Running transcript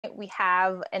we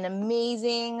have an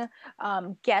amazing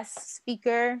guest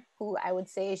speaker who I would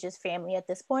say is just family at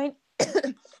this point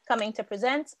coming to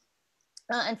present.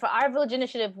 And for our Village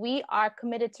Initiative, we are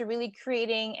committed to really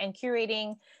creating and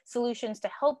curating solutions to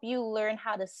help you learn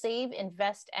how to save,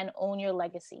 invest, and own your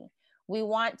legacy. We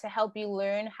want to help you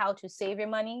learn how to save your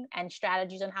money and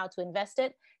strategies on how to invest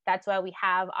it. That's why we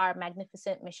have our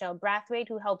magnificent Michelle Brathwaite,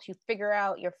 who helps you figure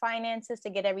out your finances to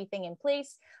get everything in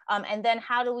place. And then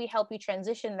how do we help you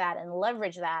transition that and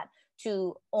leverage that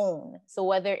to own? So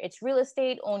whether it's real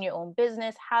estate, own your own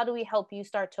business, how do we help you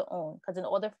start to own? Because in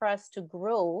order for us to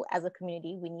grow as a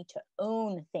community, we need to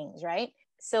own things, right?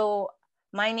 So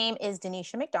my name is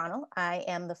Denisha McDonald. I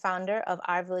am the founder of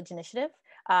Our Village Initiative.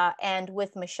 And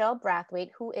with Michelle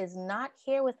Brathwaite, who is not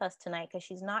here with us tonight because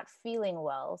she's not feeling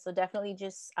well. So definitely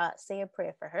just say a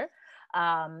prayer for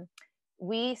her.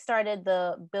 We started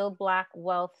the Build Black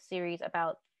Wealth series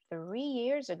about 3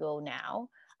 years ago now.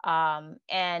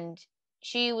 And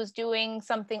she was doing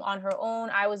something on her own.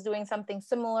 I was doing something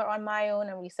similar on my own.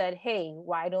 And we said, hey,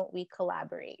 why don't we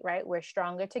collaborate, right? We're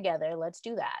stronger together. Let's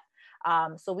do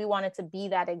that. So we wanted to be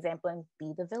that example and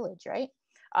be the village, right?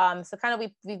 So kind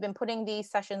of we've been putting these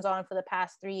sessions on for the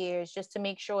past 3 years just to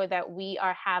make sure that we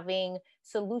are having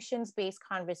solutions-based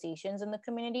conversations in the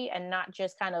community and not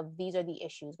just kind of these are the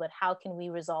issues, but how can we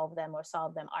resolve them or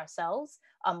solve them ourselves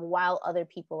while other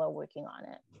people are working on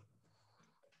it.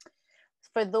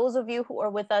 For those of you who are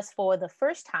with us for the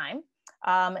first time,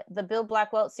 the Build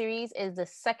Black Wealth series is the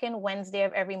second Wednesday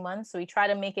of every month. So we try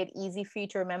to make it easy for you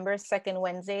to remember. Second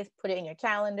Wednesdays, put it in your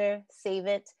calendar, save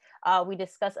it. We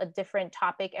discuss a different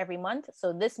topic every month.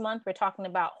 So this month, we're talking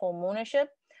about home ownership.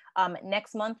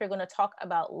 Next month, we're going to talk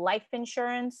about life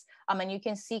insurance. And you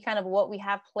can see kind of what we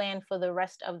have planned for the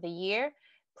rest of the year.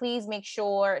 Please make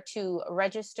sure to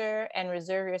register and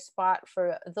reserve your spot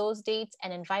for those dates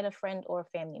and invite a friend or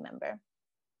a family member.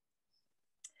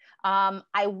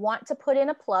 I want to put in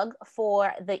a plug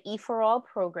for the E for All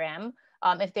program.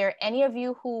 If there are any of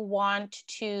you who want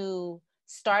to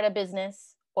start a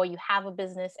business or you have a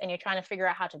business and you're trying to figure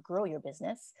out how to grow your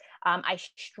business, I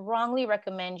strongly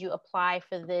recommend you apply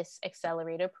for this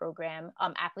accelerator program.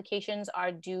 Applications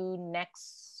are due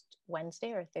next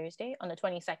Wednesday or Thursday on the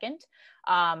 22nd.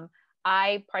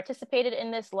 I participated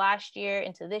in this last year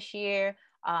into this year.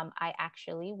 I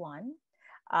actually won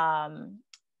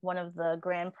one of the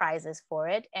grand prizes for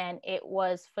it. And it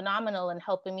was phenomenal in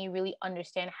helping me really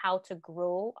understand how to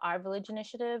grow our village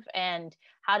initiative and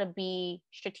how to be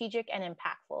strategic and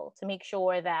impactful to make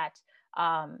sure that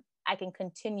I can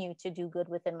continue to do good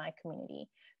within my community.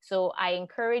 So I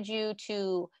encourage you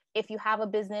to, if you have a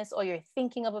business or you're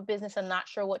thinking of a business and not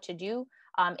sure what to do,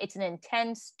 it's an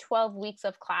intense 12 weeks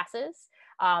of classes,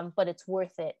 but it's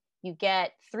worth it. You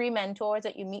get 3 mentors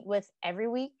that you meet with every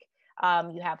week.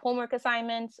 You have homework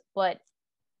assignments, but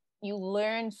you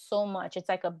learn so much. It's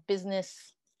like a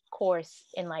business course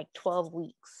in like 12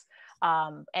 weeks.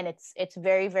 And it's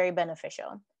very, very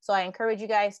beneficial. So I encourage you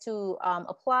guys to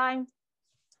apply.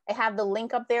 I have the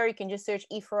link up there. You can just search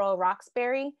E for All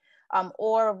Roxbury,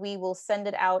 or we will send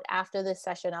it out after this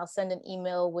session. I'll send an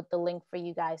email with the link for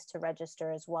you guys to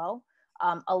register as well.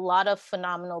 A lot of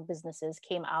phenomenal businesses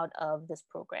came out of this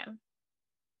program.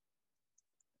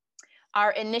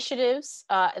 Our initiatives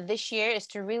this year is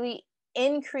to really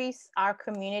increase our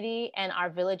community and our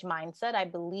village mindset. I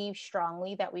believe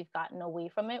strongly that we've gotten away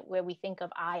from it, where we think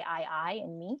of I,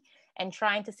 and me, and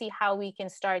trying to see how we can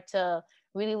start to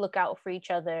really look out for each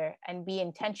other and be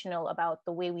intentional about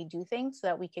the way we do things so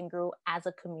that we can grow as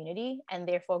a community and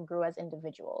therefore grow as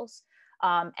individuals.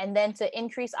 And then to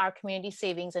increase our community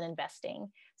savings and investing.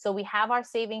 So we have our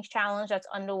savings challenge that's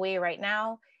underway right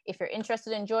now. If you're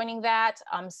interested in joining that,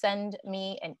 send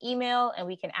me an email and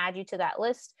we can add you to that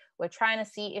list. We're trying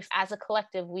to see if as a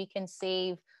collective, we can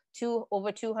save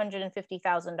over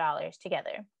 $250,000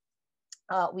 together.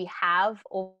 We have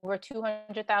over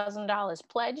 $200,000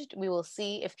 pledged. We will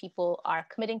see if people are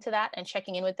committing to that and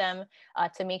checking in with them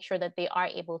to make sure that they are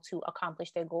able to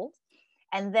accomplish their goals.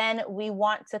 And then we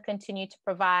want to continue to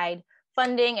provide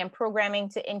funding and programming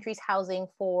to increase housing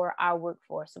for our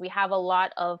workforce. So we have a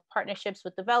lot of partnerships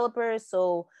with developers.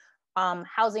 So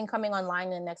housing coming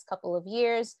online in the next couple of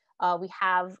years. We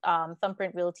have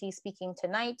Thumbprint Realty speaking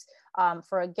tonight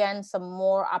for, again, some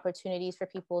more opportunities for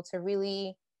people to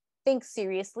really think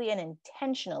seriously and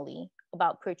intentionally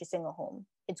about purchasing a home.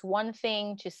 It's one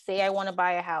thing to say, I want to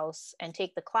buy a house and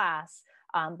take the class,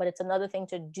 but it's another thing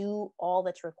to do all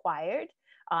that's required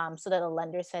so that a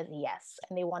lender says yes,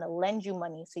 and they want to lend you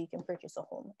money so you can purchase a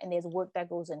home. And there's work that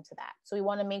goes into that. So we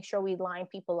want to make sure we line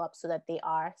people up so that they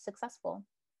are successful.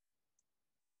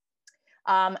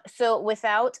 So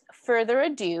without further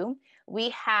ado, we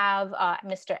have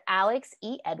Mr. Alex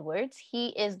E. Edwards. He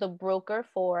is the broker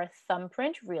for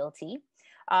Thumbprint Realty.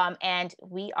 And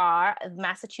we are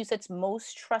Massachusetts'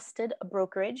 most trusted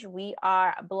brokerage. We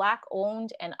are Black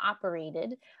owned and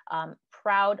operated.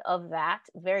 Proud of that,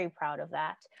 very proud of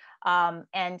that.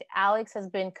 And Alex has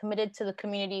been committed to the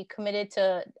community, committed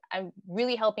to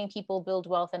really helping people build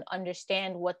wealth and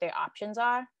understand what their options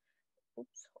are.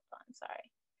 Oops, hold on, sorry.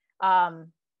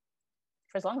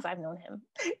 For as long as I've known him.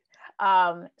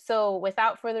 So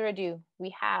without further ado,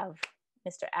 we have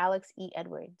Mr. Alex E.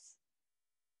 Edwards.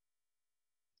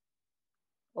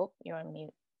 Oh, you're on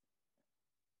mute.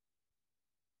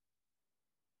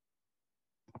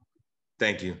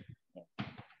 Thank you.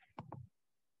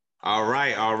 All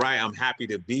right. I'm happy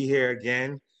to be here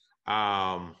again.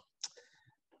 We're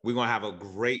going to have a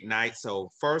great night. So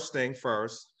first thing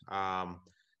first, I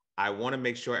want to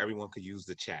make sure everyone could use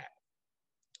the chat.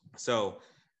 So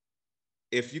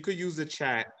if you could use the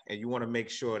chat and you want to make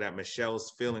sure that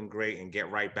Michelle's feeling great and get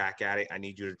right back at it, I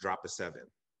need you to drop a 7.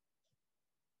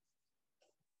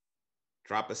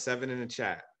 Drop a 7 in the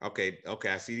chat. Okay,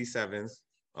 I see these 7s.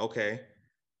 Okay,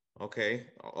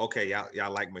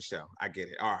 y'all like Michelle. I get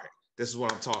it. All right, this is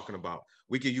what I'm talking about.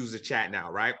 We can use the chat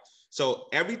now, right? So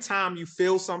every time you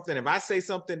feel something, if I say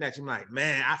something that you're like,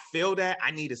 man, I feel that,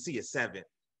 I need to see a 7.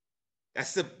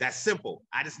 That's simple.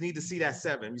 I just need to see that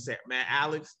 7. You say, man,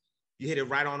 Alex, you hit it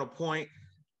right on the point.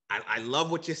 I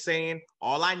love what you're saying.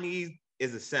 All I need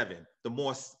is a 7. The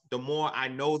more I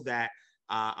know that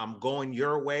I'm going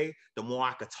your way, the more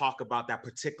I could talk about that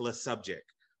particular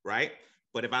subject, right?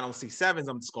 But if I don't see 7s,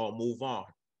 I'm just gonna move on.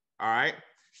 All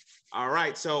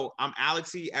right. So I'm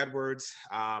Alex E. Edwards.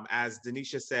 As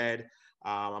Denisha said,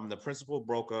 I'm the principal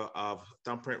broker of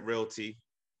Thumbprint Realty.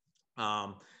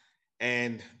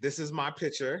 And this is my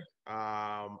picture.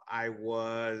 I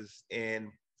was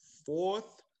in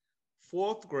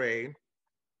fourth grade,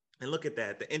 and look at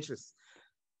that, the interest.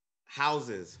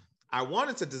 Houses. I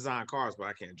wanted to design cars, but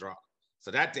I can't draw.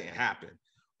 So that didn't happen.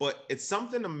 But it's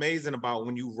something amazing about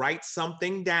when you write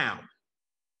something down.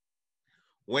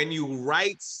 When you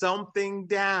write something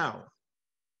down,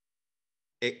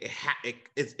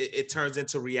 it turns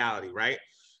into reality, right?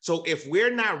 So if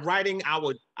we're not writing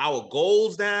our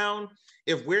goals down,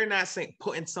 if we're not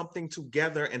putting something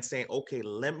together and saying, okay,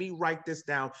 let me write this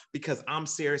down because I'm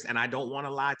serious and I don't want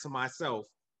to lie to myself,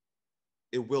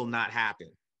 it will not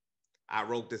happen. I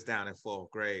wrote this down in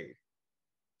 4th grade,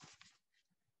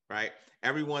 right?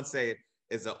 Everyone said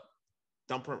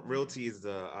Thumbprint Realty is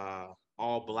the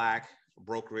all Black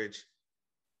brokerage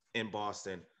in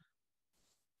Boston,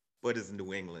 but it's in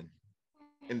New England.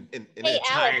 In hey,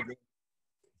 entire. Alex,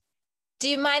 do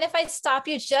you mind if I stop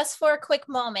you just for a quick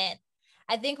moment?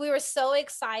 I think we were so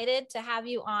excited to have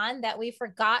you on that we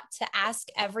forgot to ask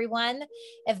everyone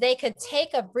if they could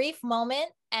take a brief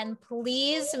moment and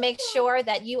please make sure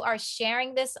that you are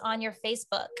sharing this on your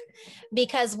Facebook,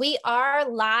 because we are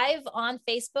live on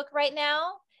Facebook right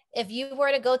now. If you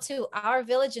were to go to Our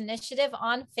Village Initiative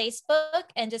on Facebook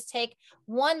and just take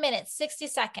 1 minute, 60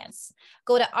 seconds,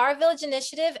 go to Our Village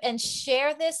Initiative and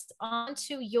share this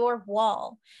onto your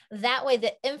wall. That way,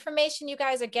 the information you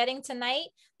guys are getting tonight,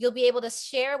 you'll be able to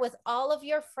share with all of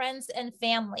your friends and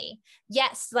family.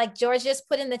 Yes, like George just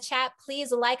put in the chat,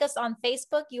 please like us on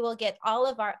Facebook. You will get all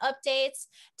of our updates,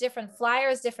 different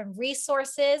flyers, different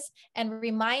resources, and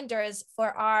reminders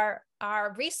for our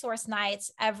resource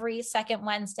nights every second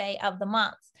Wednesday of the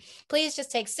month. Please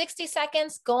just take 60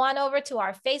 seconds, go on over to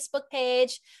our Facebook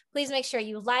page. Please make sure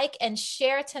you like and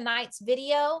share tonight's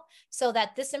video so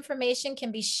that this information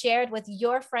can be shared with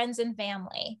your friends and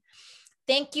family.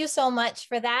 Thank you so much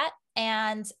for that.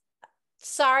 And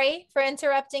sorry for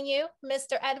interrupting you,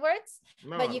 Mr. Edwards,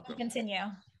 but you can continue.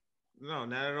 No,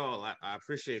 not at all. I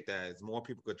appreciate that. As more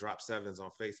people could drop 7s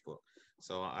on Facebook.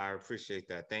 So I appreciate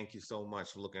that. Thank you so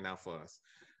much for looking out for us.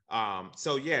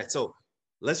 So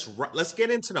let's get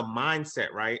into the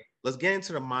mindset, right? Let's get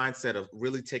into the mindset of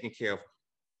really taking care of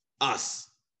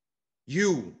us,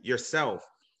 yourself.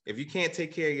 If you can't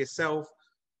take care of yourself,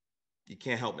 you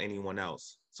can't help anyone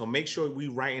else. So make sure we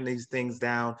writing these things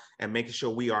down and making sure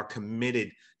we are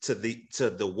committed to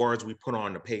the words we put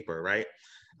on the paper, right?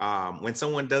 When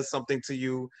someone does something to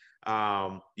you,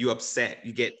 you upset,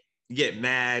 you get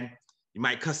mad, you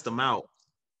might cuss them out.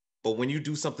 But when you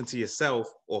do something to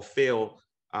yourself or fail,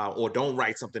 or don't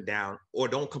write something down or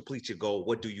don't complete your goal,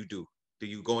 what do? Do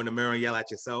you go in the mirror and yell at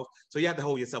yourself? So you have to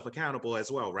hold yourself accountable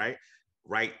as well, right?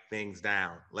 Write things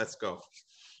down. Let's go.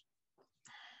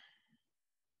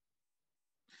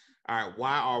 All right,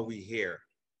 why are we here?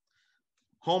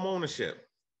 Home ownership.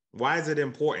 Why is it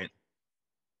important?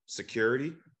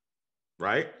 security,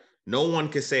 right? No one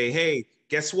can say, hey,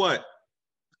 guess what?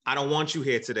 I don't want you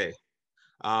here today.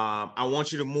 I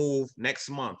want you to move next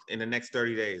month in the next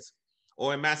 30 days.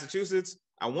 Or in Massachusetts,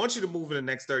 I want you to move in the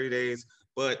next 30 days,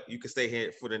 but you can stay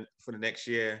here for the next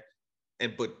year.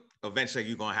 But eventually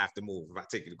you're gonna have to move if I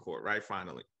take you to court, right?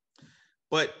 Finally.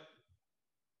 But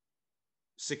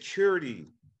security,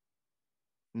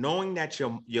 knowing that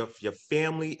your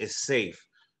family is safe,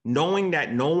 knowing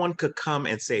that no one could come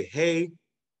and say, hey,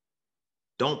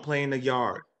 don't play in the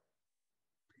yard.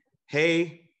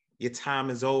 Hey, your time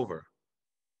is over.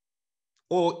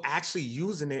 Or actually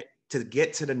using it to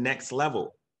get to the next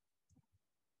level.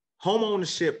 Home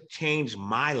ownership changed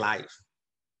my life.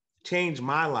 Changed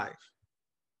my life.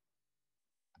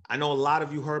 I know a lot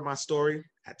of you heard my story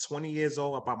at 20 years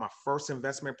old about my first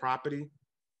investment property,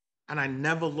 and I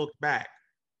never looked back.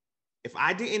 If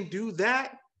I didn't do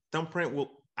that,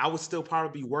 I would still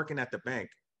probably be working at the bank.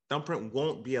 Thumbprint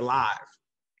won't be alive,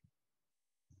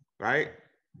 right?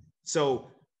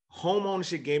 So home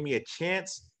ownership gave me a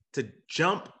chance to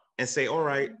jump and say, all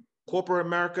right, corporate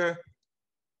America,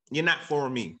 you're not for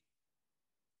me.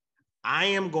 I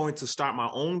am going to start my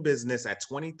own business at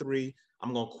 23.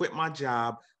 I'm going to quit my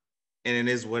job, and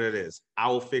it is what it is. I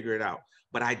will figure it out.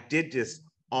 But I did this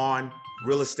on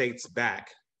real estate's back.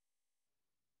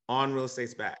 On real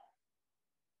estate's back.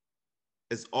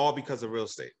 It's all because of real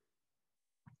estate.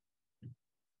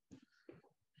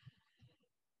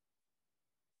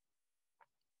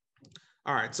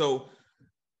 All right, so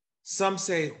some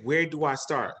say, where do I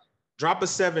start? Drop a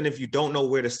 7 if you don't know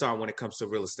where to start when it comes to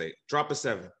real estate. Drop a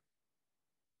 7.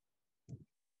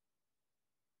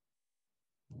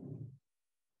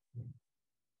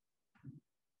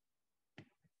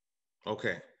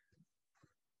 Okay.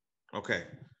 Okay.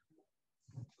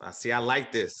 I see. I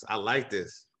like this. I like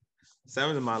this.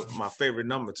 7 is my favorite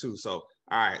number too. So,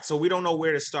 all right. So we don't know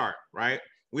where to start, right?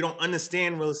 We don't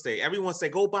understand real estate. Everyone say,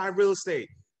 go buy real estate.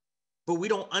 But we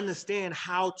don't understand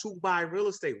how to buy real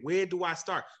estate. Where do I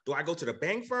start? Do I go to the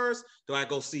bank first? Do I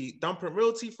go see Thumbprint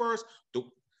Realty first?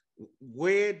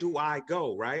 Where do I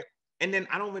go, right? And then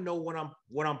I don't even know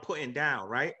what I'm putting down,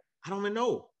 right? I don't even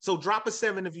know. So drop a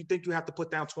 7 if you think you have to put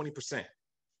down 20%.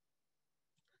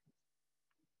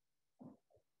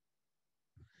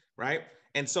 Right?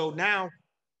 And so now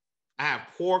I have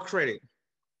poor credit.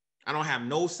 I don't have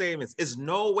no savings. It's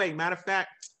no way. Matter of fact,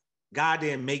 God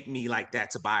didn't make me like that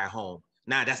to buy a home.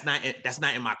 Nah, that's not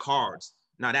in my cards.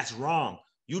 Nah, that's wrong.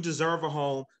 You deserve a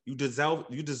home. You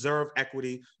deserve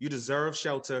equity. You deserve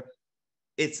shelter.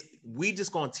 We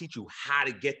just gonna teach you how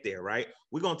to get there, right?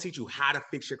 We're gonna teach you how to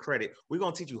fix your credit. We're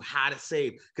gonna teach you how to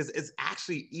save because it's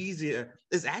actually easier.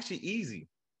 It's actually easy.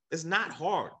 It's not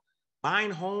hard.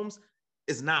 Buying homes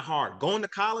is not hard. Going to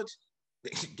college,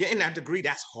 getting that degree,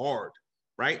 that's hard,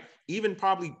 right? Even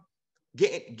probably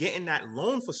getting that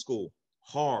loan for school,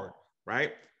 hard,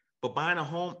 right? But buying a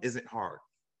home isn't hard.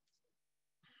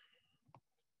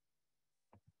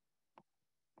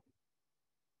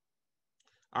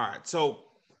 All right, so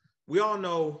we all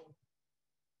know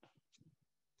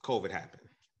COVID happened.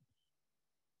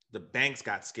 The banks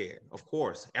got scared. Of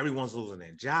course, everyone's losing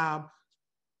their job.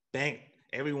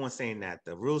 Everyone's saying that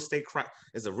the real estate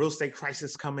is a real estate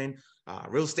crisis coming.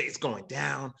 Real estate's going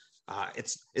down.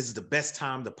 It's the best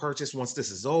time to purchase once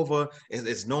this is over.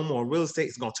 It's no more real estate.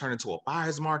 It's going to turn into a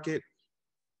buyer's market,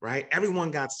 right?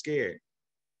 Everyone got scared,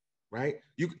 right?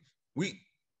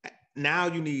 Now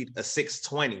you need a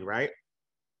 620, right?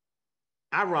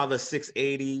 I'd rather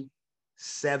 680,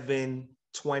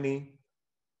 720,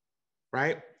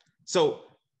 right? So,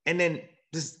 and then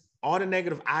just all the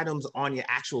negative items on your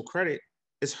actual credit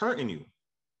is hurting you,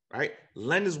 right?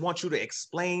 Lenders want you to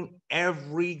explain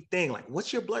everything. Like,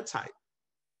 what's your blood type?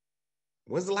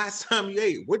 When's the last time you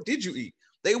ate? What did you eat?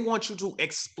 They want you to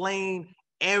explain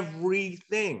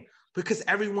everything because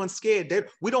everyone's scared.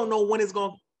 We don't know when it's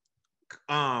going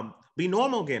to be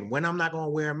normal again, when I'm not going to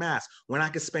wear a mask, when I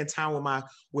can spend time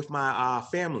with my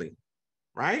family,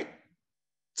 right?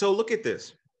 So look at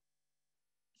this.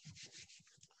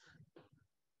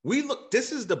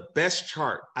 This is the best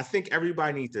chart. I think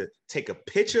everybody needs to take a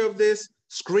picture of this,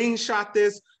 screenshot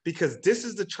this, because this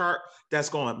is the chart that's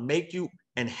going to make you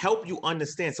and help you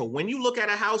understand. So when you look at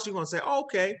a house, you're going to say, oh,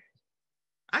 okay,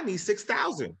 I need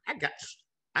 6,000.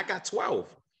 I got 12,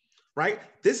 right?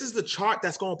 This is the chart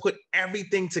that's going to put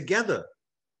everything together.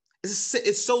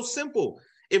 It's so simple.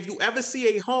 If you ever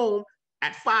see a home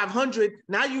at 500,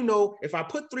 now you know if I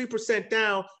put 3%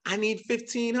 down, I need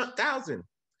 15,000.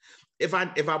 If I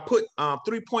put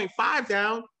 3.5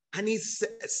 down, I need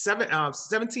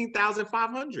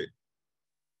 17,500.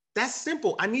 That's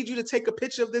simple. I need you to take a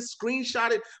picture of this,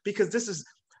 screenshot it, because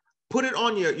put it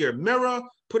on your mirror,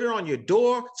 put it on your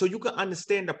door, so you can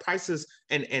understand the prices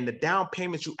and the down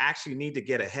payments you actually need to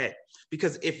get ahead.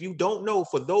 Because if you don't know,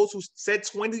 for those who said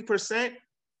 20%,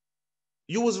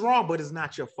 you was wrong, but it's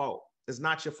not your fault. It's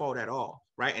not your fault at all,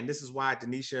 right? And this is why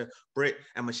Denisha, Britt,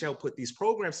 and Michelle put these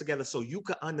programs together so you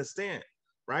can understand,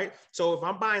 right? So if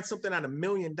I'm buying something at $1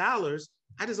 million,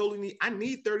 I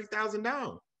need 30,000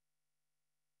 down.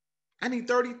 I need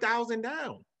 30,000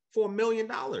 down for $1 million,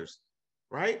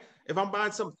 right? If I'm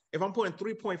putting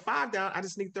 3.5 down, I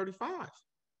just need 35.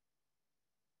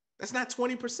 That's not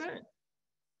 20%,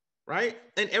 right?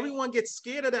 And everyone gets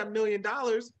scared of that $1 million,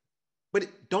 but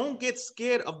don't get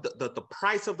scared of the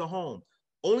price of the home.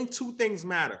 Only two things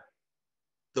matter: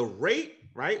 the rate,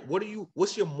 right?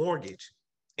 What's your mortgage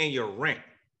and your rent,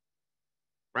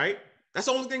 right? That's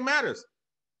the only thing matters.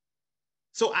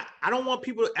 So I don't want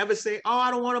people to ever say, oh,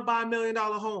 I don't want to buy $1 million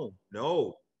home.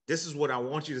 No, this is what I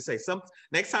want you to say.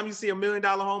 Next time you see $1 million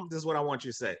home, this is what I want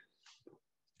you to say.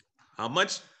 How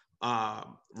much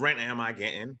rent am I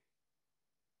getting?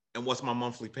 And what's my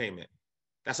monthly payment?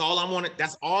 That's all I wanted.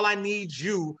 That's all I need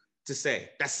you to say.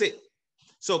 That's it.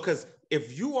 So, because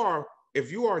if you are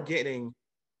getting,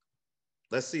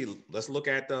 let's look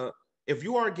at if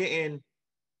you are getting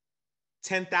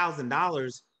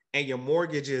 $10,000 and your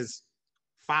mortgage is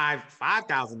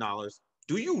 $5,000,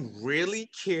 do you really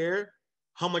care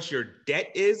how much your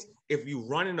debt is if you're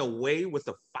running away with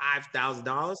the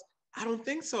 $5,000? I don't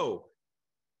think so.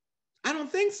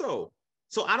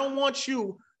 So I don't want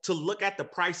you to look at the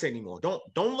price anymore. Don't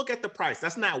look at the price.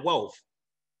 That's not wealth.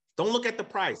 Don't look at the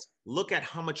price. Look at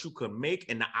how much you could make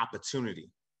and the opportunity.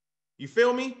 You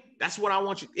feel me? That's what I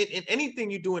want you. In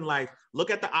anything you do in life, look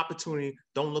at the opportunity.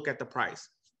 Don't look at the price.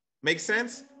 Make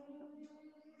sense?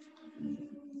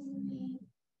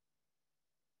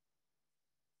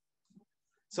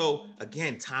 So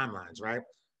again, timelines, right?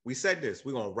 We said this.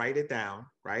 We're gonna write it down,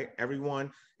 right?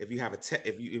 Everyone, if you have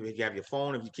if you have your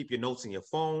phone, if you keep your notes in your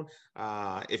phone,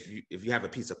 if you have a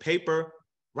piece of paper,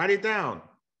 write it down.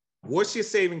 What's your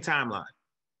saving timeline?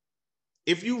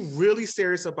 If you're really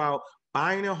serious about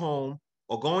buying a home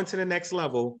or going to the next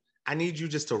level, I need you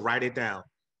just to write it down.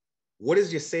 What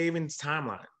is your savings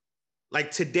timeline?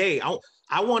 Like today,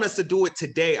 I want us to do it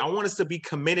today. I want us to be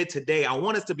committed today. I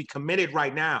want us to be committed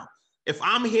right now. If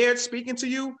I'm here speaking to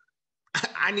you,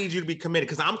 I need you to be committed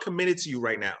because I'm committed to you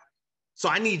right now. So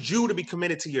I need you to be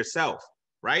committed to yourself,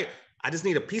 right? I just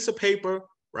need a piece of paper,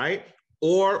 right?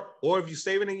 Or if you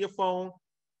save it in your phone,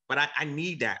 but I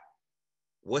need that.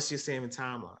 What's your saving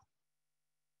timeline?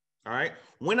 All right.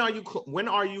 When are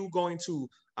you going to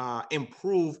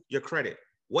improve your credit?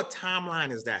 What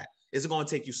timeline is that? Is it going to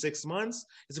take you 6 months?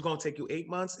 Is it going to take you 8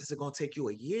 months? Is it going to take you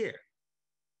a year?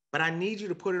 But I need you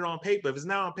to put it on paper. If it's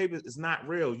not on paper, it's not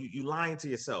real. You lying to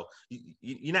yourself.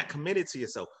 You're not committed to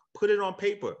yourself. Put it on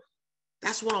paper.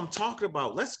 That's what I'm talking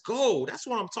about. Let's go. That's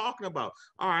what I'm talking about.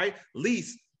 All right.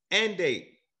 Lease, end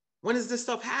date. When is this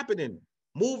stuff happening?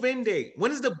 Move-in date.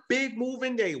 When is the big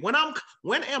move-in date? When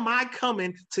am I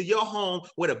coming to your home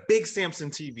with a big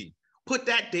Samsung TV? Put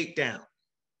that date down.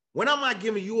 When am I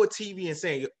giving you a TV and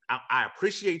saying, I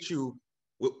appreciate you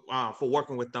for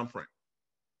working with Thumbprint?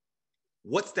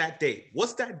 What's that date?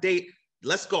 What's that date?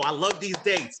 Let's go. I love these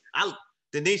dates.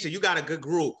 Denisha, you got a good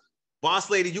group. Boss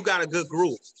lady, you got a good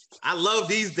group. I love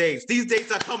these dates. These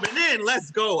dates are coming in.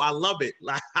 Let's go. I love it.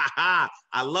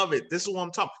 I love it. This is what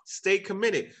I'm talking. Stay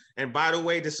committed. And by the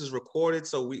way, this is recorded,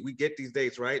 so we get these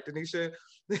dates, right, Denisha?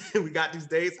 We got these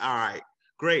dates. All right,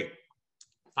 great.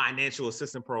 Financial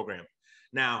assistance program.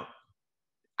 Now,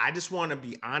 I just want to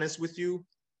be honest with you.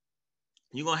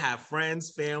 You're going to have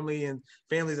friends, families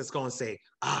that's going to say,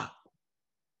 I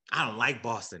don't like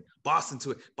Boston. Boston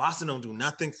don't do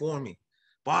nothing for me.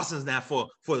 Boston's not for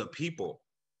the people.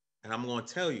 And I'm going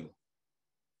to tell you,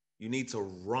 you need to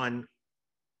run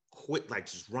quick, like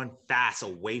just run fast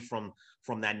away from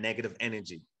that negative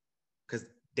energy, because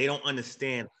they don't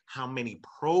understand how many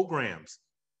programs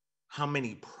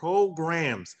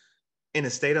in the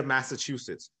state of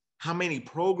Massachusetts, how many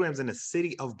programs in the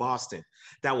city of Boston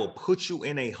that will put you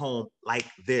in a home like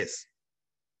this,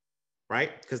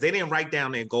 right? Because they didn't write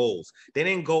down their goals. They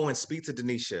didn't go and speak to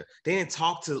Denisha. They didn't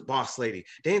talk to the boss lady.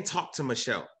 They didn't talk to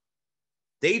Michelle.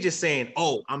 They just saying,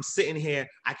 oh, I'm sitting here,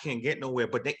 I can't get nowhere.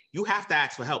 But you have to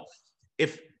ask for help.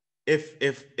 If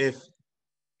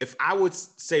I would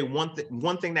say one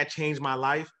thing that changed my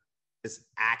life is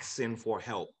asking for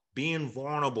help, being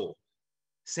vulnerable,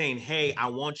 saying, hey, I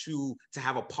want you to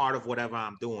have a part of whatever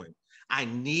I'm doing. I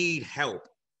need help.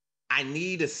 I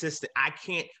need assistance.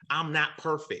 I'm not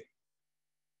perfect.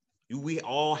 We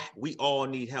all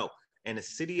need help. And the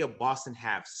city of Boston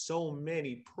have so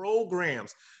many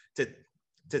programs to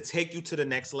take you to the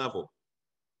next level.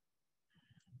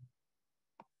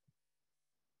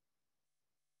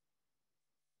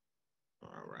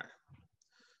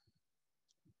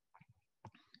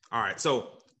 All right.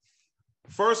 So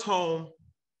first home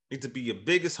needs to be your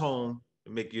biggest home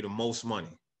to make you the most money.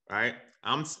 Right?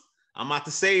 I'm about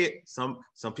to say it. Some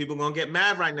people are gonna get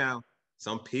mad right now.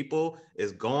 Some people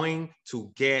is going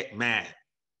to get mad.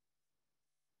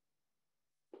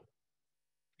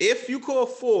 If you could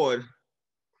afford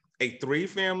a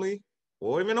 3-family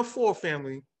or even a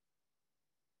 4-family,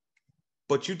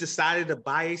 but you decided to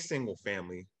buy a single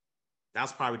family,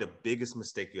 that's probably the biggest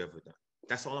mistake you ever done.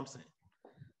 That's all I'm saying.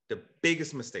 The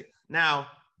biggest mistake. Now,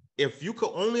 if you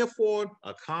could only afford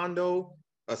a condo,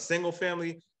 a single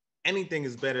family, anything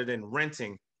is better than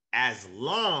renting as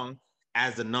long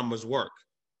as the numbers work.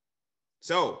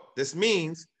 So this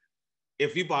means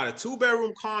if you bought a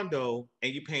 2-bedroom condo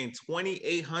and you're paying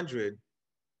 $2,800,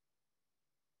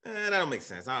 that don't make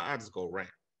sense. I'll just go rent.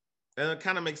 It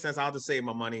kind of makes sense. I'll just save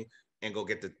my money and go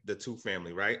get the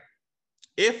 2-family, right?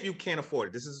 If you can't afford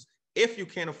it. This is if you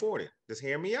can't afford it. Just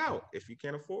hear me out. If you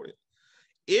can't afford it.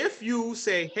 If you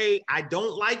say, hey, I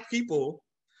don't like people,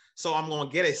 so I'm going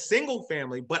to get a single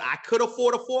family, but I could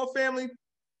afford a 4-family,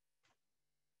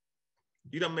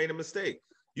 you done made a mistake.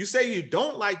 You say you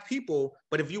don't like people,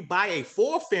 but if you buy a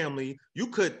 4-family, you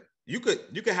could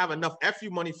have enough FU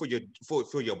money for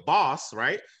your boss,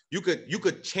 right? You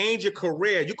could change your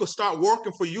career. You could start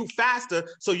working for you faster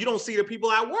so you don't see the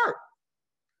people at work.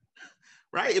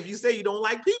 Right? If you say you don't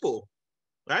like people,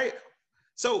 right?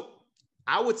 So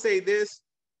I would say this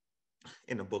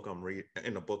in the book I'm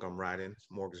writing,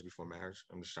 Mortgage Before Marriage.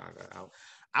 I'm just trying that out.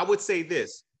 I would say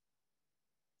this.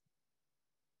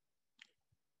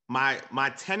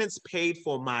 My tenants paid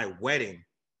for my wedding,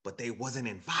 but they wasn't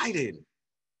invited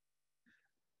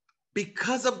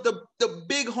because of the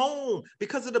big home,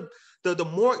 because of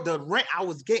the rent I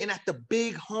was getting at the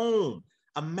big home.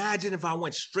 Imagine if I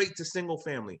went straight to single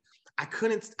family. I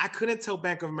couldn't tell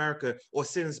Bank of America or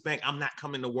Citizens Bank I'm not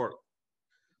coming to work.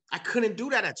 I couldn't do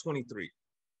that at 23.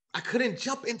 I couldn't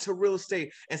jump into real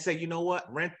estate and say, you know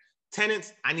what, rent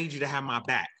tenants, I need you to have my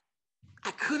back.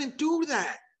 I couldn't do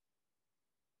that.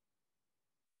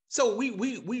 So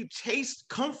we chase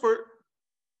comfort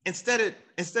instead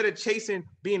of chasing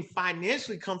being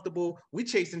financially comfortable. We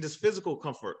chasing this physical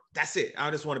comfort. That's it.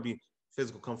 I just want to be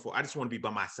physical comfort. I just want to be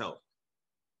by myself.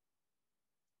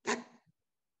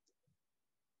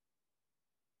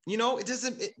 It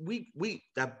doesn't.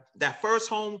 That first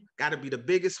home got to be the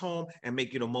biggest home and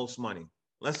make you the most money.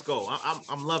 Let's go.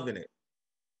 I'm loving it.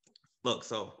 Look,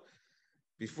 so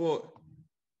before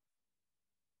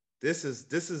this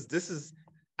is.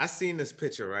 I seen this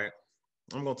picture, right?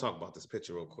 I'm gonna talk about this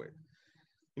picture real quick.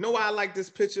 You know why I like this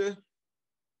picture?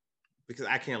 Because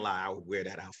I can't lie, I would wear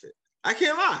that outfit. I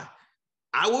can't lie.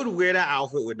 I would wear that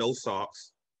outfit with no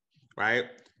socks, right?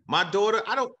 My daughter,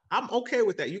 I'm okay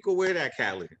with that. You could wear that,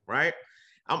 Callie, right?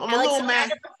 I'm a little mad.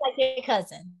 He looks like your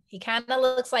cousin. He kind of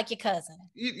looks like your cousin.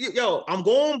 Yo, I'm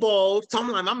going bald. So I'm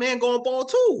like, my man going bald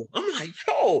too. I'm like,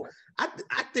 yo, I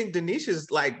think Denisha's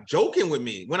like joking with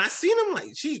me. When I seen him, like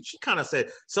she kind of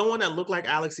said someone that looked like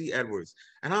Alex E. Edwards.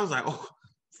 And I was like, oh,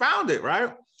 found it,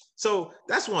 right? So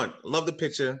that's one. Love the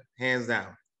picture, hands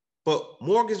down. But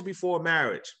Mortgage Before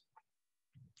Marriage.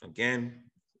 Again,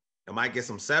 I might get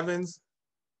some 7s,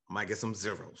 I might get some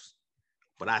 0s.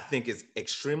 But I think it's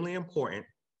extremely important.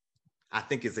 I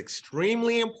think it's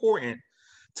extremely important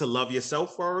to love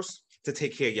yourself first, to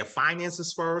take care of your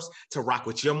finances first, to rock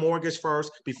with your mortgage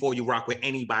first before you rock with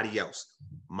anybody else.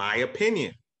 My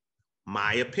opinion.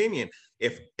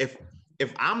 If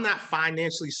I'm not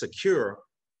financially secure,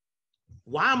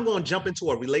 why I'm going to jump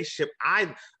into a relationship,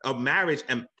 a marriage,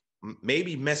 and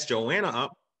maybe mess Joanna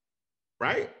up,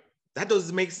 right? That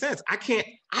doesn't make sense. I can't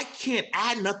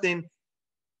add nothing.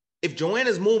 If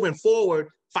Joanna's moving forward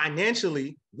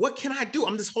financially, what can I do?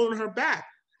 I'm just holding her back.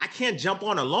 I can't jump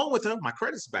on along with her. My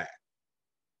credit's bad.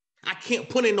 I can't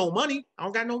put in no money. I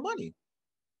don't got no money.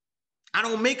 I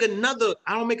don't make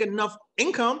enough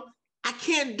income. I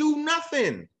can't do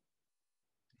nothing.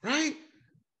 Right?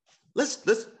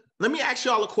 Let me ask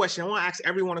y'all a question. I want to ask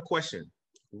everyone a question.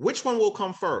 Which one will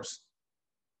come first?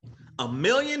 $1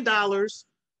 million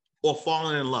or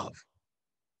falling in love?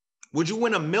 Would you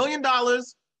win $1 million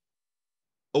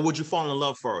or would you fall in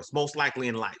love first? Most likely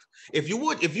in life. If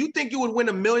you think you would win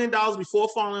 $1 million before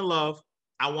falling in love,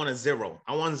 I want a 0.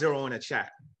 I want 0 in the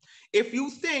chat. If you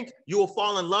think you will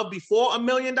fall in love before $1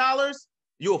 million,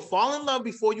 you will fall in love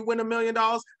before you win $1 million,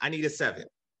 I need a 7.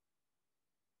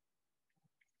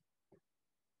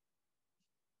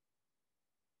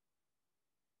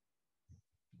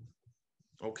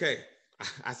 Okay.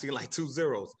 I see like 2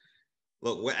 zeros.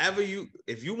 Look,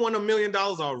 if you won $1 million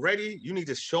already, you need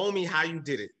to show me how you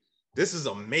did it. This is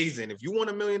amazing. If you won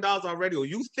 $1 million already, or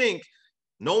you think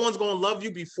no one's gonna love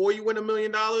you before you win $1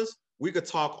 million, we could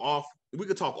talk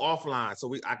offline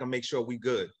so I can make sure we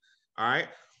good. All right.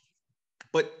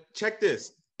 But check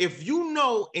this. If you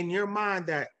know in your mind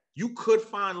that you could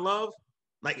find love,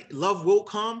 like love will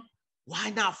come,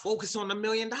 why not focus on $1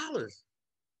 million?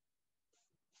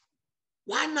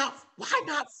 Why not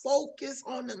focus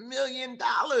on $1 million?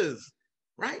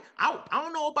 Right? I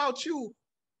don't know about you,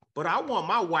 but I want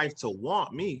my wife to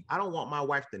want me. I don't want my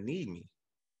wife to need me.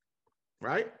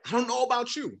 Right? I don't know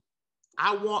about you.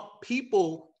 I want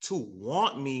people to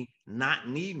want me, not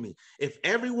need me. If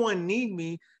everyone need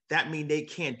me, that means they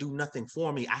can't do nothing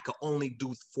for me. I can only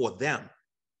do for them,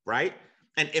 right?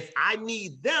 And if I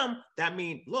need them, that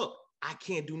means, look, I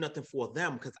can't do nothing for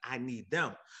them because I need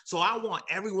them. So I want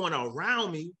everyone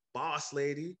around me, boss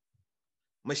lady,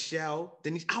 Michelle,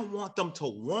 Denise, I want them to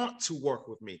want to work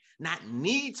with me, not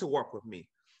need to work with me.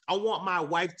 I want my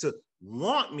wife to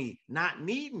want me, not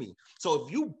need me. So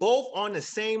if you both on the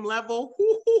same level,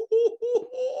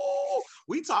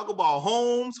 we talk about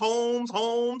homes,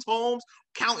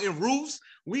 counting roofs.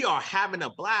 We are having a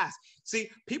blast. See,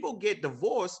 people get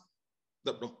divorced.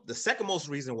 The second most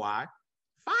reason why,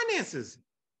 finances.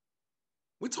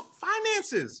 We talk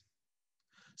finances.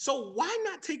 So why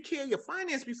not take care of your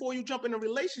finance before you jump in a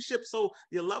relationship so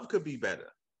your love could be better?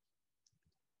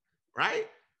 Right?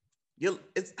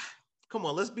 Come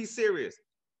on, let's be serious.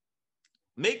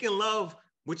 Making love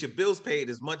with your bills paid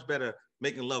is much better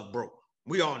making love broke.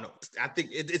 We all know. I think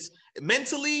it's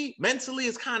mentally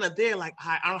it's kind of there. Like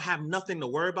I don't have nothing to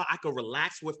worry about. I could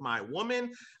relax with my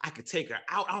woman. I could take her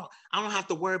out. I don't have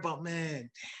to worry about, man, damn,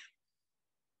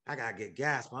 I gotta get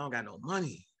gas, but I don't got no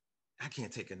money. I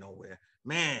can't take it nowhere.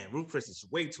 Man, Root Chris is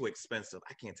way too expensive.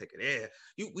 I can't take it there.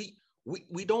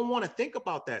 We don't want to think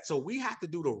about that. So we have to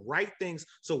do the right things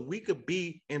so we could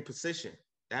be in position.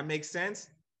 That makes sense?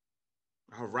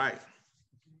 All right.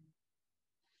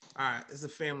 All right. It's a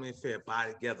family affair.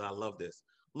 Buy together. I love this.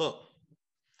 Look,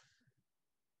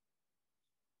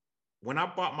 when I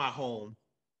bought my home,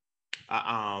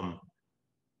 I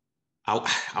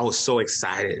was so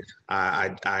excited.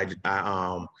 I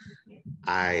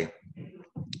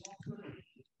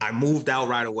moved out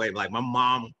right away. Like my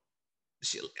mom,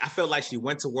 I felt like she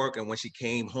went to work, and when she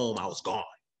came home, I was gone.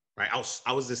 Right? I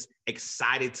was just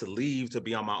excited to leave to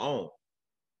be on my own.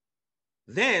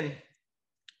 Then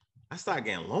I started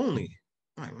getting lonely.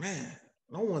 I'm like, man,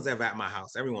 no one's ever at my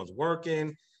house. Everyone's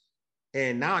working.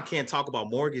 And now I can't talk about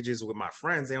mortgages with my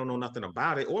friends. They don't know nothing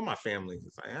about it, or my family.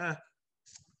 It's like,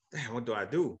 damn, what do I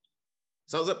do?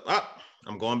 So I was like,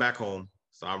 I'm going back home.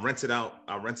 So I rented out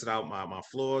my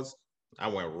floors. I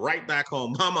went right back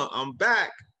home. Mama, I'm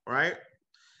back, right?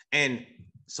 And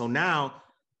so now,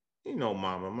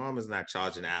 Mama's not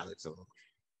charging Alex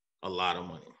a lot of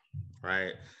money,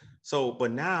 right? So,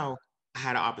 but now I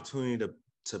had an opportunity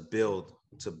to build,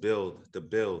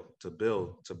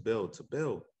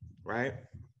 right?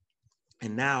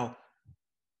 And now,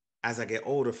 as I get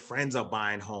older, friends are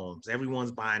buying homes.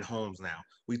 Everyone's buying homes now.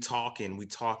 We talking,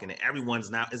 and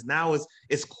everyone's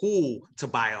it's cool to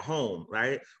buy a home,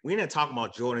 right? We ain't talking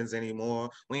about Jordans anymore.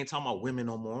 We ain't talking about women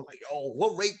no more. Like, yo,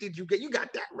 what rate did you get? You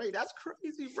got that rate? That's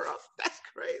crazy, bro. That's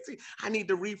crazy. I need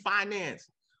to refinance,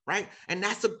 right? And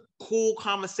that's the cool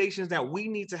conversations that we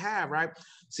need to have, right?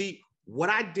 See, what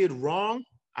I did wrong,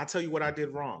 I tell you what I did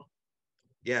wrong.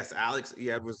 Yes, Alex,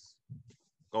 it was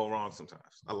go wrong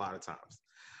sometimes, a lot of times.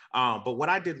 But what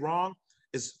I did wrong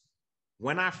is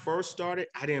when I first started,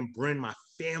 I didn't bring my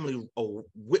family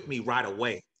with me right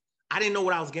away. I didn't know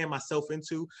what I was getting myself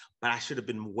into, but I should have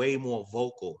been way more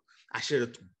vocal. I should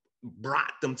have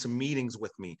brought them to meetings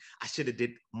with me. I should have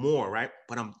did more, right?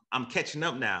 But I'm catching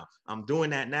up now. I'm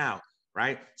doing that now,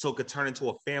 right? So it could turn into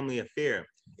a family affair.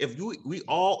 If we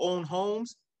all own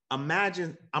homes,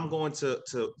 imagine I'm going to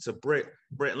Britt,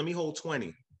 let me hold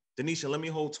 20. Denisha, let me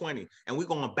hold 20. And we're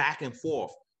going back and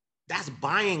forth. That's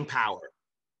buying power.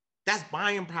 That's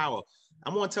buying power.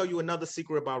 I'm going to tell you another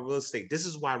secret about real estate. This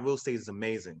is why real estate is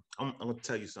amazing. I'm going to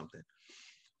tell you something.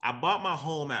 I bought my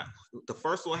home the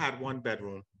first floor had 1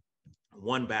 bedroom,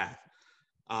 1 bath.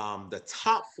 The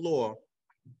top floor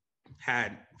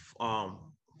had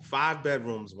 5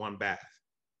 bedrooms, 1 bath.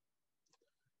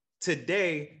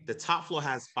 Today, the top floor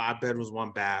has 5 bedrooms,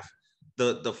 1 bath.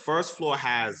 The first floor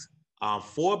has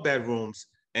 4 bedrooms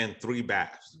and 3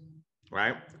 baths,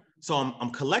 right? So I'm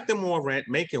collecting more rent,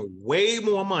 making way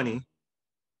more money.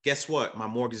 Guess what? My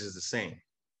mortgage is the same.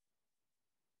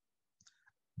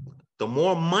 The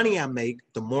more money I make,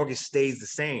 the mortgage stays the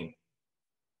same.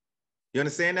 You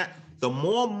understand that? The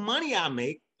more money I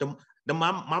make,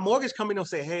 my mortgage company will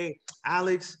say, hey,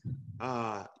 Alex,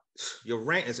 your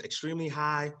rent is extremely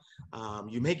high.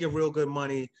 You're making real good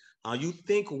money. You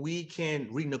think we can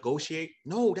renegotiate?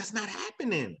 No, that's not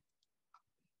happening.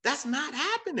 That's not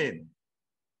happening,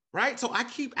 right? So I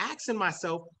keep asking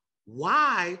myself,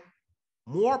 why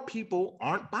more people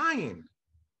aren't buying?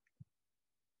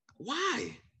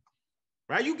 Why?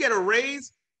 Right? You get a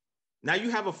raise. Now you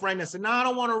have a friend that said, no, I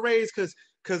don't want to raise because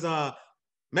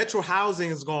Metro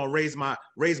Housing is going to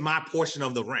raise my portion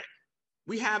of the rent.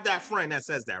 We have that friend that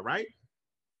says that, right?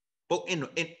 But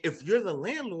if you're the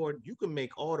landlord, you can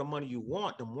make all the money you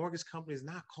want. The mortgage company is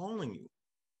not calling you.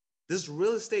 This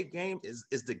real estate game is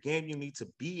the game you need to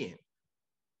be in.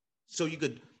 So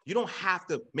you don't have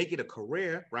to make it a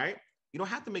career, right? You don't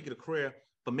have to make it a career,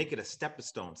 but make it a stepping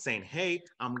stone, saying, hey,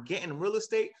 I'm getting real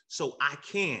estate so I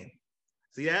can.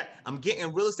 See that? I'm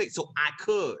getting real estate so I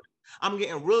could. I'm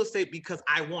getting real estate because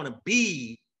I want to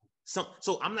be some.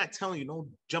 So I'm not telling you, don't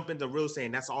jump into real estate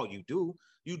and that's all you do.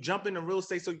 You jump into real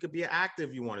estate so you could be an actor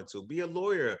if you wanted to, be a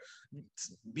lawyer,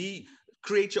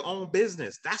 create your own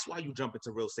business. That's why you jump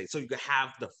into real estate, so you can have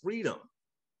the freedom,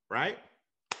 right?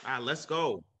 All right, let's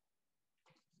go.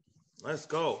 Let's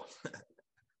go.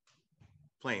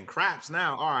 Playing craps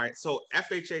now. All right, so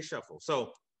FHA shuffle.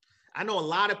 So I know a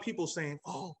lot of people saying,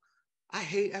 oh, I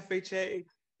hate FHA.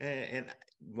 And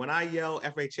when I yell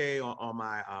FHA on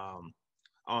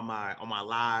my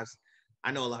lives,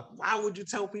 I know a lot. Why would you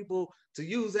tell people to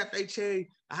use FHA?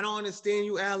 I don't understand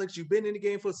you, Alex. You've been in the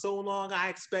game for so long. I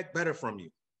expect better from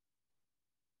you.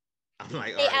 I'm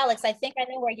like, hey, Alex, I think I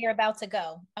know where you're about to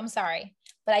go. I'm sorry,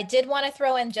 but I did want to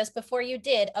throw in, just before you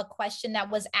did, a question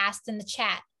that was asked in the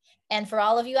chat. And for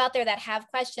all of you out there that have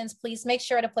questions, please make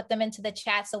sure to put them into the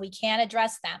chat so we can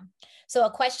address them. So a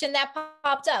question that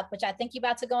popped up, which I think you're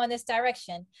about to go in this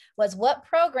direction, was what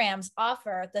programs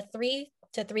offer the 3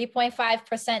 to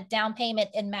 3.5% down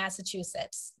payment in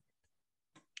Massachusetts?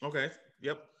 Okay.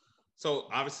 Yep. So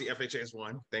obviously FHA is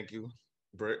one. Thank you,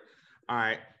 Britt. All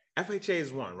right. FHA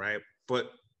is one, right?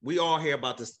 But we all hear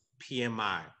about this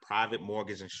PMI, private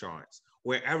mortgage insurance,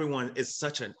 where everyone is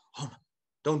such an, oh,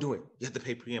 don't do it. You have to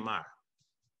pay PMI.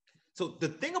 So the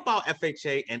thing about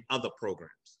FHA and other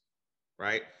programs,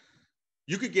 right?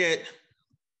 You could get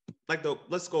like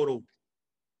let's go to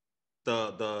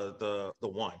the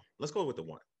one. Let's go with the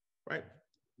one, right?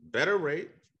 Better rate,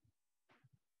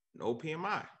 no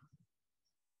PMI.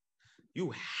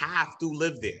 You have to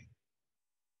live there.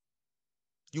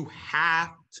 You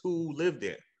have to live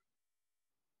there.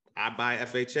 I buy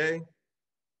FHA.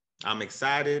 I'm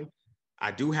excited.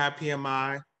 I do have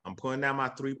PMI. I'm putting down my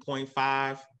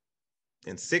 3.5.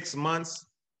 In 6 months,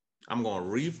 I'm going to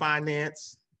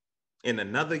refinance. In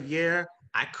another year,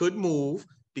 I could move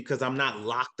because I'm not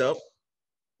locked up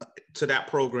to that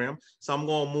program. So I'm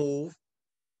going to move,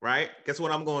 right? Guess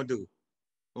what I'm going to do?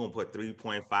 I'm going to put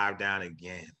 3.5 down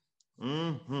again.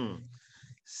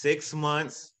 6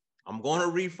 months, I'm going to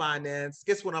refinance.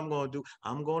 Guess what I'm going to do?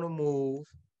 I'm going to move.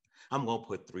 I'm going to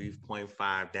put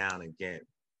 3.5 down again.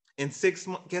 In 6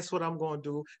 months, guess what I'm going to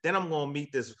do? Then I'm going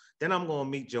to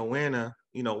meet Joanna,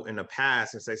 in the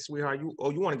past and say, sweetheart, you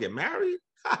want to get married?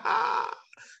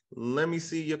 Let me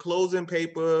see your closing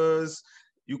papers.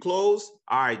 You close?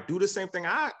 All right, do the same thing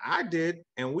I did,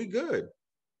 and we good.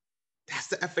 That's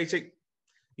the FHA.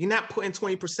 You're not putting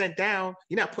 20% down.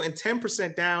 You're not putting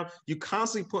 10% down. You're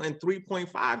constantly putting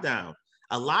 3.5 down.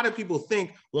 A lot of people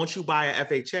think once you buy an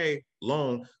FHA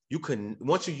loan,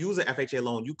 once you use an FHA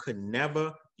loan, you could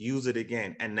never use it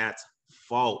again. And that's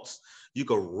false. You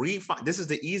could this is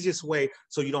the easiest way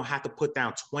so you don't have to put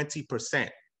down 20%.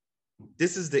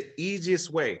 This is the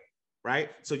easiest way, right?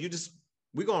 So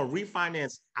we're going to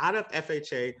refinance out of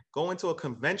FHA, go into a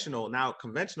conventional. Now,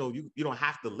 conventional, you don't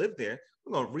have to live there.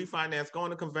 We're going to refinance, go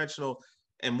into conventional,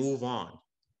 and move on.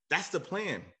 That's the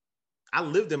plan. I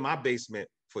lived in my basement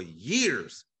for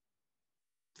years.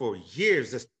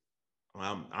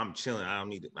 I'm chilling. I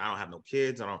don't have no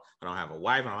kids. I don't have a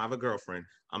wife. I don't have a girlfriend.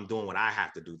 I'm doing what I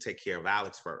have to do. Take care of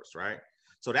Alex first, right?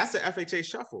 So that's the FHA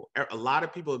shuffle. A lot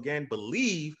of people, again,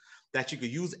 believe that you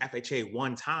could use FHA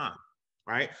one time,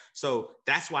 right? So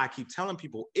that's why I keep telling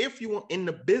people, if you are in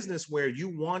the business where you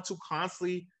want to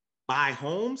constantly buy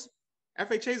homes,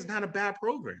 FHA is not a bad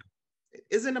program. It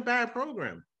isn't a bad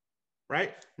program,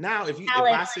 right? Now, if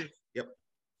I say, yep.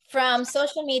 From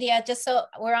social media, just so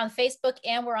we're on Facebook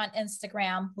and we're on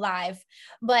Instagram live,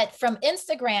 but from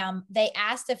Instagram, they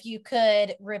asked if you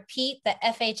could repeat the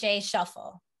FHA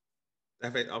shuffle.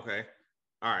 Okay.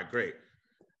 All right, great.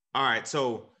 All right.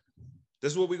 So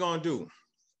this is what we're going to do.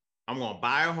 I'm going to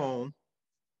buy a home,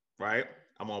 right?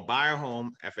 I'm going to buy a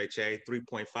home, FHA,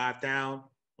 3.5 down.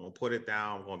 I'm going to put it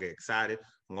down. I'm going to get excited.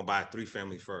 I'm going to buy a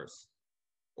 3-family first,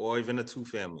 or even a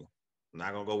 2-family. I'm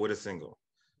not going to go with a single,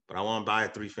 but I want to buy a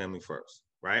 3-family first,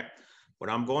 right? What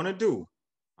I'm going to do,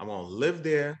 I'm going to live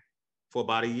there for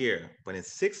about a year, but in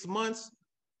 6 months,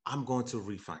 I'm going to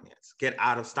refinance, get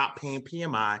out of, stop paying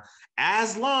PMI.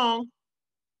 As long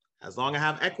as I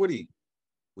have equity,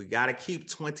 we got to keep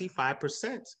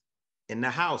 25% in the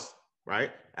house,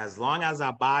 right? As long as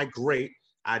I buy great,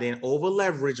 I didn't over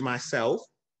leverage myself,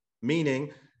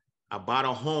 meaning I bought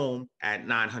a home at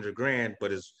 900 grand,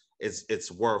 but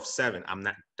it's worth 7. I'm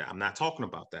not talking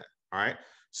about that. All right.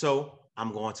 So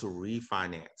I'm going to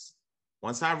refinance.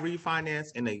 Once I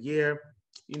refinance in a year,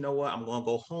 you know what? I'm going to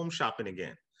go home shopping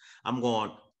again. I'm going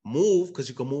to move, because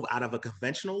you can move out of a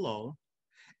conventional loan,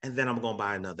 and then I'm going to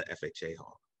buy another FHA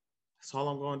home. That's all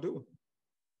I'm going to do.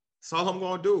 That's all I'm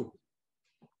going to do.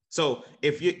 So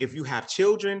if you have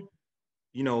children,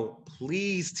 you know,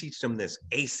 please teach them this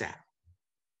ASAP.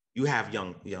 You have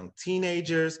young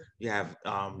teenagers, you have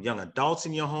young adults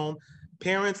in your home.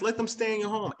 Parents, let them stay in your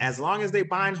home. As long as they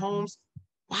buying homes,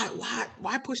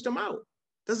 why push them out?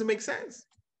 Doesn't make sense.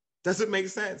 Doesn't make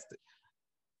sense.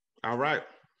 All right.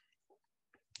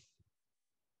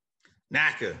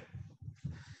 NACA.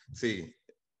 See,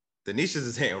 the niches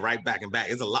is hitting right back and back.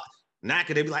 It's a lot.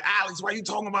 NACA, they be like, Alex, why are you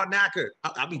talking about NACA?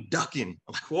 I'll be ducking.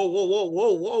 I'm like,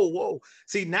 whoa.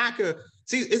 See, NACA,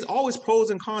 it's always pros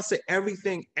and cons to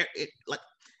everything. Like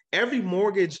every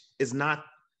mortgage is not,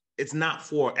 it's not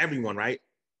for everyone, right?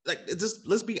 Like, just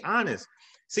let's be honest.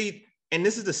 See, and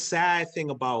this is the sad thing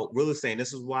about real estate. And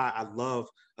this is why I love,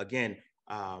 again,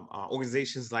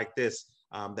 organizations like this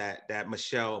that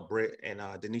Michelle, Britt, and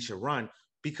Denisha run.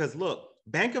 Because look,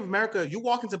 Bank of America, you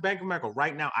walk into Bank of America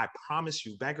right now, I promise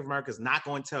you, Bank of America is not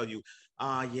going to tell you,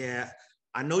 yeah,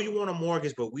 I know you want a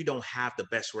mortgage, but we don't have the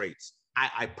best rates.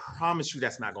 I promise you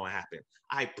that's not going to happen.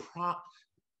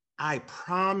 I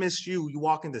promise you, you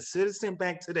walk into Citizen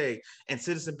Bank today and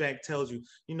Citizen Bank tells you,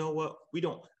 you know what,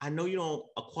 I know you don't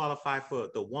qualify for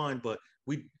the one, but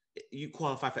you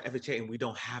qualify for FHA and we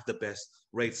don't have the best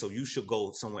rates, so you should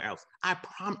go somewhere else. I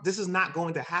promise this is not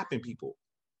going to happen, people.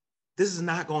 This is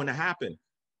not going to happen.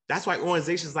 That's why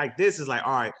organizations like this is like,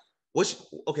 all right,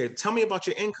 okay, tell me about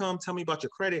your income, tell me about your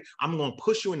credit. I'm going to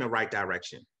push you in the right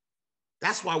direction.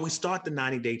 That's why we start the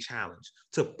 90-day challenge,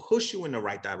 to push you in the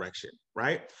right direction,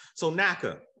 right? So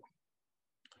NACA,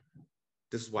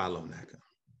 this is why I love NACA.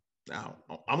 Now,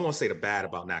 I'm going to say the bad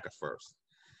about NACA first.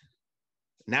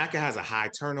 NACA has a high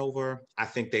turnover. I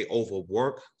think they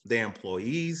overwork their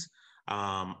employees.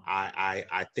 I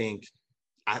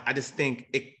just think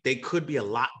they could be a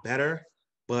lot better,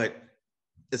 but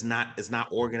it's not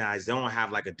organized. They don't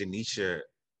have like a Denisha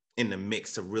in the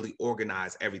mix to really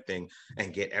organize everything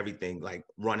and get everything like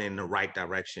running in the right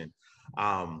direction.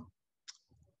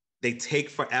 They take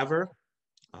forever.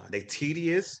 They're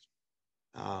tedious.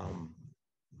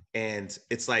 And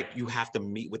it's like you have to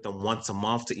meet with them once a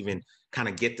month to even kind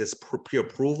of get this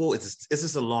pre-approval. It's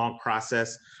just a long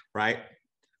process, right?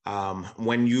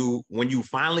 When you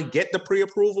finally get the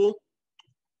pre-approval,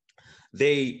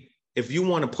 if you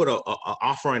want to put a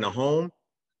offer in a home,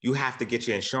 you have to get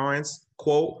your insurance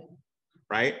quote,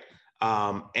 right?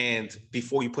 And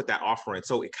before you put that offer in,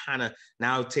 so it kind of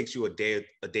now takes you a day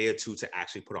or two to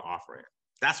actually put an offer in.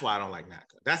 That's why I don't like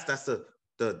NACA. That's the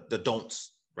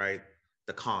don'ts, right?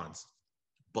 The cons.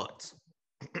 But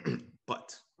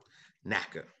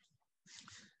NACA,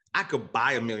 I could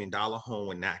buy $1 million home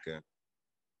with NACA,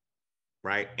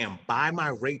 right? And buy my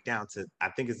rate down to, I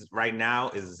think it's right now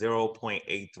is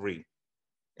 0.83.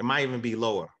 It might even be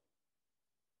lower,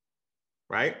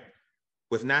 right?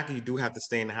 With NACA, you do have to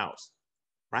stay in the house,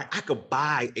 right? I could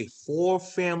buy a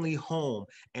 4-family home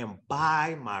and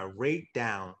buy my rate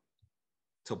down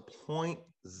to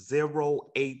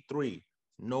 0.083.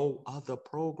 No other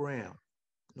program.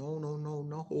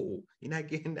 No. You're not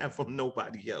getting that from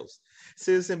nobody else.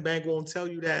 Citizen Bank won't tell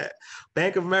you that.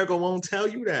 Bank of America won't tell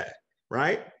you that,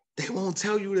 right? They won't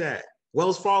tell you that.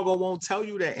 Wells Fargo won't tell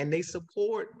you that, and they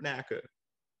support NACA,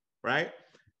 right?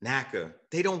 NACA,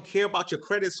 they don't care about your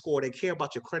credit score. They care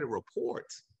about your credit report.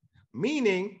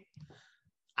 Meaning,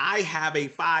 I have a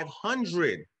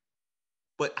 500,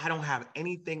 but I don't have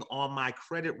anything on my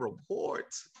credit report.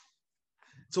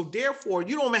 So therefore,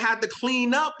 you don't even have to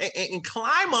clean up and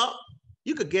climb up.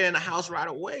 You could get in the house right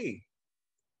away.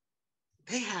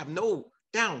 They have no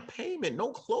down payment,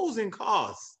 no closing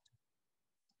costs.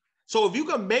 So if you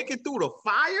can make it through the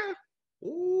fire,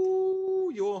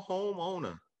 ooh, you're a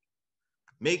homeowner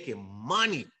making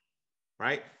money,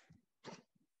 right?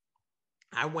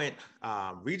 I went,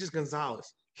 Regis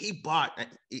Gonzalez,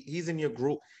 he's in your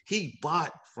group. He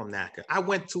bought from NACA. I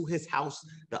went to his house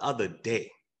the other day.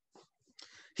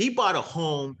 He bought a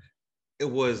home. It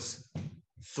was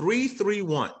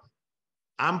 331.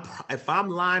 If I'm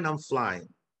lying, I'm flying.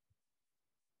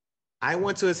 I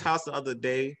went to his house the other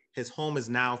day. His home is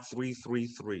now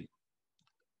 333.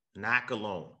 NACA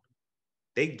loan.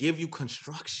 They give you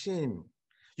construction.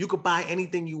 You could buy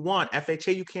anything you want.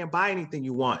 FHA, you can't buy anything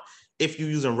you want. If you're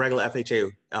using regular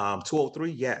FHA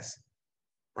 203, yes.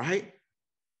 Right?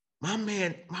 My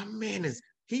man is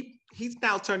he's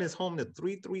now turned his home to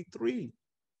 333.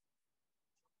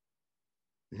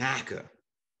 NACA,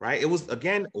 right? It was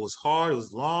hard, it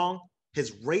was long.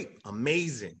 His rate,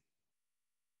 amazing.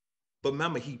 But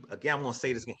remember, I'm gonna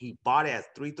say this again, he bought it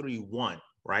at 331,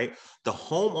 right? The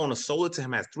homeowner sold it to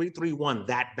him at 331,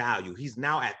 that value. He's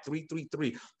now at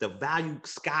 333. The value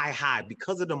sky high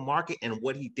because of the market and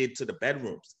what he did to the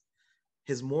bedrooms.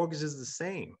 His mortgage is the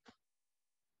same.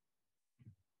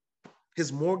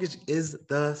 His mortgage is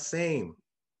the same.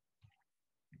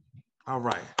 All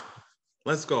right,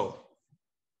 let's go.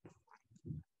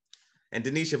 And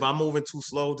Denisha, if I'm moving too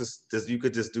slow, you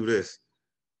could just do this.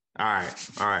 All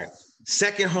right.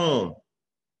 Second home.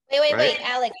 Wait,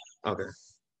 Alex. Okay.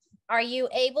 Are you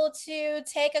able to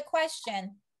take a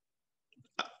question?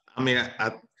 I mean,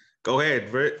 go ahead,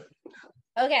 Britt.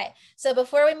 Okay, so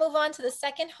before we move on to the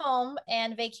second home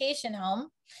and vacation home,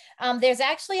 there's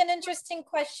actually an interesting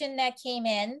question that came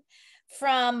in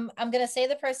from, I'm going to say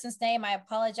the person's name. I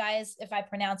apologize if I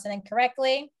pronounce it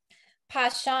incorrectly.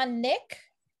 Pashan Nick.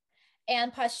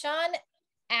 And Pashan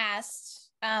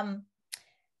asked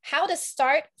how to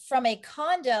start from a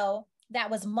condo that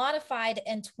was modified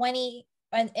in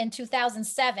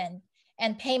 2007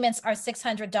 and payments are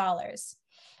 $600.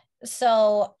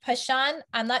 So Pashan,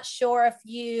 I'm not sure if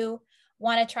you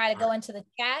want to try to go into the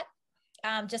chat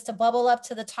just to bubble up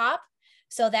to the top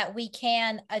so that we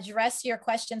can address your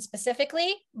question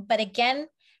specifically. But again,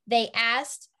 they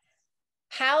asked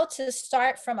how to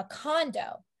start from a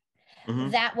condo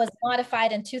that was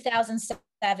modified in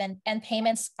 2007 and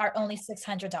payments are only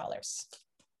 $600.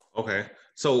 Okay.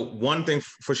 So one thing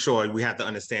for sure, we have to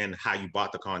understand how you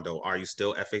bought the condo. Are you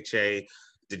still FHA?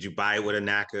 Did you buy it with a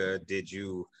NACA? Did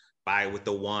you buy it with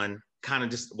the one? Kind of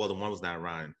just, well, the one was not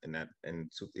around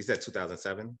you said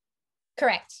 2007?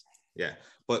 Correct. Yeah.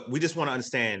 But we just want to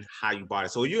understand how you bought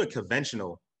it. So you're a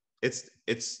conventional, it's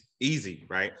easy,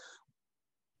 right?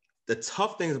 The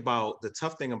tough thing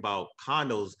about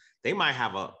condos, they might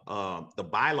have the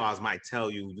bylaws might tell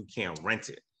you can't rent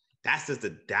it. That's just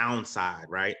the downside,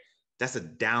 right? That's a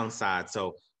downside.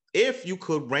 So if you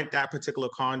could rent that particular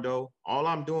condo, all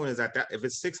I'm doing is that if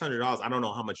it's $600, I don't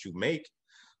know how much you make,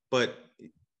 but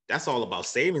that's all about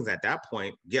savings at that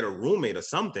point. Get a roommate or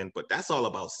something, but that's all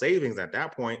about savings at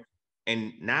that point.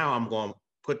 And now I'm going to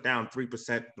put down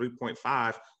 3%,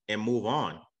 3.5 and move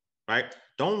on, right?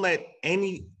 Don't let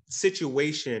any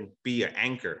situation be an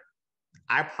anchor.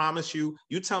 I promise you,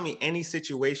 you tell me any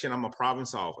situation, I'm a problem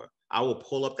solver. I will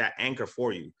pull up that anchor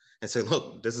for you and say,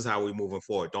 look, this is how we're moving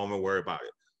forward. Don't even worry about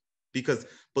it. Because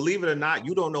believe it or not,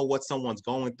 you don't know what someone's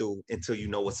going through until you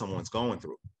know what someone's going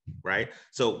through, right?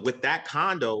 So with that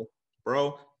condo,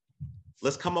 bro,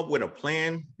 let's come up with a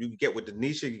plan. You can get with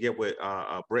Denisha, you can get with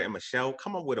Britt and Michelle.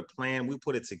 Come up with a plan. We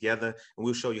put it together and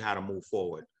we'll show you how to move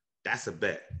forward. That's a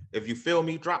bet. If you feel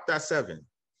me, drop that 7.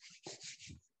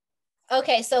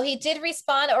 Okay, so he did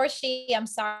respond, or she, I'm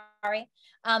sorry.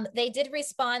 They did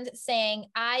respond saying,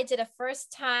 I did a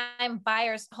first-time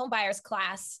home buyers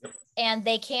class, and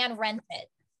they can rent it.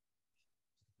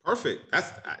 Perfect. That's,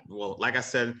 well, like I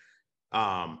said,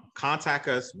 contact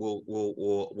us.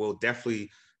 We'll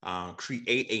definitely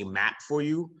create a map for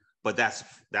you. But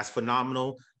that's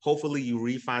phenomenal. Hopefully you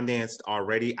refinanced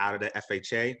already out of the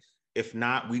FHA. If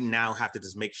not, we now have to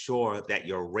just make sure that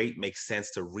your rate makes sense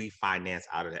to refinance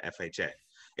out of the FHA.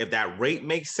 If that rate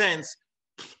makes sense,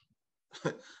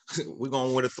 we're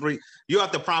going with a 3. You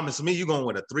have to promise me you're going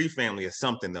with a 3 family or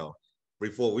something though,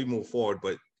 before we move forward.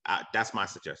 But that's my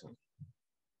suggestion.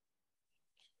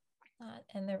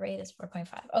 And the rate is 4.5.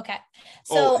 Okay.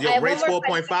 So your rate's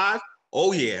 4.5?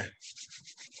 Oh yeah.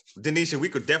 Denisha, we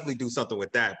could definitely do something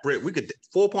with that. Britt, we could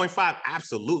 4.5.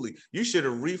 Absolutely. You should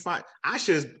have refined.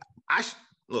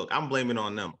 Look, I'm blaming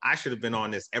on them. I should have been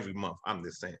on this every month. I'm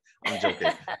just saying. I'm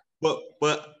joking.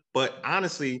 but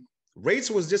honestly, rates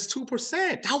was just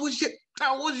 2%. That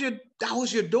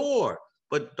was your door.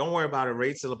 But don't worry about it.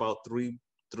 Rates are about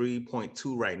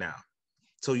 3.2 right now.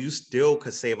 So you still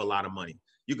could save a lot of money.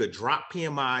 You could drop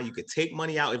PMI. You could take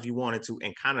money out if you wanted to,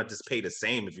 and kind of just pay the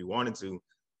same if you wanted to.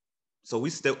 So we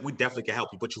definitely can help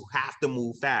you, but you have to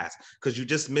move fast because you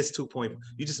just missed 2%.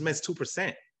 You just missed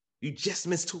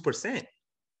 2%.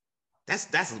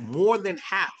 That's more than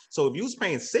half. So if you was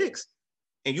paying 6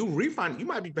 and you refund, you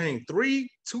might be paying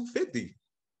 3,250.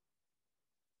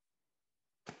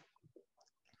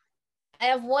 I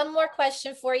have one more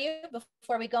question for you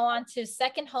before we go on to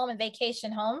second home and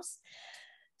vacation homes.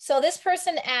 So this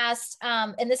person asked,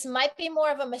 and this might be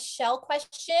more of a Michelle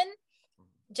question,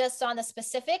 just on the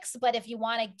specifics, but if you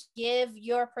want to give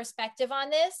your perspective on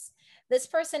this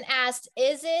person asked,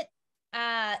 is it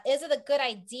a good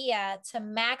idea to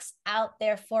max out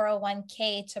their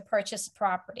 401k to purchase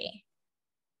property?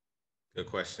 Good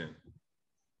question.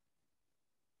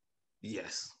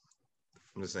 Yes.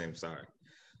 I'm the same. Sorry.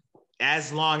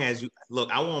 As long as you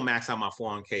look, I won't max out my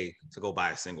 401k to go buy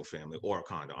a single family or a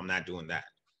condo. I'm not doing that.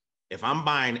 If I'm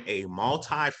buying a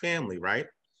multi-family, right?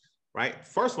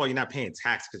 First of all, you're not paying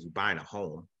tax because you're buying a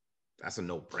home. That's a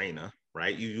no-brainer,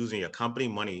 right? You're using your company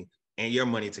money and your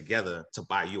money together to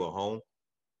buy you a home.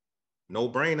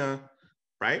 No-brainer,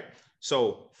 right?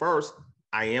 So first,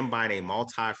 I am buying a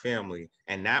multi-family,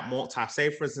 and that say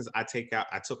for instance, I took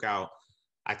out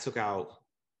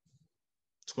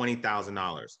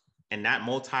 $20,000, and that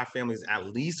multi-family is at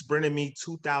least bringing me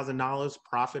 $2,000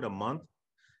 profit a month.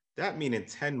 That means in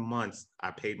 10 months,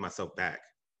 I paid myself back.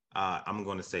 I'm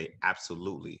going to say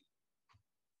absolutely.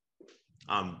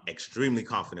 I'm extremely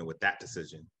confident with that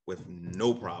decision with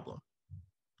no problem.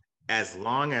 As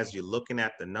long as you're looking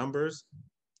at the numbers,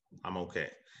 I'm okay.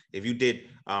 If you did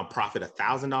profit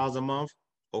 $1,000 a month,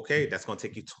 okay, that's going to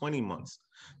take you 20 months.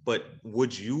 But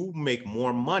would you make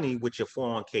more money with your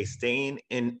 401k staying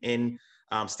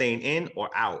in or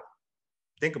out?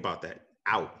 Think about that.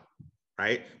 Out.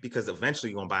 Right? Because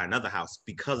eventually you're going to buy another house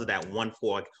because of that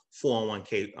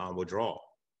 401k withdrawal.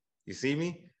 You see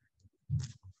me?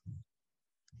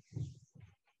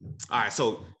 All right.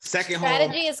 So second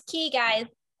strategy is key, guys.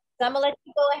 So I'm going to let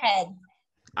you go ahead.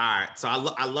 All right. So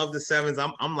I love the 7s.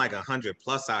 I'm like 100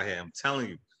 plus out here. I'm telling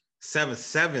you.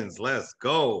 7s. Let's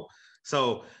go. So,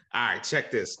 all right, check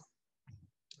this.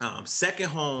 Second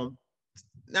home.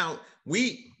 Now,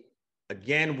 we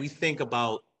think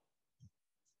about,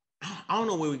 I don't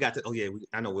know where we got to. Oh yeah,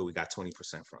 I know where we got 20%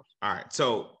 from. All right,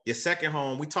 so your second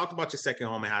home. We talked about your second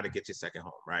home and how to get your second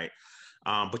home, right?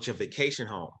 But your vacation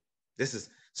home.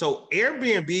 So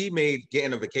Airbnb made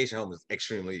getting a vacation home is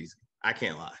extremely easy. I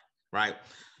can't lie, right?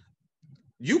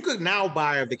 You could now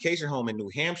buy a vacation home in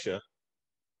New Hampshire.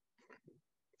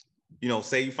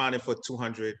 Say you find it for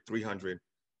 200, 300.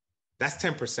 That's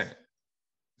 10%,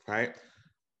 right?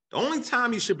 The only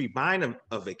time you should be buying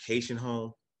a vacation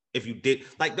home, if you did,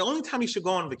 like the only time you should go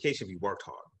on vacation if you worked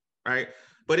hard, right?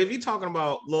 But if you're talking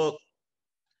about, look,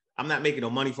 I'm not making no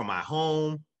money from my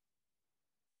home.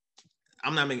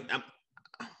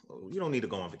 You don't need to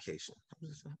go on vacation.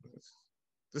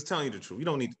 Just telling you the truth. You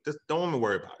don't don't even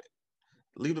worry about it.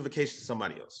 Leave the vacation to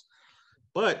somebody else.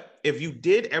 But if you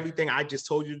did everything I just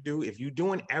told you to do, if you're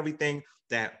doing everything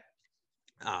that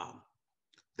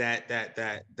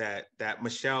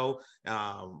Michelle,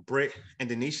 Britt, and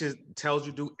Denisha tells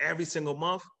you do every single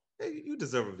month, you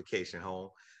deserve a vacation home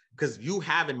because you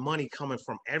having money coming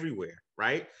from everywhere,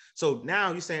 right? So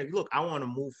now you're saying, look, I want to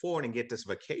move forward and get this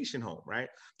vacation home, right?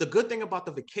 The good thing about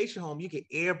the vacation home, you can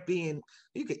Airbnb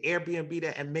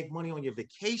that and make money on your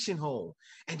vacation home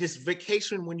and just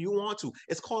vacation when you want to.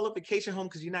 It's called a vacation home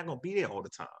because you're not going to be there all the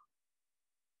time.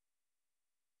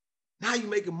 Now you're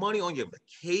making money on your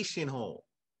vacation home.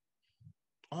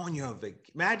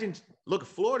 Imagine, look,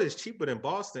 Florida is cheaper than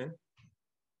Boston.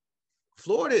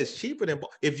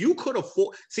 If you could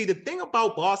afford, see the thing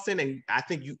about Boston, and I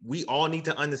think we all need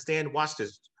to understand, watch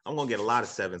this. I'm going to get a lot of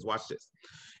 7s. Watch this.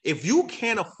 If you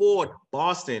can't afford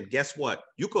Boston, guess what?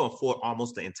 You can afford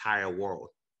almost the entire world.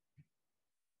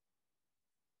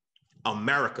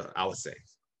 America, I would say.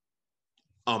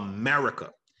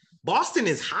 America. Boston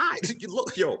is high.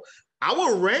 Look,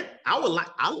 our rent, our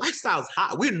lifestyle is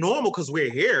high. We're normal because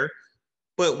we're here.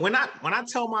 But when I'm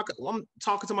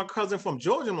talking to my cousin from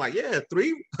Georgia, I'm like, yeah, a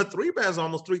three bed's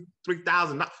almost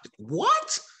 $3,000.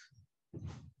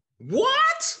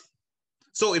 What?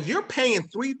 So if you're paying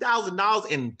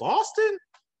 $3,000 in Boston,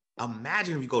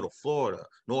 imagine if you go to Florida,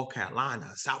 North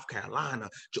Carolina, South Carolina,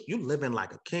 you living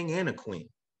like a king and a queen,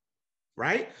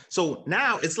 right? So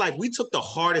now it's like we took the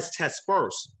hardest test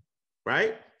first,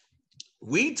 right?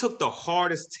 We took the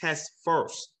hardest test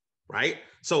first, right?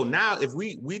 So now if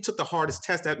we took the hardest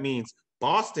test, that means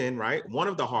Boston, right? One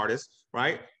of the hardest,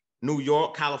 right? New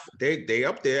York, California, they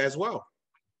up there as well.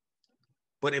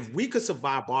 But if we could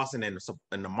survive Boston and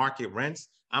the market rents,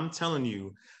 I'm telling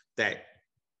you that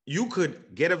you could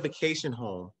get a vacation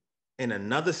home in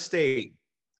another state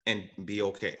and be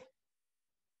okay.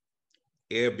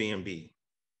 Airbnb,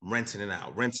 renting it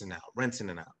out,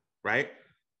 right?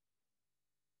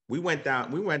 We went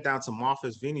down to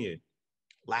Martha's Vineyard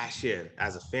last year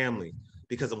as a family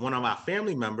because of one of our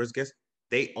family members, guess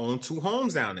they own 2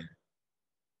 homes down there.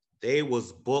 They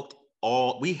was booked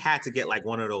we had to get like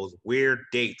one of those weird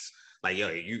dates. Like, yo,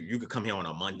 you could come here on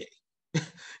a Monday.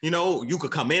 You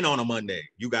could come in on a Monday.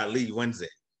 You got to leave Wednesday.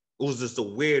 It was just a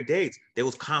weird dates. They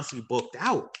was constantly booked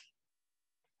out.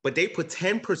 But they put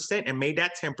 10% and made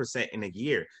that 10% in a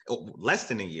year, less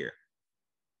than a year.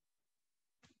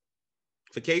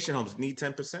 Vacation homes need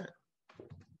 10%.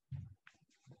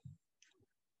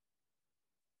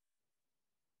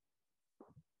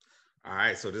 All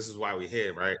right, so this is why we're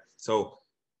here, right? So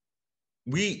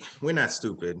we're not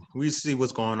stupid. We see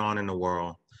what's going on in the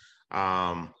world.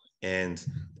 And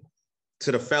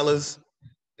to the fellas,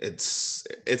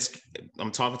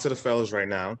 I'm talking to the fellas right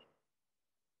now.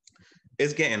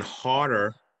 It's getting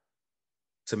harder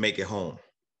to make it home.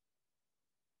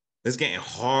 It's getting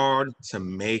hard to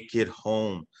make it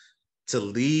home. To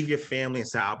leave your family and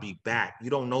say, I'll be back. You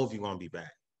don't know if you're going to be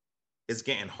back. It's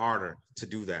getting harder to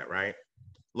do that, right?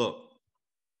 Look,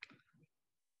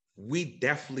 we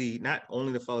definitely, not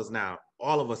only the fellas now,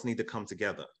 all of us need to come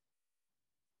together.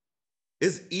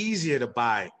 It's easier to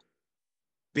buy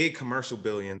big commercial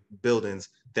buildings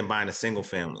than buying a single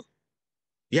family.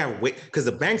 Yeah, wait, because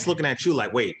the bank's looking at you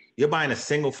like, wait, you're buying a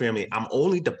single family. I'm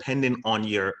only dependent on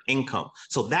your income.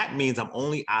 So that means I'm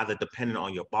only either dependent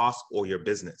on your boss or your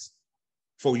business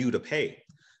for you to pay.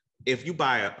 If you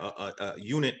buy a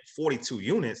unit, 42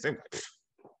 units, they're like,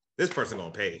 this person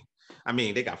gonna pay. I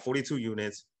mean, they got 42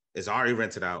 units, it's already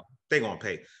rented out, they gonna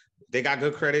pay. They got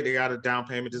good credit, they got a down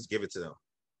payment, just give it to them.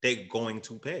 They're going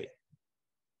to pay.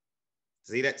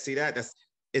 See that?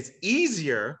 It's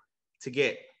easier to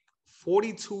get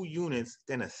 42 units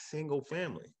than a single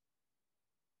family.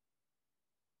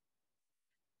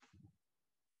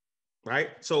 Right?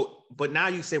 So, but now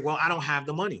you say, well, I don't have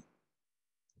the money.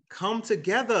 Come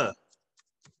together.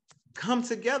 Come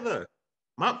together.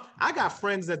 I got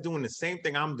friends that are doing the same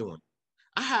thing I'm doing.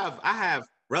 I have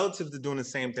relatives that are doing the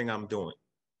same thing I'm doing.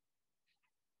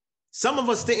 Some of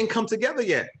us didn't come together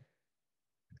yet.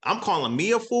 I'm calling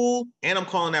me a fool, and I'm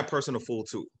calling that person a fool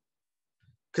too.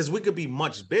 Because we could be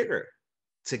much bigger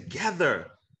together.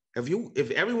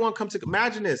 If everyone comes to,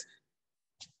 imagine this.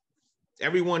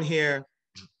 Everyone here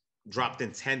dropped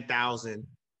in 10,000.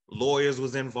 Lawyers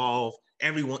was involved.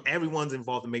 Everyone's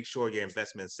involved to make sure your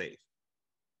investment's safe.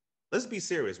 Let's be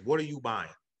serious. What are you buying?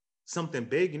 Something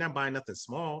big? You're not buying nothing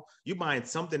small. You're buying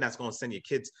something that's going to send your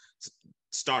kids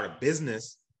start a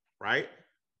business, right?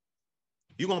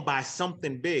 You're going to buy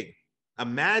something big.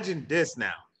 Imagine this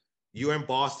now. You're in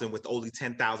Boston with only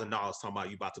 $10,000 talking about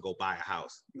you about to go buy a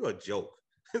house. You're a joke.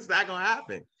 It's not going to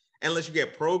happen unless you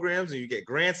get programs and you get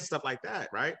grants and stuff like that,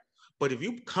 right? But if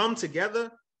you come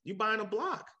together, you're buying a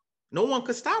block. No one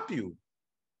could stop you.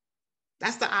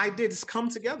 That's the idea, just come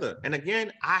together. And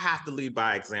again, I have to lead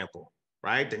by example,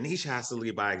 right? Denisha has to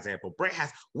lead by example.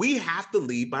 We have to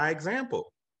lead by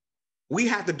example. We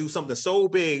have to do something so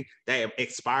big that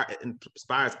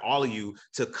inspires all of you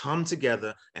to come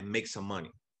together and make some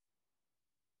money.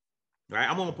 Right?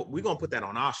 We're gonna put that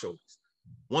on our shoulders.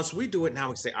 Once we do it, now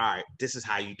we say, all right, this is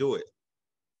how you do it.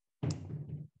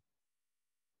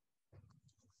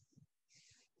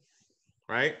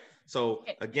 Right? So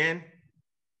again,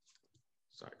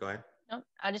 sorry, go ahead. No,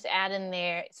 I'll just add in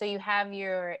there. So you have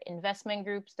your investment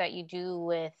groups that you do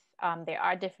with, there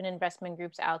are different investment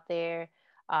groups out there.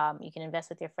 You can invest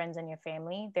with your friends and your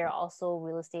family. There are also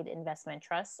real estate investment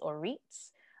trusts or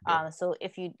REITs. So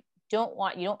if you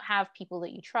don't have people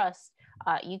that you trust,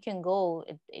 you can go,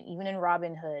 even in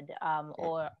Robinhood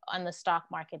or on the stock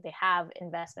market, they have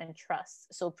investment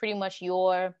trusts. So pretty much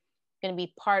you're going to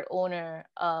be part owner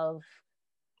of,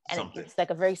 and it's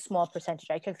like a very small percentage,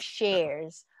 right? Of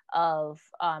shares of,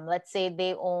 let's say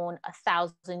they own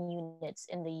 1,000 units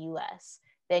in the US.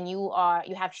 Then you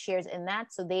have shares in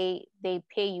that. So they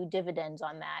pay you dividends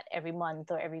on that every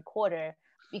month or every quarter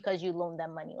because you loaned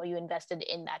them money or you invested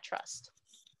in that trust.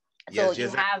 So you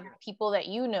have people that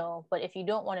you know, but if you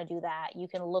don't want to do that, you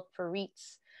can look for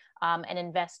REITs and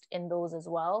invest in those as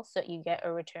well, so you get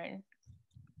a return.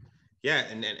 Yeah,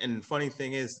 and the funny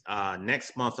thing is,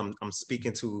 next month I'm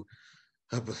speaking to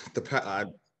I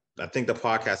think the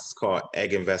podcast is called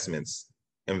Egg Investors,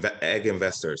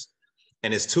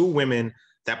 and it's 2 women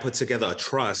that put together a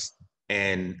trust,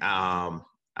 and I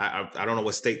don't know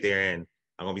what state they're in.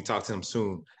 I'm gonna be talking to them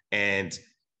soon, and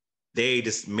they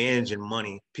just managing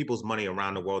money, people's money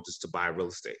around the world just to buy real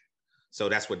estate. So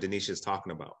that's what Denisha is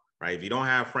talking about, right? If you don't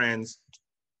have friends,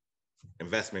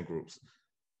 investment groups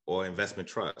or investment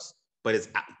trusts, but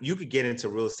you could get into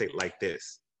real estate like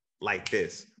this,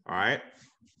 all right?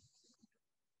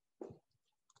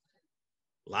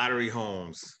 Lottery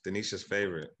homes, Denisha's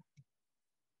favorite.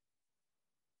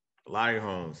 Lottery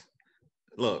homes.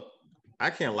 Look, I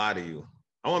can't lie to you.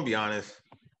 I want to be honest.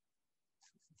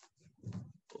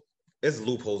 There's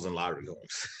loopholes in lottery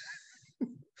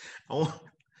homes.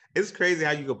 It's crazy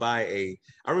how you could buy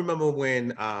I remember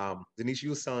when Denisha, you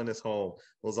was selling this home,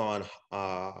 was on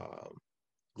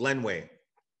Glenway.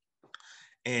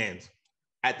 And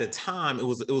at the time,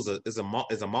 it's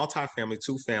a multi-family,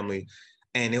 2-family.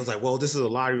 And it was like, well, this is a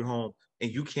lottery home.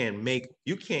 And you can't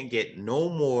get no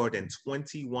more than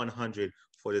 $2,100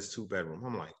 for this 2-bedroom.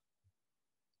 I'm like,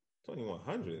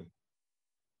 $2,100?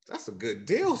 That's a good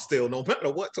deal still, no matter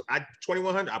what.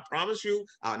 $2,100, I promise you,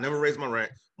 I'll never raise my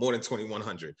rent more than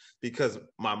 $2,100 because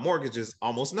my mortgage is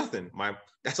almost nothing.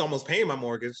 That's almost paying my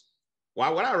mortgage. Why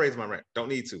would I raise my rent? Don't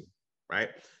need to, right?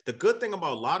 The good thing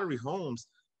about lottery homes,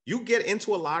 you get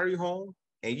into a lottery home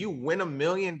and you win $1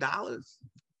 million.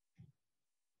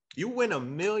 You win $1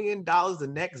 million the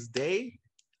next day,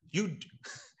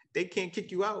 they can't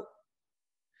kick you out.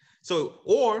 So,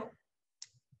 or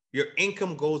your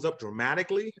income goes up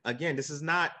dramatically. Again, this is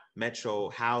not Metro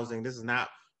housing. This is not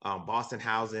Boston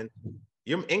housing.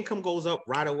 Your income goes up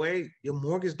right away. Your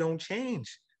mortgage don't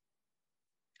change.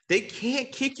 They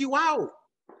can't kick you out,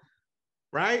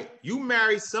 right? You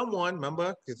marry someone,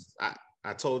 remember? Because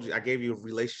I told you, I gave you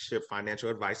relationship financial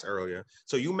advice earlier.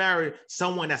 So you marry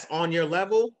someone that's on your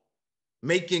level,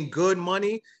 making good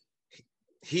money.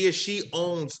 He or she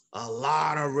owns a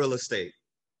lot of real estate.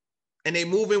 And they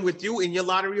move in with you in your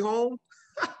lottery home,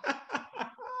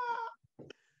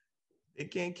 they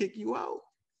can't kick you out.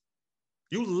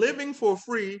 You living for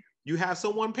free. You have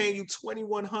someone paying you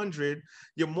 $2,100.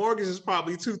 Your mortgage is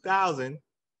probably $2,000,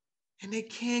 and they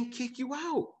can't kick you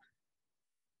out.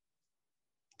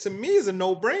 To me, it's a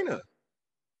no-brainer.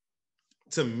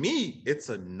 To me, it's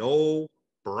a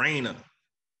no-brainer.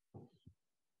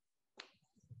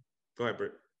 Go ahead,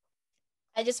 Britt.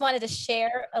 I just wanted to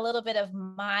share a little bit of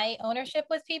my ownership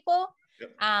with people.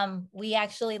 Yep. We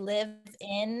actually live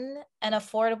in an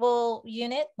affordable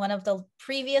unit, one of the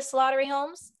previous lottery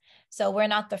homes. So we're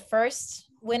not the first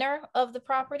winner of the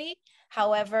property.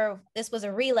 However, this was a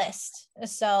relist.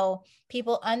 So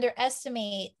people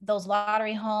underestimate those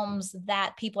lottery homes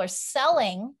that people are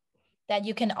selling that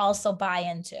you can also buy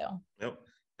into. Yep.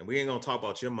 And we ain't gonna talk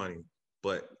about your money,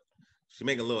 but she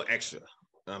make a little extra.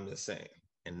 I'm just saying.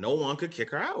 And no one could kick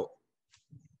her out.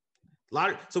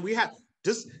 So we have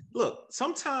just look,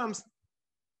 sometimes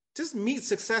just meet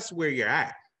success where you're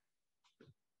at.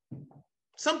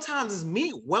 Sometimes it's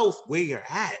meet wealth where you're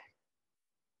at.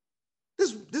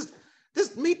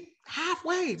 Just meet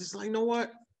halfway. Just like, you know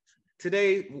what?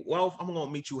 Today, wealth, I'm gonna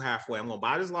meet you halfway. I'm gonna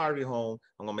buy this lottery home.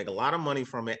 I'm gonna make a lot of money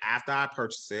from it after I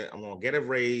purchase it. I'm gonna get a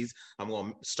raise. I'm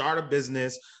gonna start a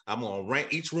business. I'm gonna rent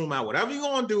each room out. Whatever you're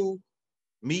gonna do,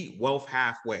 meet wealth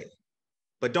halfway.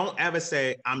 But don't ever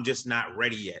say, I'm just not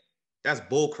ready yet. That's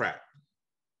bull crap.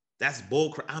 That's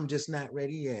bull crap. I'm just not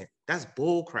ready yet. That's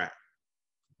bull crap.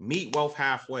 Meet wealth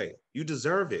halfway. You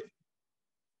deserve it.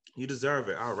 You deserve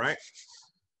it. All right.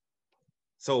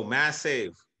 So Mass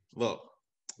Save. Look,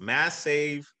 Mass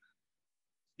Save,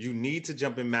 you need to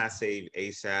jump in Mass Save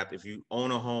ASAP. If you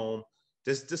own a home,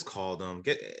 just call them.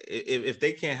 If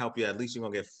they can't help you, at least you're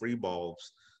gonna get free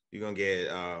bulbs. You're gonna get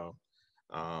a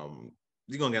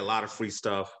lot of free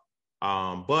stuff.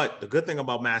 But the good thing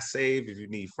about Mass Save, if you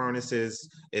need furnaces,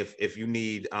 if you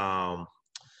need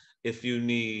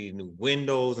new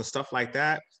windows and stuff like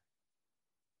that,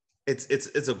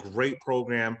 it's a great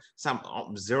program. Some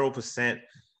 0%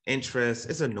 interest.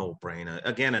 It's a no-brainer.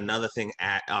 Again, another thing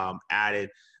added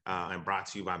and brought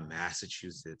to you by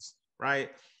Massachusetts,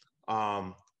 right?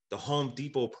 The Home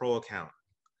Depot Pro account.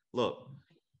 Look,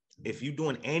 if you're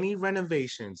doing any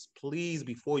renovations, please,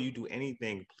 before you do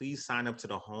anything, please sign up to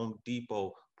the Home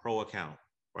Depot Pro account,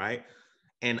 right?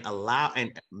 And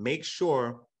make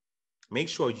sure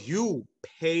you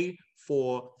pay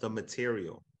for the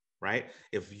material, right?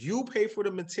 If you pay for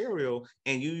the material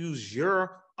and you use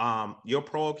your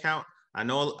pro account, I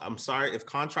know, I'm sorry if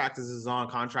contractors is on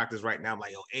contractors right now. I'm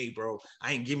like, yo, hey, bro,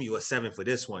 I ain't giving you a 7 for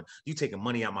this one. You taking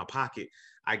money out my pocket.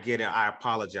 I get it. I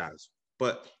apologize.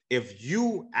 But if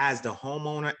you, as the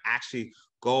homeowner, actually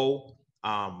go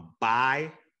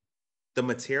buy the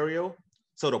material,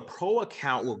 so the pro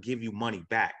account will give you money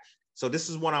back. So this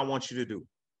is what I want you to do.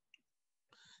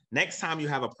 Next time you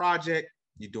have a project,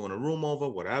 you're doing a room over,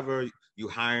 whatever, you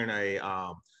hiring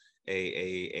a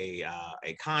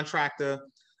contractor.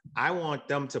 I want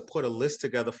them to put a list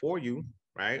together for you,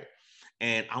 right?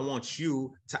 And I want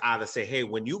you to either say, hey,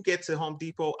 when you get to Home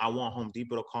Depot, I want Home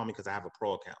Depot to call me because I have a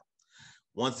pro account.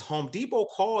 Once Home Depot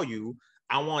call you,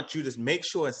 I want you to make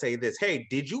sure and say this, hey,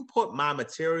 did you put my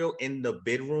material in the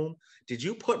bid room? Did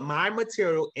you put my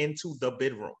material into the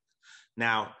bid room?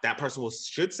 Now, that person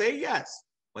should say yes.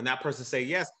 When that person say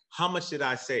yes, how much did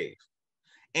I save?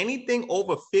 Anything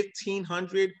over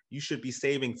 1,500, you should be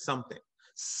saving something,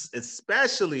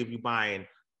 especially if you're buying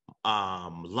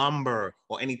lumber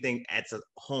or anything that's a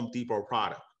Home Depot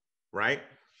product, right?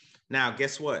 Now,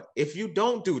 guess what? If you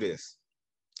don't do this,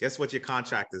 guess what your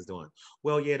contract is doing?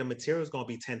 Well, yeah, the material is going to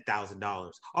be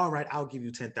 $10,000. All right, I'll give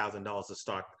you $10,000 to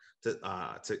start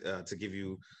to give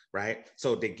you, right?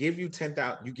 So they give you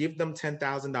 10,000. You give them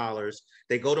 $10,000.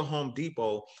 They go to Home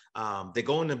Depot. They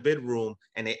go in the bid room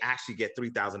and they actually get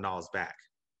 $3,000 back.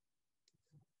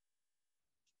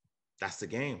 That's the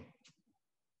game.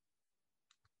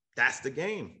 That's the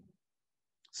game.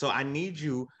 So I need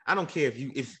you. I don't care if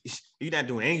you're not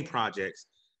doing any projects.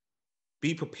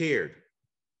 Be prepared.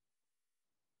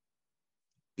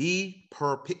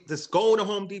 Just go to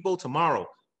Home Depot tomorrow.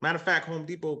 Matter of fact, Home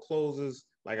Depot closes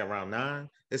like around 9.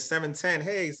 It's 7:10.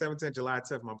 Hey, 7:10, July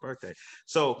 10th, my birthday.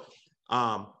 So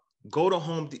go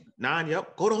to 9.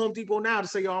 Yep. Go to Home Depot now to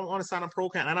say, yo, I want to sign a pro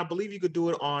account. And I believe you could do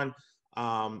it on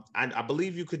I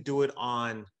believe you could do it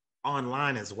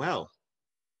online as well.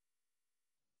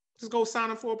 Just go sign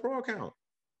up for a pro account,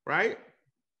 right?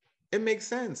 It makes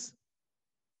sense.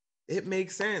 It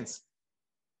makes sense.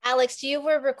 Alex, you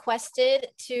were requested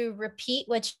to repeat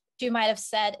what you might have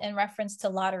said in reference to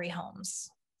lottery homes.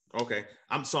 Okay.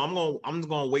 I'm just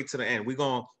gonna wait to the end.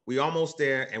 We almost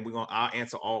there, and I'll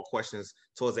answer all questions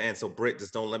towards the end. So Britt,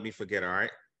 just don't let me forget, all right?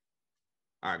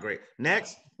 All right, great.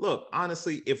 Next, look,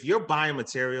 honestly, if you're buying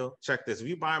material, check this. If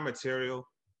you buy material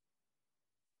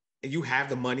and you have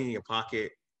the money in your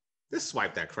pocket, just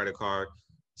swipe that credit card.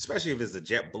 Especially if it's a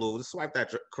JetBlue, just swipe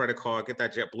that credit card, get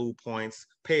that JetBlue points,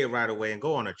 pay it right away, and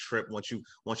go on a trip once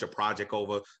your project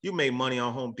over. You made money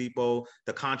on Home Depot.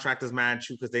 The contractor's mad at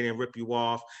you because they didn't rip you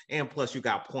off, and plus you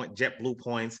got JetBlue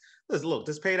points.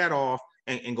 Just pay that off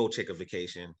and go take a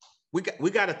vacation. We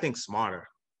got to think smarter.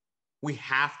 We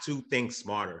have to think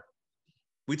smarter.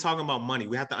 We talking about money.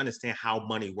 We have to understand how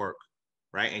money works,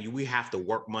 right? And we have to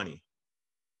work money.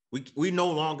 We no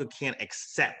longer can't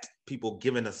accept people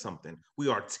giving us something. We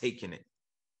are taking it.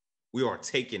 We are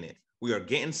taking it. We are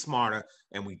getting smarter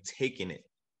and we taking it,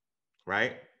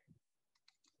 right?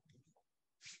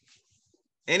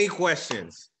 Any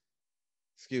questions?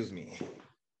 Excuse me.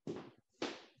 All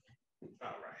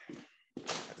right.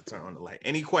 I have to turn on the light.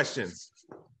 Any questions?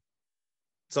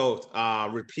 So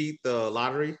repeat the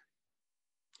lottery.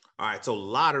 All right, so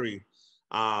lottery.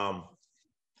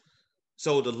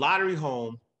 So the lottery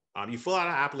home, you fill out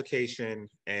an application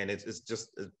and it's just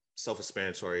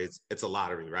self-explanatory. It's a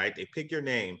lottery, right? They pick your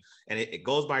name and it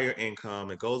goes by your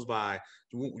income. It goes by,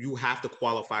 you have to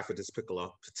qualify for this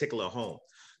particular home.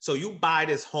 So you buy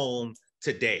this home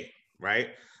today, right?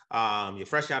 You're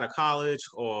fresh out of college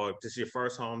or this is your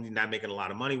first home. You're not making a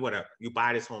lot of money, whatever. You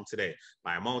buy this home today,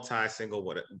 buy a multi, single,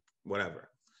 whatever.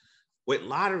 With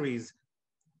lotteries,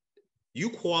 you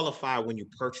qualify when you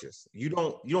purchase. You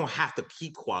don't have to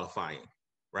keep qualifying,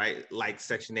 right? Like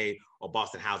Section 8 or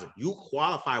Boston Housing. You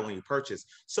qualify when you purchase.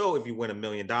 So if you win $1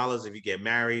 million, if you get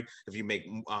married, if you make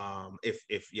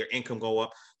if your income go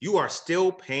up, you are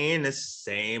still paying the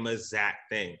same exact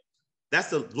thing. That's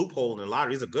the loophole in the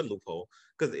lottery. It's a good loophole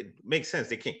because it makes sense.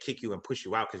 They can't kick you and push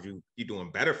you out because you're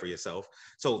doing better for yourself.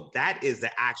 So that is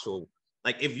the actual,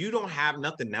 like, if you don't have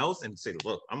nothing else and say,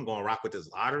 look, I'm going to rock with this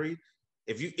lottery.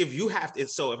 If you have to,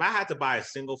 so if I had to buy a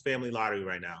single family lottery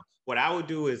right now, what I would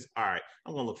do is, all right,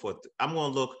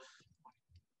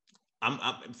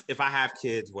 if I have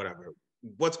kids, whatever,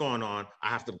 what's going on? I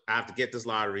have to get this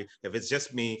lottery. If it's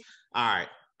just me, all right,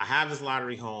 I have this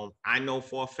lottery home. I know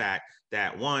for a fact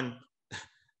that one,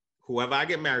 whoever I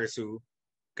get married to,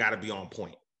 got to be on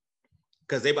point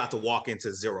because they about to walk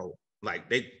into zero. Like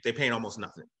they paying almost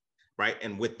nothing, right?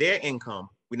 And with their income,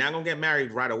 we're not gonna get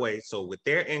married right away. So with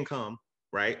their income,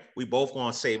 right, we both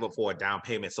gonna save up for a down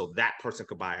payment so that person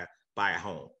could buy a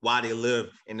home while they live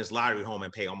in this lottery home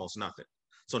and pay almost nothing.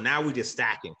 So now we just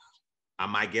stacking. I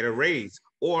might get a raise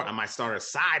or I might start a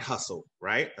side hustle,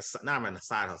 right? Not even a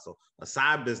side hustle, a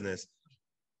side business.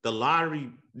 The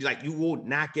lottery, like, you will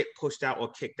not get pushed out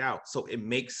or kicked out. So it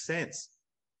makes sense.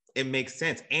 It makes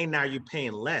sense. And now you're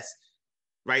paying less,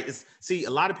 right? See, a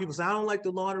lot of people say, I don't like the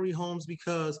lottery homes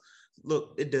because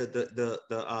look, the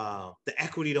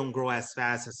equity don't grow as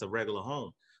fast as a regular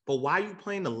home. But why are you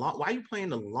playing the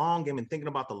long game and thinking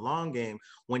about the long game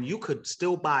when you could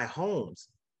still buy homes?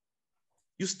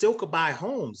 You still could buy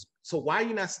homes. So why are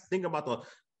you not thinking about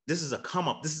this is a come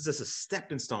up? This is just a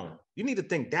stepping stone. You need to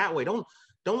think that way. Don't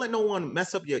let no one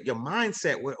mess up your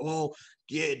mindset where, oh,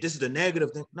 yeah, this is the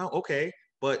negative thing. No, okay.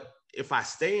 But if I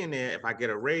stay in there, if I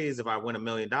get a raise, if I win $1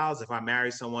 million, if I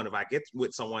marry someone, if I get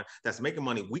with someone that's making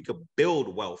money, we could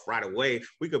build wealth right away.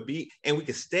 We could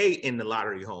stay in the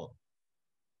lottery home.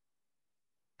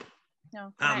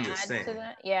 No, can I'm I just add saying. to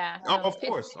that? Yeah. Oh, of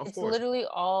course. It's literally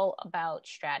all about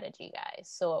strategy, guys.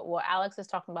 So what Alex is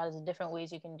talking about is the different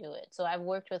ways you can do it. So I've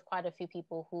worked with quite a few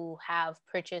people who have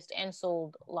purchased and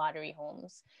sold lottery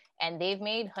homes, and they've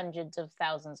made hundreds of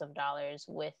thousands of dollars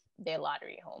with their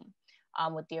lottery home,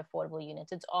 with the affordable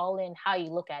units. It's all in how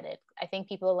you look at it. I think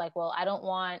people are like, well, I don't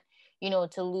want,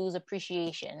 to lose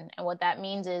appreciation. And what that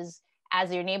means is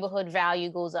as your neighborhood value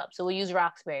goes up. So we'll use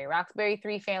Roxbury. Roxbury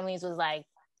 3 families was like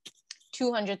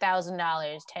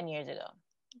 $200,000 10 years ago,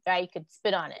 right? You could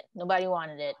spit on it. Nobody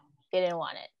wanted it. They didn't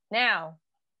want it. Now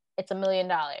it's $1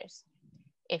 million.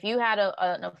 If you had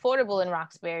an affordable in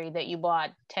Roxbury that you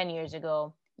bought 10 years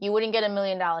ago, you wouldn't get $1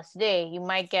 million today. You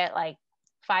might get like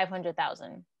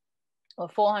 500,000 or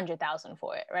 400,000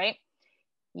 for it, right?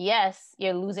 Yes,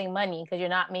 you're losing money because you're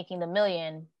not making the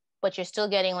million, but you're still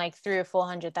getting like $300,000 or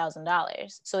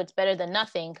 $400,000. So it's better than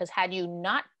nothing, because had you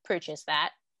not purchased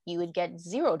that, you would get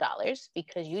 $0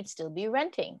 because you'd still be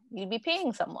renting. You'd be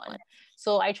paying someone.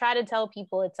 So I try to tell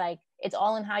people, it's like, it's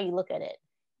all in how you look at it.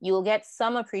 You'll get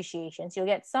some appreciation. So you'll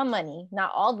get some money,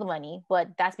 not all the money, but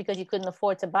that's because you couldn't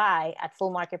afford to buy at full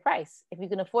market price. If you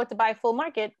can afford to buy full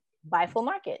market, buy full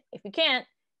market. If you can't,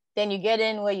 then you get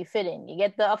in where you fit in. You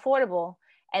get the affordable,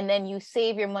 and then you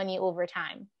save your money over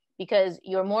time, because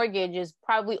your mortgage is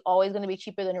probably always going to be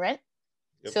cheaper than rent.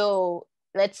 Yep. So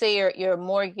let's say your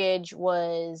mortgage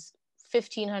was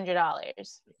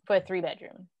 $1,500 for a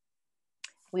 3-bedroom.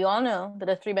 We all know that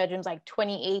a 3-bedroom is like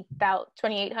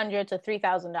 $2,800 to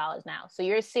 $3,000 now. So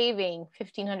you're saving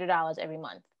 $1,500 every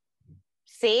month.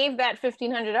 Save that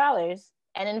 $1,500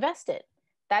 and invest it.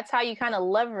 That's how you kind of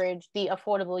leverage the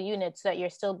affordable units so that you're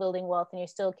still building wealth and you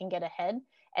still can get ahead,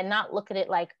 and not look at it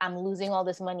like I'm losing all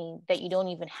this money that you don't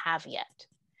even have yet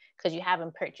because you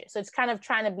haven't purchased. So it's kind of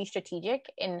trying to be strategic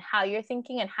in how you're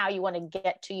thinking and how you want to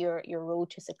get to your road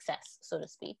to success, so to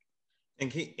speak.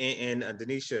 And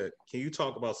Denisha, can you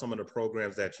talk about some of the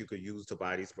programs that you could use to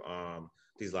buy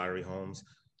these lottery homes?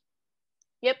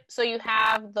 Yep. So you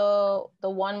have the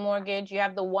one mortgage, you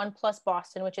have the One Plus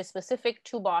Boston, which is specific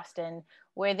to Boston,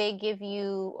 where they give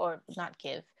you, or not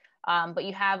give, but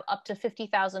you have up to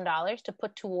 $50,000 to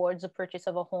put towards the purchase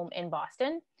of a home in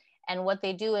Boston. And what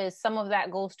they do is some of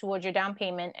that goes towards your down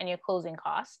payment and your closing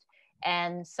cost,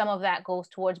 and some of that goes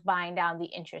towards buying down the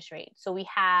interest rate. So we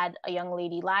had a young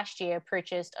lady last year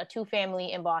purchased a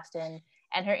 2-family in Boston,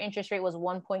 and her interest rate was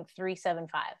 1.375.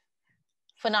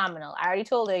 Phenomenal. I already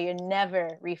told her you're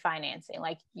never refinancing,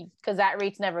 like, because that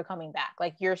rate's never coming back.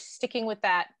 Like, you're sticking with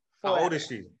that forever. How old is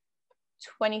she?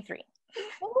 23.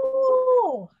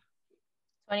 Ooh.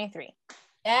 23.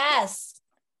 Yes.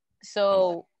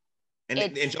 So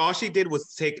and all she did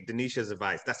was take Denisha's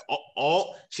advice. That's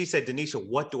all she said. Denisha,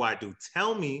 what do I do?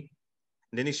 Tell me.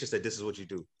 And Denisha said, this is what you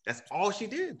do. That's all she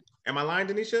did. Am I lying,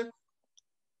 Denisha?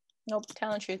 Nope,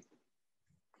 telling the truth.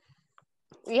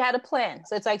 We had a plan.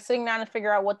 So it's like sitting down and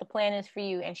figure out what the plan is for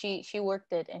you. And she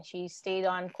worked it, and she stayed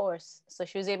on course. So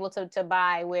she was able to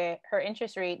buy where her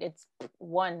interest rate, it's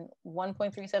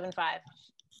 1.375.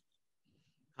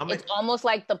 It's almost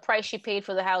like the price she paid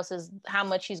for the house is how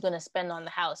much she's going to spend on the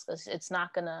house, because she's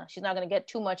not going to get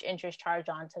too much interest charged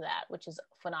onto that, which is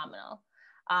phenomenal.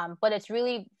 But it's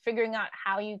really figuring out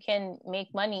how you can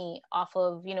make money off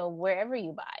of, wherever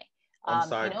you buy.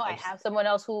 I have someone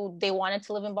else who they wanted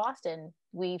to live in Boston.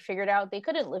 We figured out they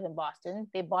couldn't live in Boston.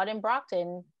 They bought in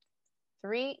Brockton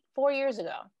 3-4 years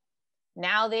ago.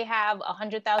 Now they have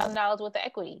 $100,000 worth of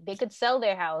equity. They could sell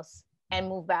their house and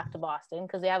move back to Boston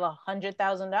because they have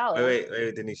 $100,000. Wait,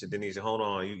 Denisha, hold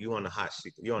on. You on the hot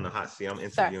seat. You on the hot seat. I'm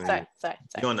interviewing you. Sorry.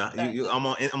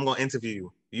 I'm gonna interview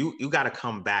you. You got to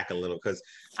come back a little, because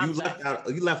you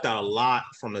left out a lot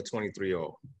from the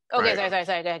 23-year-old. Okay, right?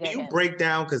 sorry. Go ahead. You break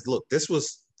down, because look, this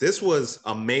was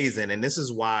amazing, and this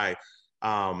is why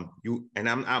you and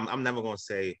I'm never gonna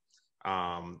say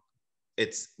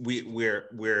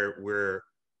we're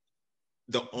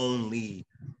the only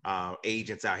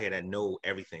agents out here that know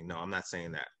everything. No, I'm not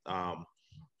saying that.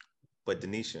 But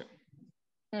Denisha,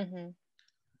 mm-hmm.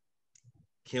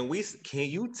 can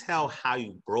you tell how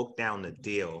you broke down the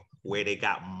deal where they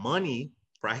got money,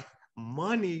 right?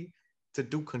 Money to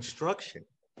do construction.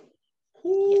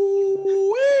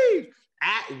 Woo-wee!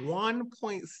 At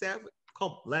 1.7.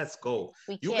 Come, let's go.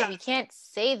 We can't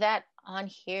say that on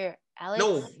here, Alex.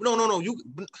 No. You.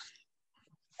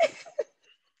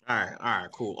 All right,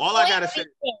 cool. All I gotta say.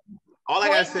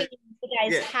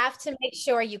 You guys have to make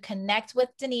sure you connect with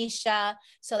Denisha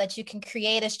so that you can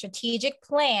create a strategic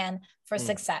plan for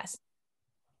success.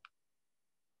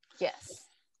 Yes.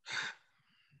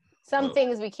 Some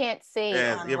things we can't say.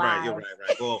 Yes, you're right.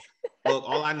 Well, look,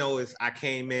 all I know is I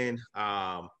came in.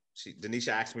 Denisha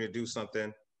asked me to do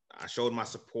something. I showed my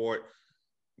support.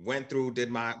 Went through, did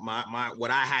my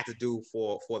what I had to do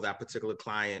for that particular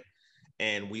client,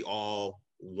 and we all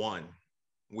won.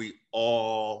 We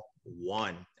all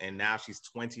won, and now she's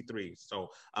 23. So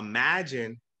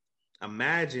imagine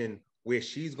where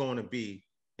she's going to be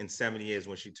in 7 years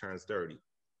when she turns 30.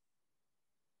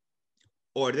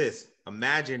 Or this,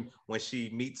 imagine when she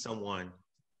meets someone,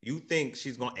 you think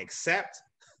she's going to accept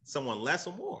someone less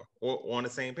or more, or on the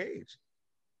same page,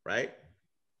 right?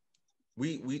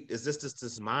 Is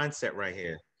this mindset right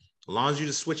here? As long as you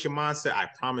just switch your mindset, I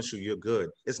promise you're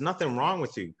good. There's nothing wrong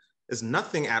with you. There's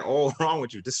nothing at all wrong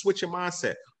with you. Just switch your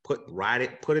mindset. Put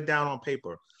it down on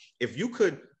paper. If you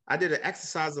could, I did an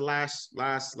exercise the last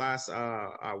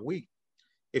week.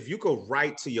 If you could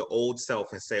write to your old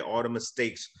self and say all the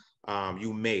mistakes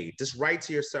you made, just write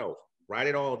to yourself, write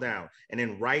it all down, and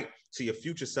then write to your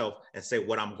future self and say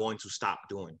what I'm going to stop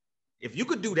doing. If you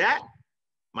could do that,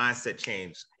 mindset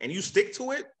change, and you stick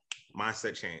to it,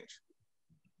 mindset change.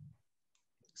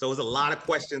 So there's a lot of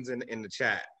questions in the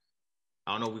chat.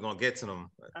 I don't know if we're gonna get to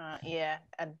them. Yeah,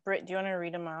 Britt, do you want to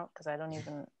read them out? Because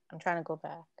I'm trying to go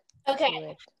back.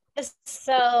 Okay.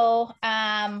 So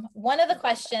one of the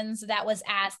questions that was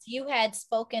asked, you had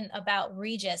spoken about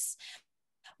Regis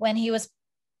when he was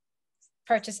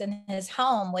purchasing his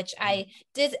home, which I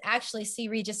did actually see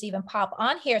Regis even pop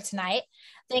on here tonight.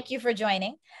 Thank you for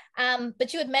joining.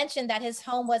 But you had mentioned that his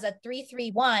home was a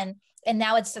 331 and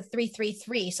now it's a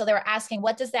 333. So they were asking,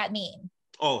 what does that mean?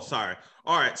 Oh, sorry.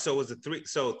 All right. So it was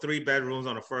three bedrooms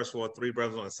on the first floor, 3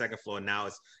 bedrooms on the second floor. Now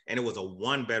it was a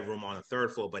 1 bedroom on the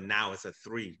third floor, but now it's a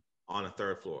 3 on the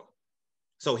third floor.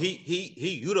 So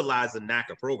he utilized the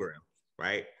NACA program,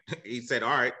 right? He said,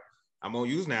 all right, I'm going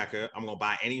to use NACA. I'm going to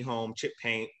buy any home, chip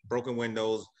paint, broken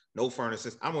windows, no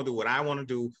furnaces. I'm going to do what I want to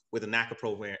do with the NACA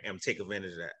program and take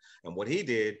advantage of that. And what he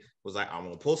did was like, I'm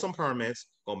going to pull some permits,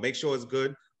 going to make sure it's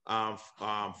good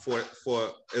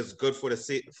it's good for the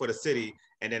city,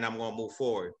 and then I'm going to move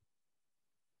forward.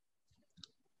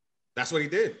 That's what he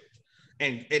did.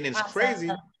 And it's awesome. Crazy.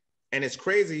 And it's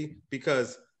crazy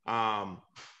because my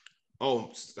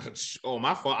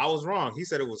fault. I was wrong. He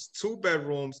said it was 2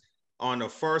 bedrooms on the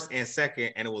first and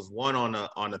second, and it was 1 on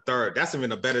the third. That's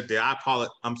even a better deal.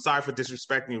 I'm sorry for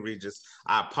disrespecting you, Regis.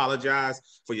 I apologize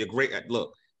for your great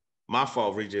look. My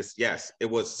fault, Regis. Yes, it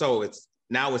was. So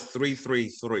now it's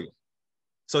 333.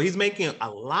 So he's making a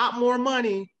lot more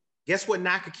money. Guess what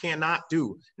NACA cannot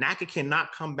do? NACA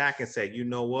cannot come back and say, you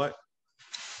know what?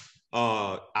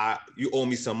 You owe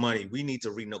me some money. We need to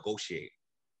renegotiate.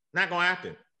 Not gonna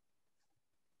happen.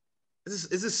 This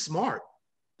is smart.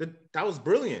 That was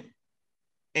brilliant.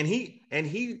 And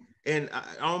I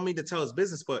don't mean to tell his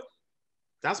business, but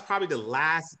that's probably the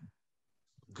last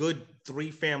good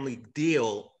 3-family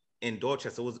deal in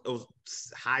Dorchester. It was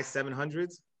high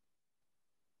 700s.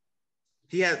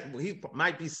 He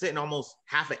might be sitting almost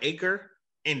half an acre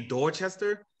in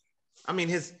Dorchester. I mean,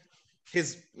 his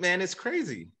man, it's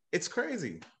crazy. It's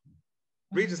crazy.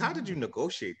 Regis, how did you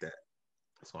negotiate that?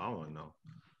 That's what I want to know.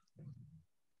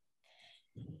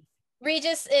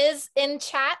 Regis is in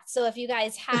chat, so if you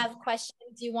guys have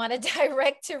questions you want to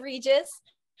direct to Regis,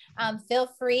 feel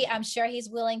free. I'm sure he's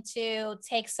willing to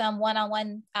take some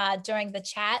one-on-one during the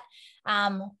chat.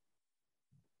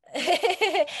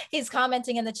 He's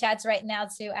commenting in the chats right now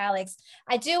too, Alex.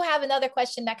 I do have another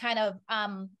question that kind of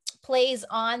plays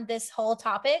on this whole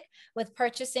topic with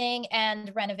purchasing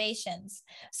and renovations.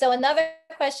 So another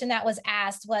question that was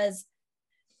asked was,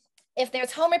 if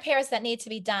there's home repairs that need to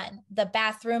be done, the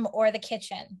bathroom or the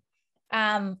kitchen,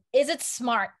 is it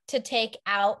smart to take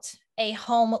out a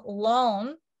home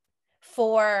loan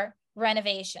for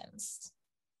renovations?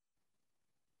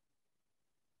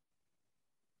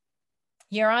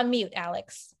 You're on mute,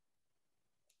 Alex.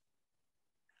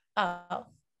 Oh,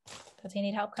 does he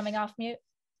need help coming off mute?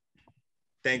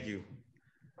 Thank you.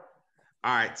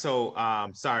 All right, so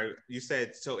sorry, you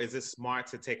said, so is it smart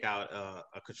to take out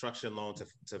a construction loan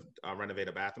to renovate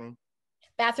a bathroom?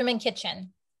 Bathroom and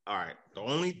kitchen. All right,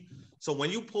 so when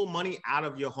you pull money out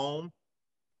of your home,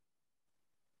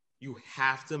 you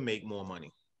have to make more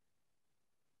money.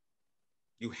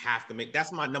 You have to make,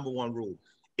 that's my number one rule.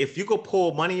 If you could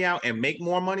pull money out and make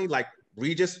more money, like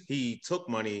Regis, he took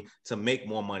money to make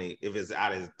more money. If it's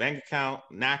out of his bank account,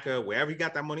 NACA, wherever he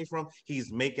got that money from,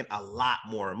 he's making a lot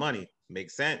more money.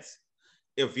 Makes sense.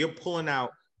 If you're pulling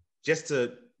out just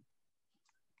to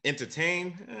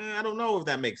entertain, I don't know if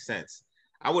that makes sense.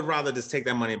 I would rather just take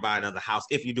that money and buy another house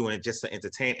if you're doing it just to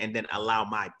entertain, and then allow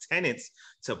my tenants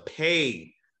to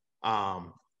pay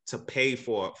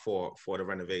for the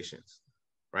renovations,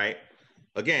 right?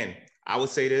 Again, I would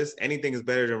say this: anything is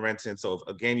better than renting. So if,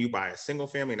 again, you buy a single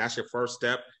family and that's your first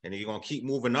step, and you're gonna keep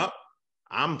moving up,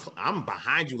 I'm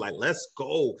behind you. Like, let's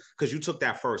go, because you took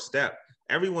that first step.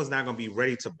 Everyone's not gonna be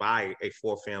ready to buy a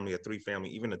 4-family, a 3-family,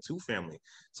 even a 2-family.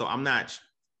 So I'm not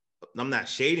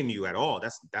shading you at all.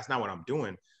 That's not what I'm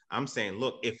doing. I'm saying,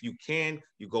 look, if you can,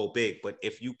 you go big, but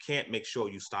if you can't, make sure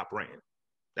you stop renting.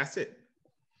 That's it.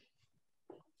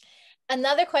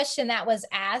 Another question that was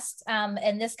asked,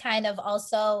 and this kind of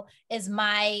also is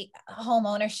my home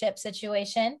ownership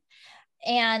situation.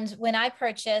 And when I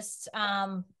purchased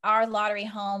our lottery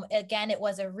home, again, it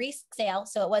was a resale.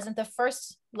 So it wasn't the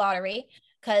first lottery,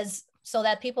 so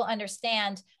that people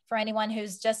understand, for anyone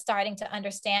who's just starting to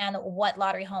understand what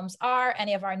lottery homes are,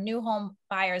 any of our new home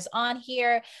buyers on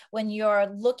here, when you're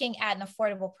looking at an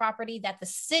affordable property that the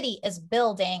city is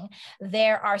building,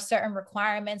 there are certain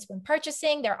requirements when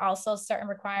purchasing. There are also certain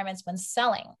requirements when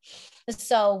selling.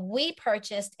 So we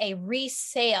purchased a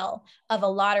resale of a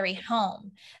lottery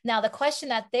home. Now, the question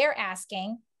that they're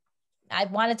asking, I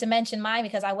wanted to mention mine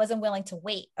because I wasn't willing to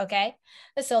wait. Okay.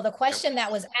 So the question that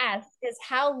was asked is,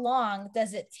 how long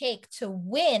does it take to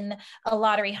win a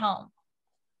lottery home?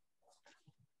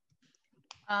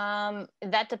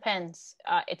 That depends.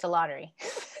 It's a lottery.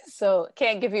 So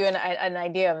can't give you an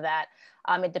idea of that.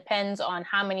 It depends on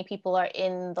how many people are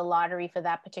in the lottery for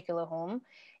that particular home,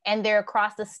 and they're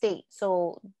across the state.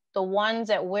 So the ones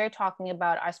that we're talking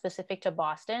about are specific to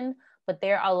Boston, but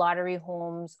there are lottery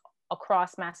homes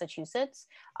across Massachusetts.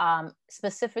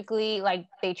 Specifically, like,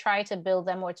 they try to build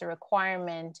them, or it's a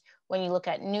requirement when you look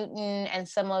at Newton and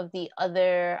some of the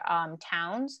other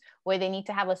towns, where they need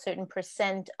to have a certain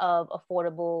percent of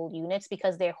affordable units,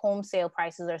 because their home sale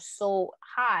prices are so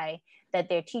high that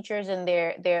their teachers and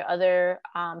their other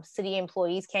city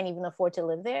employees can't even afford to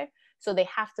live there. So they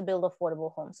have to build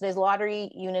affordable homes. So there's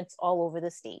lottery units all over the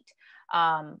state.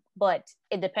 But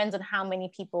it depends on how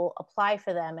many people apply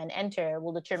for them and enter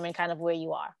will determine kind of where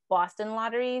you are. Boston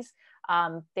lotteries,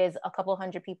 there's a couple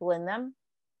hundred people in them.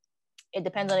 It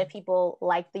depends on if people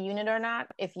like the unit or not,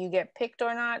 if you get picked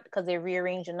or not, because they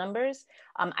rearrange the numbers.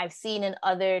 I've seen in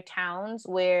other towns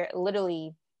where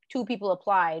literally 2 people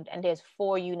applied and there's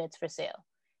 4 units for sale.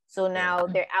 So now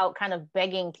they're out kind of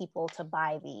begging people to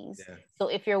buy these. Yeah. So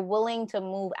if you're willing to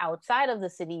move outside of the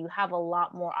city, you have a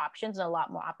lot more options and a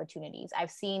lot more opportunities.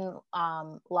 I've seen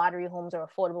lottery homes or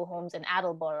affordable homes in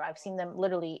Attleboro. I've seen them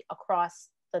literally across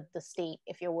the state,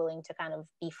 if you're willing to kind of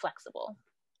be flexible.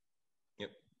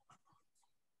 Yep.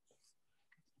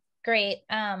 Great.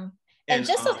 And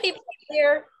just so people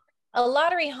hear, a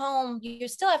lottery home, you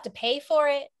still have to pay for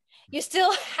it. You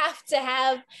still have to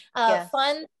have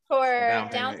funds for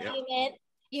down payment. Yep.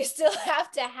 You still have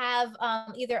to have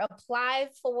either apply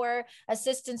for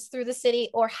assistance through the city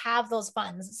or have those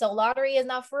funds. So lottery is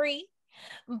not free,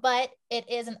 but it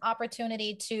is an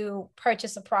opportunity to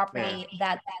purchase a property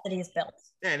that the city has built.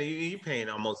 Yeah, and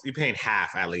you're paying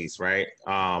half at least, right?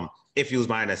 If you was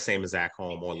buying the same exact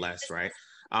home or less, right?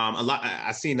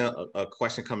 I seen a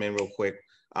question come in real quick.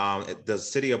 Does the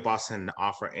city of Boston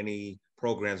offer any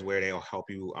programs where they'll help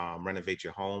you renovate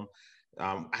your home?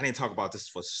 I didn't talk about this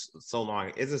for so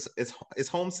long. Is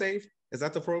Home Safe? Is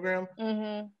that the program?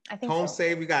 Mm-hmm. I think Home so.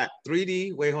 Safe. We got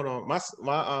 3D. Wait, hold on. My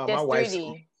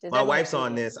wife's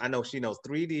on this. I know she knows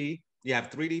 3D. You have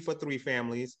 3D for 3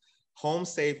 families. Home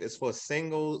Safe is for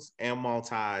singles and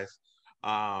multis.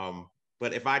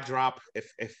 But if I drop,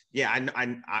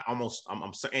 I'm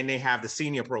sorry, and they have the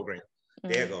senior program.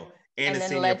 Mm-hmm. There you go. And the then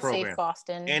senior program. Safe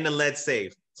Boston. And the Lead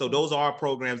Safe. So those are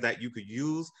programs that you could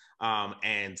use,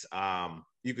 and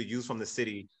you could use from the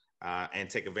city and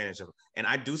take advantage of. And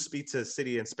I do speak to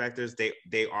city inspectors.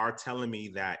 They are telling me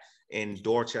that in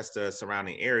Dorchester,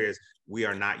 surrounding areas, we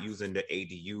are not using the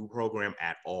ADU program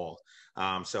at all.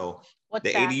 So What's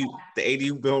The that?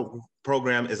 ADU build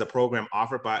program is a program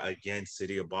offered by, again,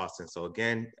 City of Boston. So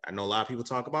again, I know a lot of people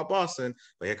talk about Boston,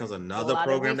 but here comes another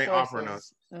program they offering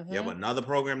us. Yeah, but another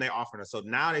program they offering us. So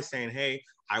now they're saying, hey,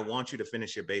 I want you to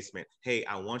finish your basement. Hey,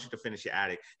 I want you to finish your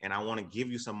attic, and I want to give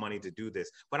you some money to do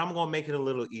this. But I'm going to make it a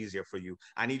little easier for you.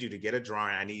 I need you to get a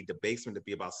drawing. I need the basement to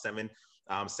be about 7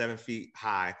 feet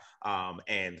high,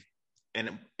 and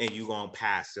you gonna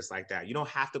pass just like that. You don't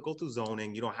have to go through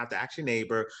zoning. You don't have to ask your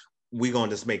neighbor. We're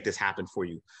gonna just make this happen for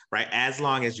you, right? As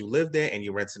long as you live there and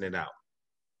you're renting it out,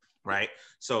 right?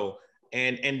 So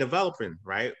and developing,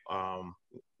 right?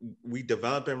 We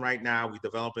developing right now. We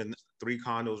developing 3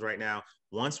 condos right now.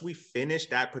 Once we finish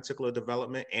that particular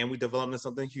development, and we developing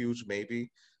something huge,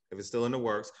 maybe if it's still in the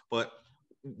works, but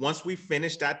once we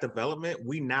finish that development,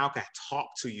 we now can talk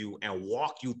to you and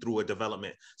walk you through a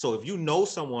development. So if you know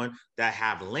someone that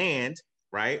have land,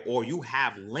 right, or you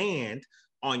have land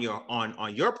on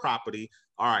your property,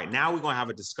 all right, now we're gonna have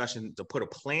a discussion to put a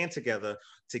plan together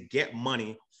to get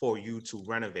money for you to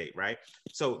renovate, right?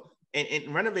 So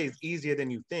and renovate is easier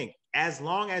than you think. As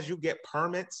long as you get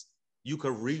permits, you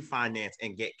could refinance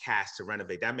and get cash to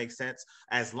renovate. That makes sense.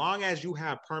 As long as you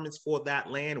have permits for that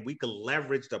land, we could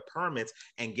leverage the permits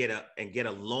and get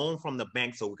a loan from the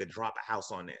bank so we could drop a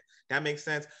house on it. That makes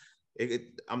sense.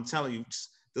 I'm telling you,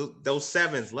 those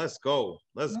 7s. Let's go.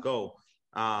 Let's go.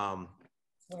 Where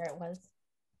it was.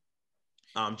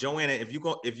 Joanna, if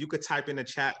you could type in the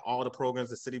chat all the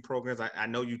programs, the city programs. I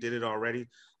know you did it already,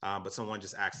 but someone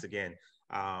just asked again.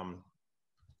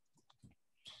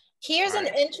 Here's an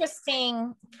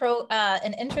interesting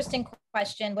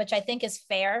question, which I think is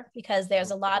fair, because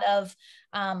there's a lot of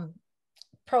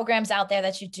programs out there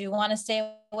that you do want to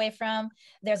stay away from.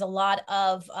 There's a lot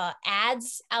of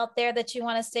ads out there that you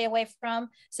want to stay away from.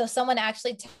 So someone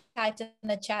actually typed in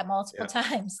the chat multiple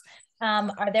times.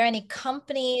 Are there any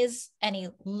companies, any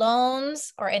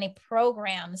loans, or any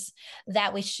programs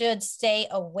that we should stay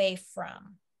away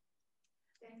from?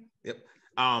 Yep.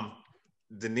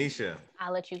 Denisha.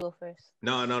 I'll let you go first.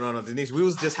 No. Denisha, we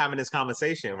was just having this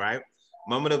conversation, right?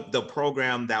 Remember the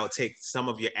program that will take some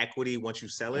of your equity once you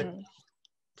sell it?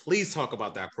 Please talk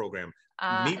about that program.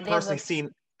 Me personally seen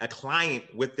a client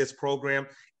with this program,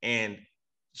 and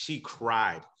she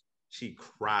cried.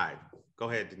 Go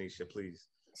ahead, Denisha, please.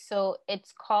 So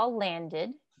it's called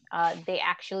Landed. They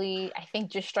actually, I think,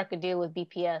 just struck a deal with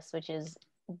BPS, which is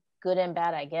good and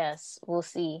bad, I guess. We'll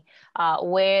see.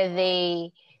 Where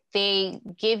they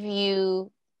give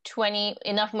you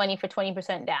enough money for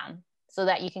 20% down so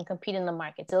that you can compete in the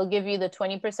market. So they'll give you the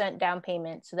 20% down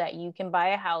payment so that you can buy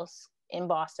a house in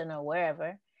Boston or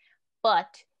wherever,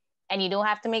 and you don't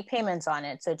have to make payments on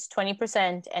it. So it's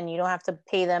 20% and you don't have to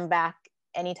pay them back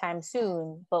anytime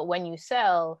soon. But when you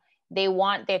sell, they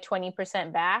want their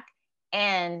 20% back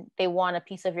and they want a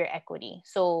piece of your equity.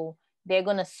 So they're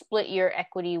going to split your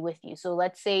equity with you. So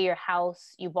let's say your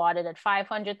house, you bought it at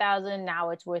 $500,000. Now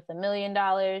it's worth $1 million.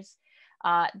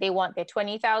 They want their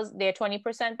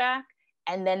 20% back.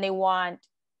 And then they want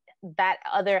that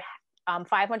other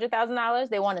 $500,000.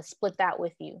 They want to split that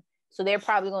with you. So they're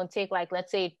probably going to take, like,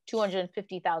 let's say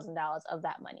 $250,000 of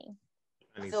that money.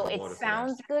 So it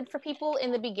sounds good for people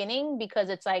in the beginning because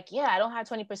it's like, yeah, I don't have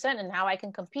 20% and now I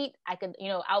can compete. I could,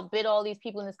 outbid all these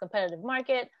people in this competitive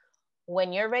market.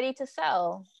 When you're ready to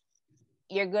sell,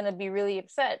 you're going to be really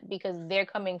upset because they're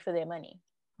coming for their money.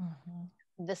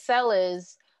 The sell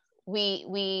is we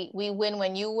win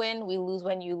when you win, we lose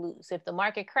when you lose. If the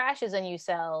market crashes and you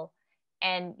sell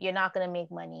and you're not going to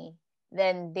make money,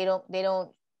 then they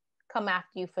don't come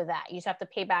after you for that. You just have to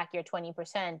pay back your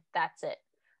 20%. That's it.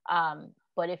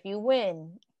 But if you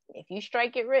win, if you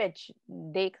strike it rich,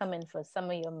 they come in for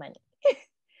some of your money.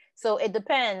 So it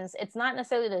depends. It's not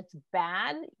necessarily that it's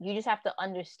bad. You just have to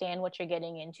understand what you're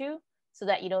getting into so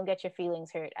that you don't get your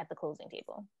feelings hurt at the closing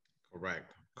table.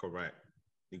 Correct.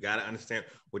 You got to understand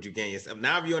what you're getting yourself.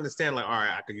 Now, if you understand, like, all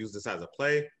right, I could use this as a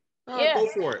play. Go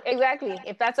for it. Exactly.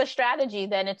 If that's a strategy,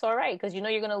 then it's all right. Because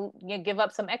you're going to give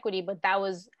up some equity, but that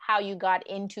was how you got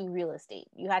into real estate.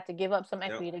 You had to give up some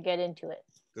equity to get into it.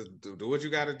 Do what you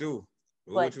got to do.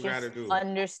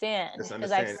 Understand.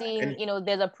 Because I've seen,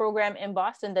 there's a program in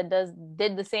Boston that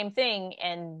did the same thing,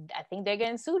 and I think they're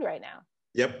getting sued right now.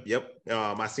 Yep.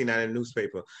 I seen that in the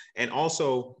newspaper. And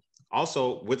also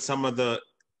with some of the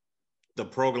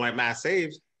program like Mass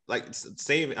Saves, like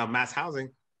Mass Housing,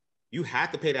 you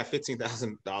have to pay that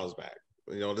 $15,000 back.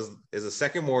 There's a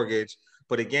second mortgage,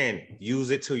 but again,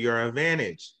 use it to your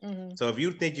advantage. So if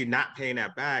you think you're not paying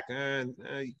that back,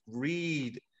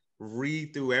 read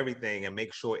through everything and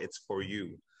make sure it's for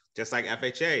you. Just like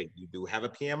FHA, you do have a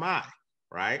PMI,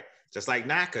 right? Just like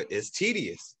NACA, it's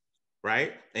tedious.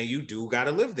 right? And you do got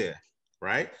to live there,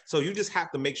 right? So you just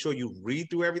have to make sure you read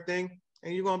through everything,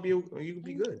 and you can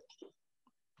be good.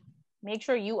 Make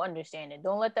sure you understand it.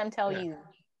 Don't let them tell you.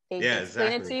 They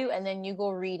explain it to you, and then you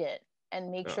go read it and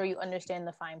make sure you understand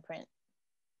the fine print.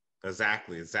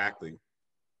 Exactly.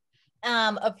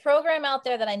 A program out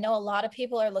there that I know a lot of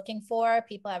people are looking for.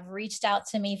 People have reached out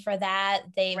to me for that.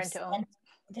 They've rent to own.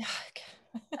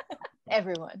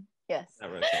 Everyone, yes.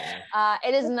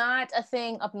 It is not a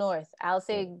thing up north. I'll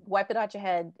say, wipe it out your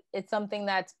head. It's something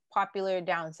that's popular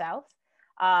down south.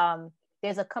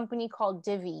 There's a company called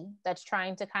Divvy that's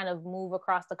trying to kind of move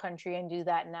across the country and do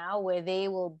that now, where they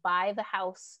will buy the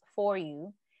house for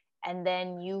you, and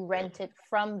then you rent it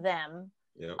from them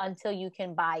until you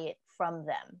can buy it from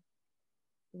them.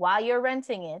 While you're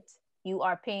renting it, you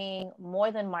are paying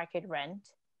more than market rent,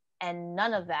 and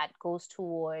none of that goes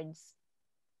towards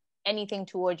anything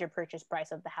towards your purchase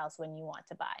price of the house when you want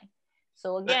to buy.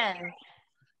 So again,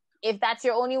 if that's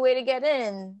your only way to get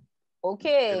in,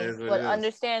 okay, but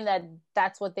understand that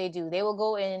that's what they do. They will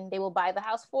go in, they will buy the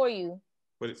house for you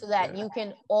so that you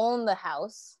can own the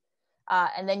house,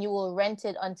 and then you will rent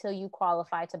it until you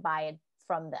qualify to buy it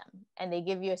from them. And they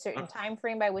give you a certain time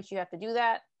frame by which you have to do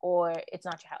that, or it's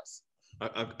not your house.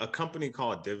 A company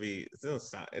called Divvy, it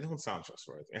don't sound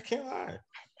trustworthy. I can't lie.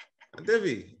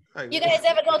 Divvy. Like, you guys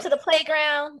ever go to the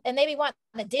playground and maybe want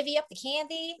to divvy up the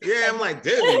candy? Yeah, I'm like,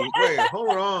 Divvy, wait, hold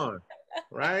on.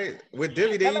 Right? With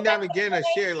Divvy, they ain't not getting a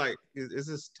share. Like, is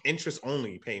this interest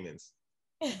only payments?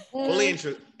 Only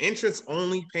interest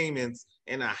only payments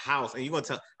in a house. And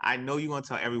I know you're gonna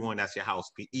tell everyone that's your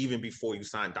house even before you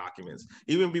sign documents,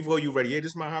 even before you're ready. Yeah,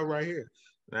 this is my house right here.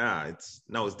 Nah, it's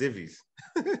Divvy's.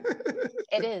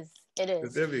 It is.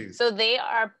 It's Divvy's. So they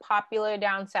are popular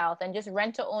down south, and just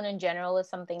rent to own in general is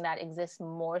something that exists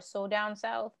more so down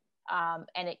south.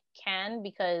 And it can,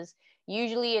 because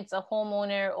usually it's a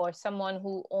homeowner or someone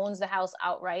who owns the house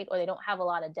outright, or they don't have a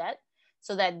lot of debt,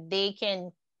 so that they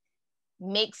can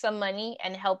make some money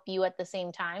and help you at the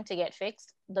same time to get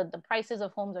fixed. The prices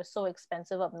of homes are so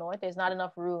expensive up north. There's not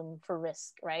enough room for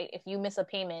risk, right? If you miss a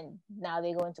payment, now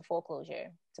they go into foreclosure.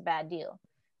 It's a bad deal.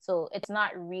 So it's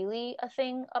not really a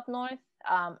thing up north.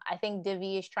 I think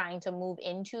Divvy is trying to move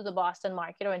into the Boston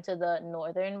market or into the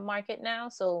northern market now,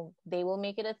 so they will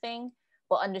make it a thing,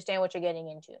 but understand what you're getting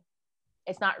into.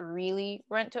 It's not really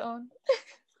rent to own.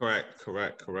 Correct.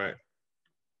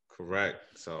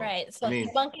 So right. So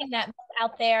debunking that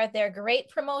out there, they're great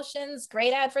promotions,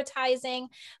 great advertising,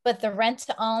 but the rent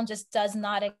to own just does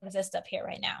not exist up here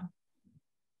right now.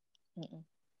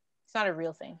 It's not a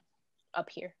real thing up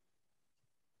here.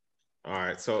 All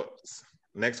right. So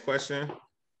next question.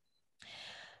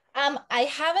 I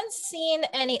haven't seen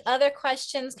any other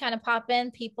questions kind of pop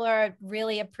in. People are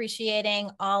really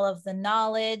appreciating all of the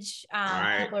knowledge.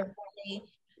 People are really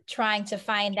trying to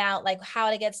find out like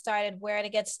how to get started, where to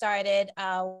get started.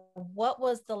 What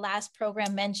was the last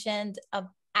program mentioned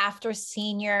after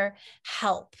senior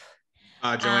help?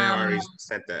 Joyner already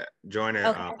sent that.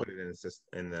 Joyner put it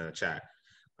in the chat.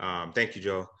 Thank you,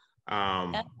 Joe.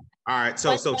 All right,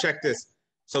 so check this.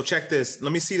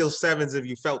 Let me see those sevens if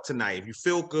you felt tonight. If you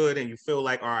feel good and you feel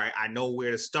like, all right, I know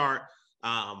where to start.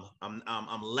 I'm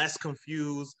less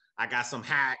confused. I got some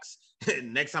hacks.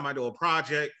 Next time I do a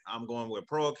project, I'm going with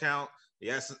pro account.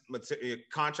 Yes,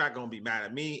 contract gonna be mad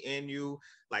at me and you.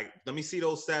 Like, let me see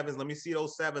those sevens. Let me see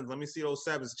those sevens. Let me see those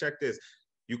sevens. Check this.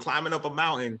 You climbing up a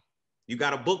mountain. You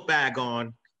got a book bag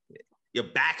on. Your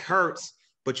back hurts,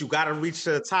 but you got to reach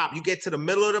to the top. You get to the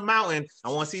middle of the mountain. I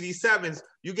want to see these sevens.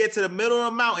 You get to the middle of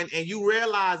the mountain and you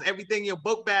realize everything in your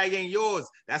book bag ain't yours.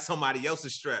 That's somebody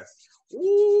else's stress.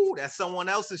 Ooh, that's someone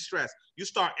else's stress. You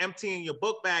start emptying your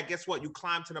book bag. Guess what? You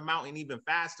climb to the mountain even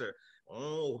faster.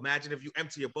 Oh, imagine if you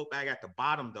empty your book bag at the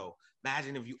bottom, though.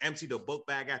 Imagine if you empty the book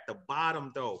bag at the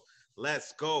bottom, though.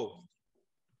 Let's go.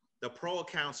 The pro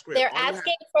account script. They're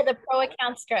asking for the pro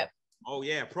account script. Oh,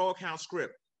 yeah. Pro account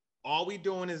script. All we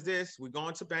doing is this. We're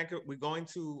going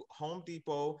to Home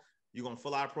Depot. You're gonna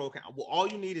fill out a pro account. Well, all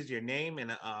you need is your name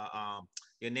and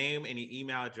your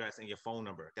email address and your phone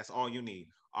number. That's all you need.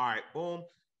 All right, boom.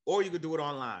 Or you could do it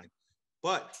online.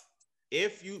 But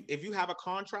if you have a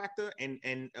contractor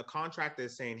and a contractor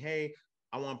is saying, hey,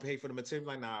 I want to pay for the material,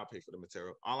 like, nah, I'll pay for the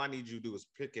material. All I need you to do is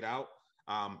pick it out.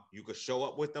 You could show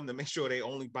up with them to make sure they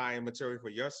only buying material for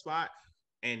your spot,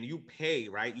 and you pay,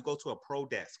 right? You go to a pro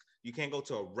desk. You can't go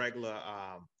to a regular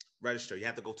register. You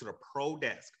have to go to the pro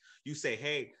desk. You say,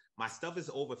 hey, my stuff is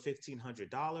over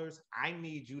 $1,500. I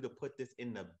need you to put this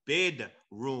in the bid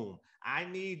room. I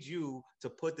need you to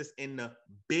put this in the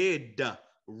bid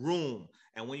room.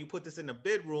 And when you put this in the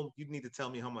bid room, you need to tell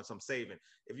me how much I'm saving.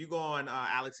 If you go on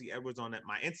Alex E. Edwards on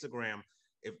my Instagram,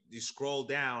 if you scroll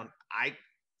down, I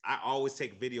always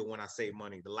take video when I save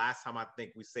money. The last time I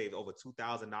think we saved over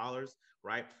 $2,000,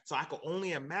 right? So I could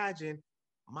only imagine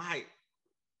my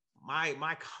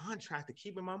contractor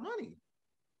keeping my money.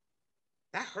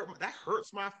 That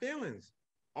hurts my feelings.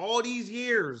 All these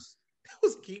years, that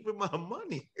was keeping my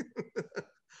money.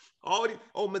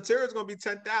 Material's gonna be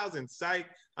 $10,000. Psych,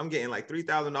 I'm getting like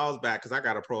 $3,000 back because I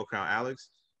got a pro account, Alex.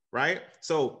 Right?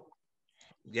 So,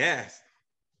 yes.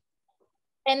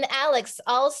 And Alex,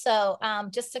 also,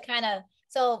 just to kind of,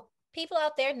 so people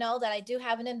out there know that I do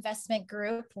have an investment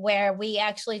group where we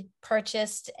actually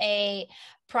purchased a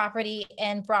property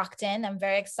in Brockton. I'm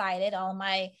very excited. All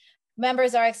my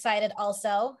members are excited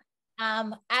also.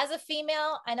 As a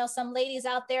female, I know some ladies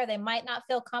out there, they might not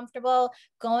feel comfortable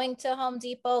going to Home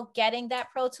Depot, getting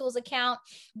that Pro Tools account.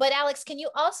 But Alex, can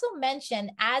you also mention,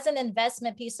 as an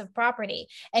investment piece of property,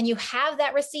 and you have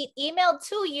that receipt emailed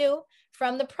to you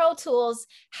from the Pro Tools,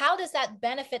 how does that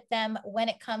benefit them when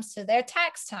it comes to their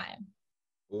tax time?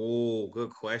 Oh,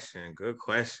 good question. Good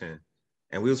question.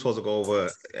 And we were supposed to go over,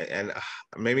 and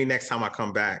maybe next time I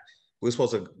come back, we were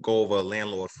supposed to go over a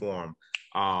landlord form.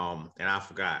 And I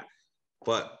forgot.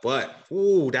 But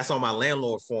that's on my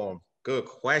landlord form. Good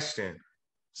question.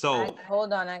 So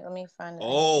hold on, let me find it.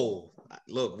 Oh,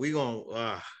 look, we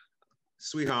gonna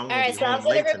sweetheart, I'm gonna be so home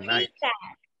late tonight.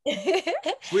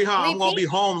 Sweetheart, I'm gonna be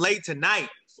home late tonight.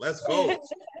 Let's go.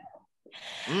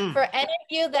 For any of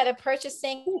you that are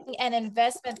purchasing an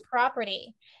investment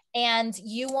property and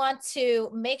you want to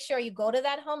make sure you go to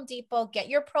that Home Depot, get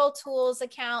your Pro Tools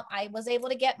account. I was able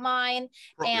to get mine,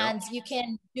 and you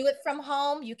can do it from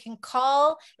home. You can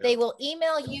call. They will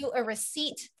email you a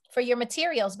receipt for your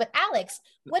materials. But Alex,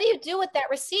 what do you do with that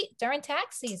receipt during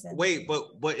tax season? Wait, but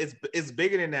it's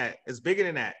bigger than that. It's bigger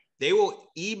than that. They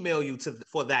will email you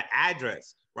for that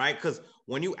address, right? Because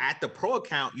when you at the Pro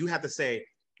account, you have to say,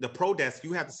 the Pro desk,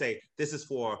 you have to say, this is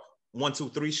for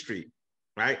 123 Street,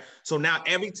 right? So now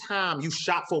every time you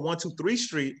shop for 123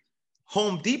 Street,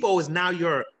 Home Depot is now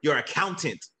your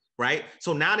accountant, right?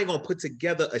 So now they're gonna put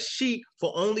together a sheet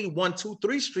for only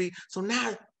 123 Street. So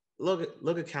now look,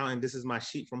 accountant, this is my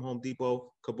sheet from Home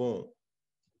Depot, kaboom,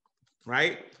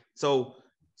 right? So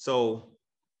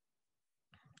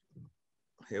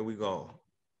here we go.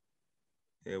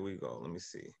 Let me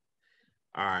see.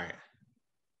 All right.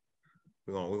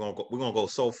 We're gonna go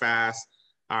so fast.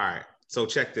 All right. So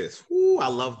check this. Ooh, I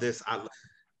love this.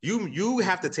 You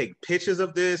have to take pictures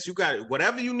of this. You got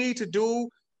whatever you need to do.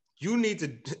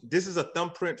 This is a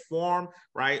thumbprint form,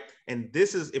 right? And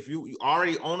this is if you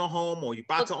already own a home or you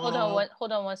about to own a home.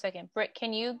 Hold on one second. Britt,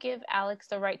 can you give Alex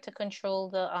the right to control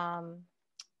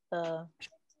the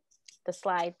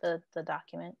slide, the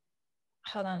document?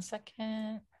 Hold on a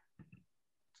second.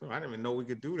 So I didn't even know we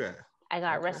could do that. I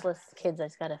got restless kids. I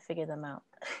just got to figure them out.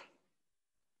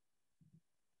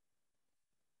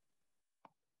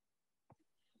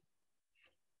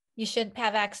 You should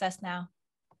have access now.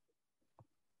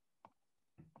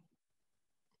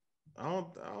 I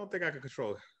don't think I can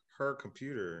control her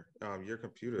computer, your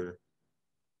computer.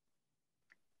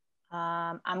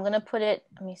 I'm going to put it,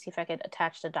 let me see if I could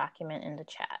attach the document in the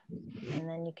chat, and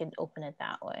then you can open it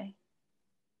that way.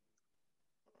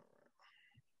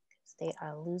 They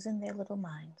are losing their little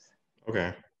minds.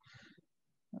 Okay.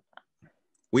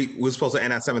 We're supposed to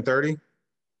end at 7:30?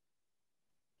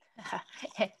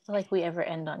 Like we ever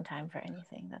end on time for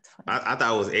anything. That's funny. I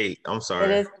thought it was 8. I'm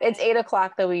sorry. It's 8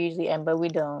 o'clock that we usually end, but we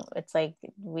don't. It's like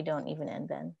we don't even end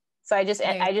then. So I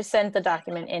just sent the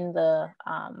document in the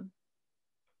All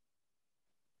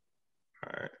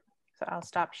right. So I'll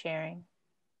stop sharing.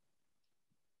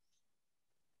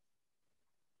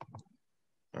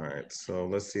 All right, so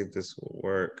let's see if this will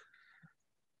work.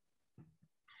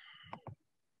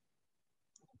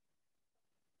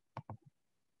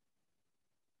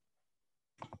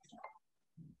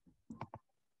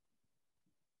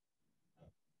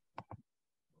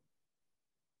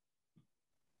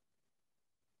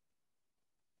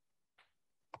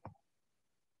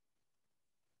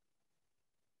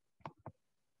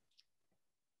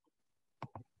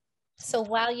 So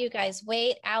while you guys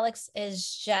wait, Alex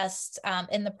is just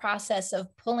in the process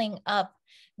of pulling up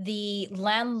the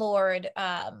landlord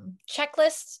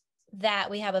checklist that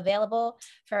we have available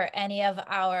for any of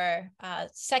our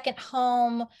second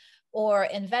home or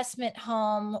investment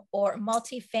home or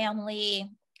multifamily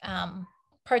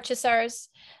purchasers.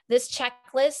 This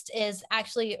checklist is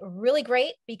actually really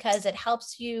great because it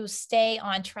helps you stay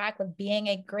on track with being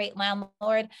a great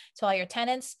landlord to all your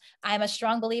tenants. I'm a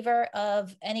strong believer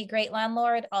of any great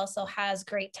landlord also has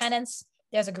great tenants.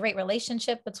 There's a great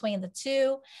relationship between the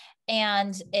two,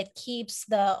 and it keeps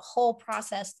the whole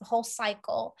process, the whole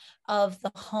cycle of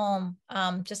the home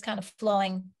just kind of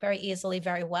flowing very easily,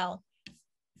 very well.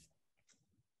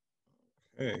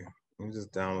 Okay, let me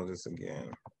just download this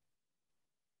again.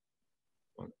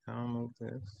 Download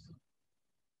this.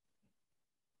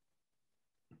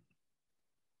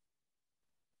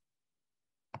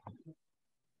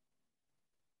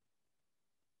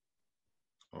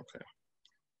 Okay.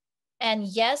 And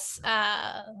yes,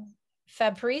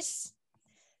 Fabrice,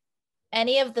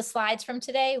 any of the slides from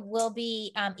today will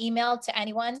be emailed to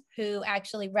anyone who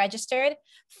actually registered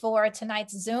for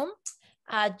tonight's Zoom.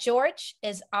 George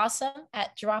is awesome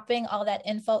at dropping all that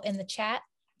info in the chat.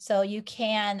 So you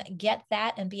can get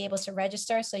that and be able to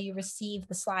register so you receive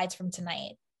the slides from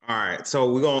tonight. All right,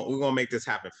 so we're gonna make this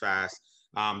happen fast.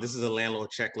 This is a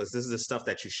landlord checklist. This is the stuff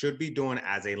that you should be doing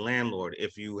as a landlord.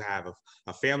 If you have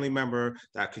a family member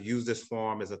that could use this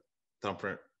form as a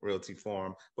Thumbprint Realty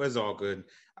form, but it's all good.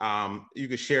 You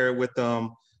could share it with them,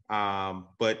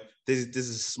 but this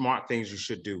is smart things you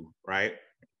should do, right?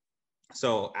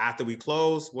 So after we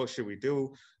close, what should we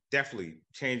do? Definitely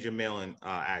change your mailing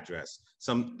address.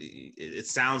 It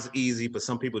sounds easy, but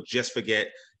some people just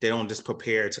forget. They don't just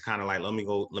prepare to kind of like, let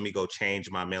me go change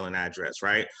my mailing address,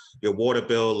 right? Your water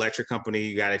bill, electric company,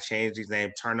 you got to change these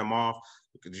names, turn them off,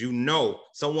 because you know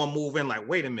someone move in like,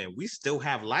 wait a minute, we still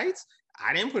have lights?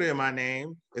 I didn't put it in my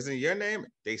name. Isn't it your name?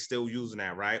 They still using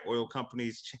that, right? Oil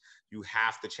companies, you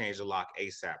have to change the lock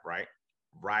ASAP, right?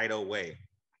 Right away.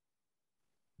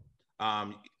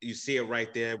 You see it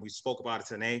right there. We spoke about it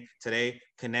today.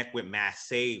 Connect with Mass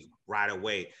Save right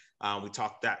away. We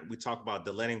talked about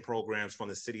the lending programs from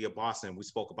the city of Boston. We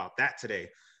spoke about that today.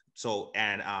 So,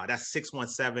 and that's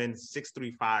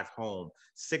 617-635-HOME.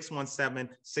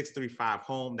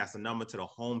 617-635-HOME. That's the number to the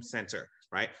home center,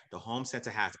 right? The home center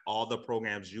has all the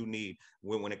programs you need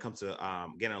when it comes to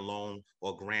getting a loan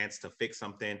or grants to fix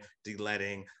something,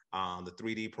 de-letting, the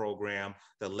 3D program,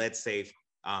 the lead safe.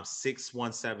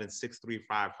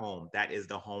 617-635-HOME. That is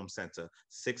the home center.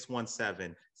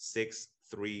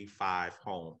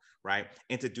 617-635-HOME, right?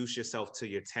 Introduce yourself to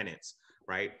your tenants,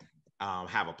 right?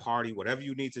 Have a party, whatever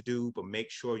you need to do, but make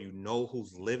sure you know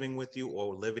who's living with you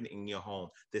or living in your home.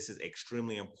 This is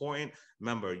extremely important.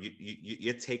 Remember,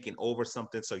 you're taking over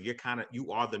something, so you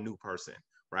are the new person,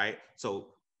 right?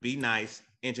 So be nice,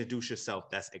 introduce yourself.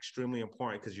 That's extremely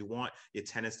important because you want your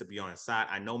tenants to be on your side.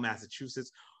 I know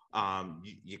Massachusetts,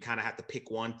 you kind of have to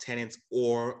pick one, tenants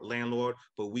or landlord,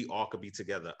 but we all could be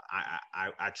together.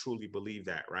 I truly believe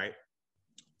that, right?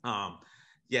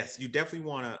 Yes, you definitely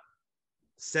want to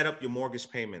set up your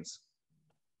mortgage payments.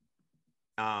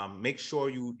 Make sure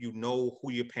you know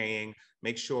who you're paying.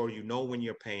 Make sure you know when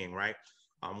you're paying, right?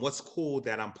 What's cool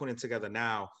that I'm putting together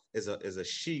now is a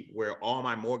sheet where all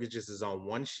my mortgages is on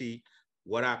one sheet,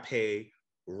 what I pay,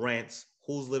 rents,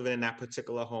 who's living in that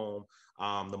particular home,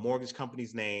 the mortgage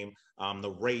company's name, the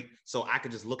rate. So I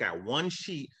could just look at one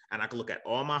sheet and I could look at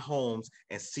all my homes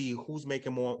and see who's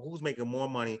making more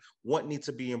money, what needs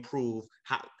to be improved.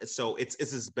 So it's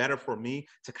just better for me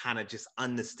to kind of just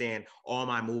understand all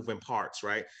my moving parts,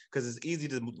 right? Because it's easy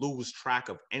to lose track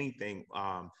of anything.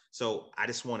 So I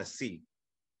just want to see.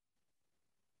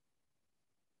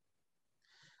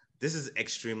 This is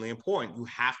extremely important. You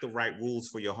have to write rules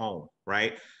for your home,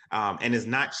 right? And it's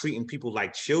not treating people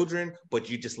like children, but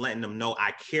you're just letting them know,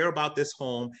 I care about this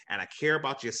home and I care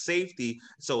about your safety.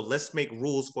 So let's make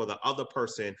rules for the other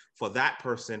person, for that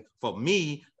person, for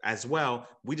me as well.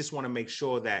 We just want to make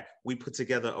sure that we put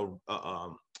together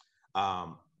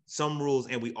some rules,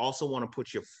 and we also want to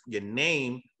put your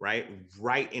name right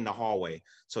in the hallway.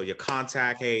 So your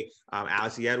contact, hey,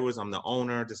 Alex Edwards, I'm the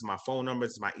owner. This is my phone number.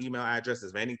 This is my email address.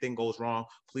 If anything goes wrong,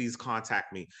 please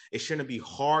contact me. It shouldn't be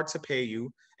hard to pay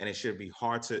you, and it should be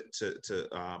hard to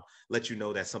let you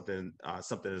know that something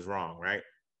is wrong, right?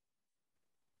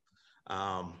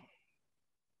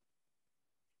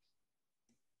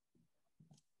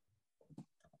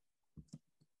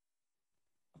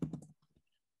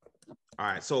 All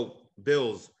right, so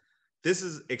bills. This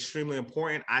is extremely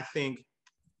important. I think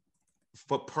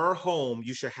for per home,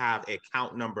 you should have a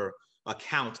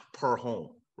account per home,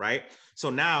 right? So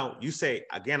now you say,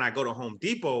 again, I go to Home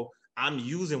Depot, I'm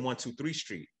using 123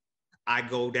 Street. I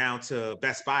go down to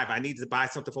Best Buy. If I need to buy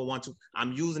something for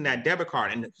I'm using that debit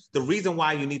card. And the reason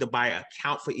why you need to buy an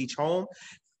account for each home,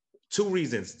 two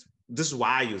reasons. This is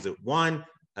why I use it. One,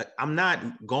 I'm not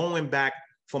going back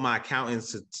for my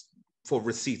accountants for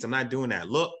receipts. I'm not doing that.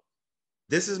 Look,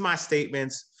 this is my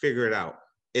statements. Figure it out.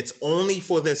 It's only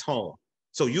for this home.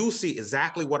 So you'll see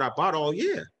exactly what I bought all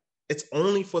year. It's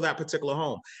only for that particular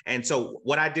home. And so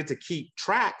what I did to keep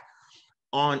track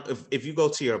on, if you go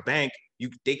to your bank,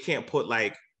 they can't put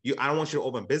like, I don't want you to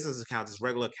open business accounts, it's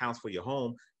regular accounts for your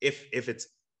home. If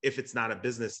it's not a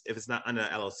business, if it's not under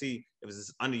LLC, if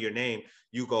it's under your name,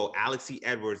 you go Alex E.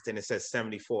 Edwards, then it says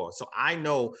 74. So I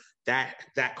know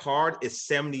that card is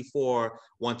 74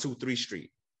 123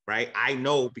 Street, right? I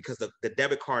know because the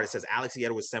debit card, it says Alex E.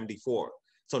 Edwards 74.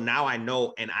 So now I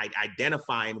know, and I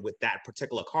identifying with that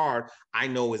particular card, I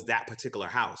know is that particular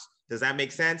house. Does that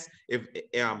make sense? If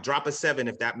drop a 7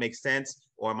 if that makes sense,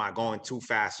 or am I going too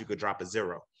fast? You could drop a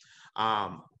 0.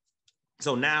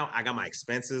 So now I got my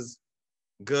expenses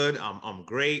good. I'm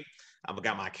great. I've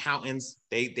got my accountants.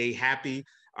 They happy.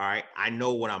 All right. I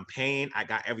know what I'm paying. I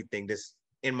got everything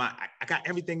I got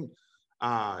everything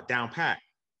down pat.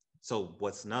 So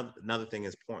what's another thing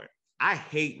is point. I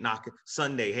hate knocking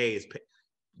Sunday. Hey,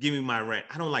 give me my rent.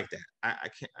 I don't like that. I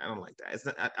can't. I don't like that. It's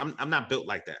not, I'm not built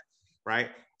like that,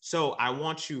 right? So I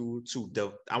want you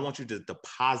to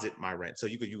deposit my rent. So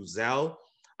you could use Zelle.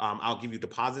 I'll give you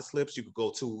deposit slips. You could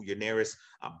go to your nearest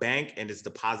bank and it's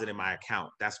deposit in my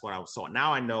account. That's what so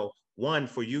now I know. One,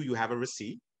 for you have a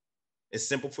receipt. It's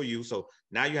simple for you. So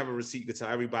now you have a receipt. You can tell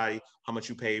everybody how much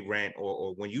you pay rent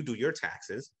or when you do your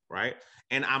taxes, right?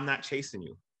 And I'm not chasing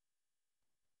you.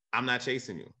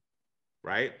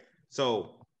 Right?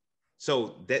 So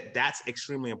that's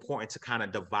extremely important to kind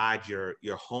of divide your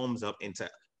homes up into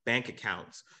bank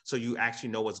accounts. So you actually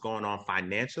know what's going on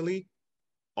financially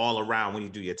all around when you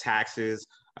do your taxes,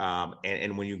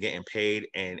 and when you're getting paid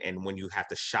and when you have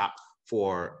to shop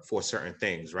for certain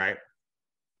things, right?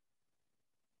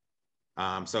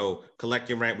 So collect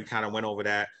your rent, we kind of went over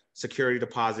that. Security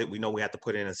deposit, we know we have to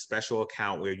put in a special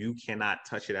account where you cannot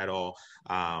touch it at all.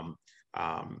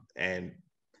 And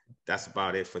that's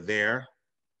about it for there.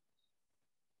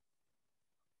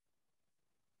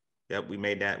 Yep, we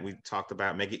made that. We talked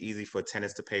about make it easy for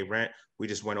tenants to pay rent. We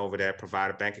just went over that.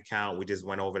 Provide a bank account. We just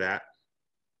went over that.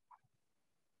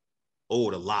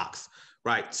 Oh, the locks.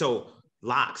 Right. So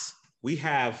locks, we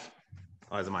have,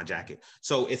 oh, it's in my jacket.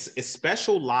 So it's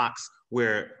special locks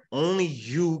where only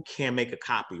you can make a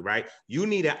copy, right? You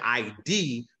need an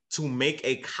ID to make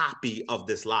a copy of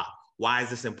this lock. Why is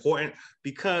this important?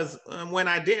 Because when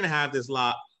I didn't have this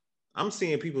lock, I'm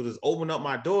seeing people just open up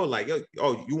my door like, yo,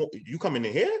 oh, you coming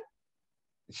in here?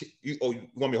 You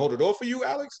want me to hold the door for you,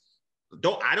 Alex?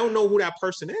 I don't know who that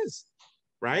person is,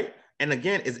 right? And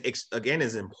again,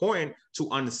 is important to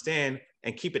understand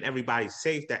and keeping everybody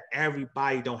safe, that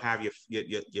everybody don't have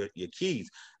your keys.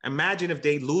 Imagine if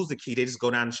they lose the key, they just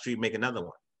go down the street and make another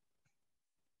one,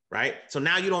 right? So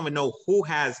now you don't even know who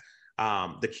has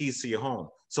the keys to your home.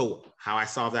 So how I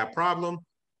solved that problem,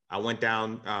 I went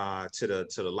down to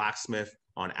the locksmith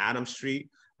on Adams Street,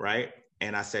 right?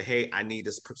 And I said, hey, I need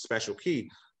this special key.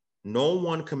 No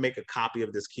one can make a copy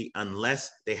of this key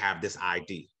unless they have this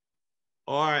ID.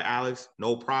 All right, Alex,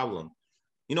 no problem.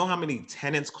 You know how many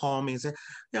tenants call me and say,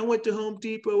 I went to Home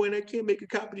Depot and I can't make a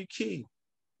copy of the key.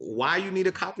 Why you need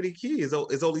a copy of the key?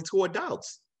 It's only 2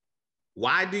 adults.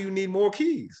 Why do you need more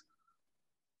keys?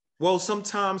 Well,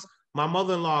 sometimes my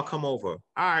mother-in-law come over. All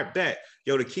right, bet.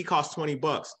 Yo, the key costs $20.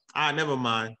 All right, never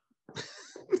mind.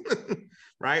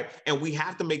 Right? And we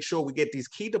have to make sure we get these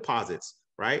key deposits,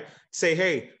 right? Say,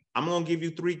 hey, I'm going to give you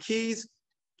 3 keys.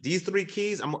 These 3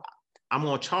 keys, I'm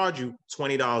going to charge you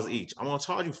 $20 each. I'm going to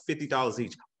charge you $50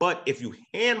 each. But if you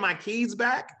hand my keys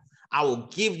back, I will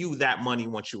give you that money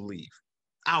once you leave.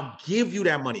 I'll give you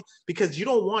that money because you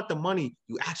don't want the money.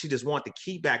 You actually just want the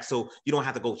key back so you don't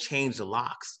have to go change the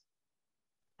locks,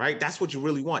 right? That's what you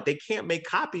really want. They can't make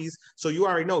copies. So you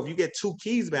already know if you get 2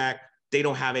 keys back, they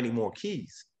don't have any more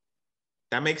keys.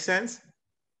 That makes sense,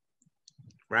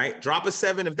 right? Drop a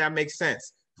 7 if that makes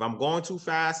sense. If I'm going too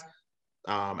fast,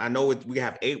 I know we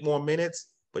have 8 more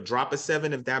minutes, but drop a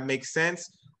 7 if that makes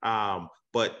sense.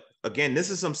 But again, this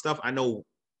is some stuff I know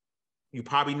you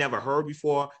probably never heard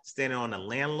before standing on the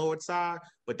landlord side,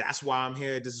 but that's why I'm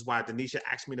here. This is why Denisha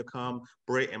asked me to come.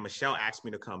 Britt and Michelle asked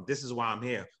me to come. This is why I'm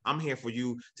here. I'm here for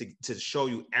you to show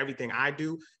you everything I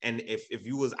do. And if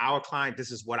you was our client,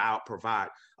 this is what I'll provide.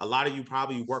 A lot of you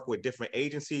probably work with different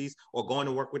agencies or going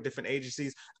to work with different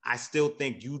agencies. I still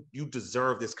think you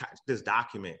deserve this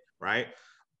document, right?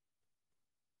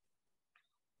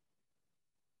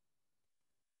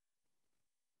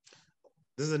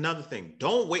 This is another thing.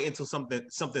 Don't wait until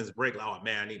something's break. Like, oh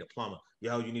man, I need a plumber.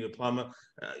 Yo, you need a plumber?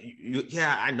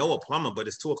 Yeah, I know a plumber, but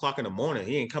it's 2:00 in the morning.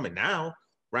 He ain't coming now,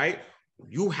 right?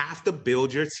 You have to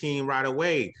build your team right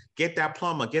away. Get that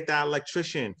plumber, get that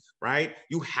electrician, right?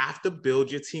 You have to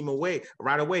build your team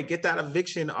right away. Get that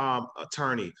eviction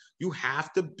attorney. You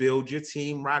have to build your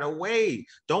team right away.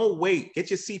 Don't wait. Get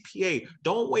your CPA.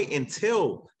 Don't wait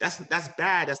until that's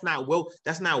bad. That's not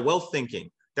wealth thinking.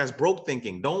 That's broke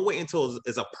thinking. Don't wait until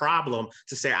it's a problem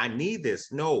to say, I need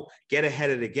this. No, get ahead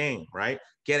of the game, right?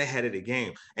 Get ahead of the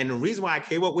game. And the reason why I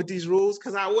came up with these rules,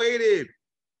 because I waited.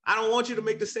 I don't want you to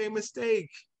make the same mistake.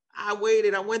 I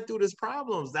waited. I went through these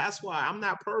problems. That's why I'm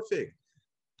not perfect.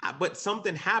 But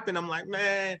something happened. I'm like,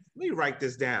 man, let me write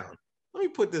this down. Let me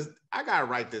put this. I got to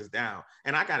write this down.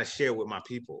 And I got to share with my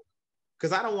people.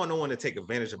 Because I don't want no one to take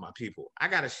advantage of my people. I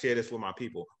got to share this with my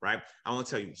people, right? I want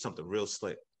to tell you something real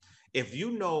slick. If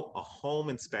you know a home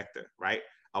inspector, right?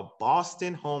 A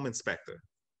Boston home inspector.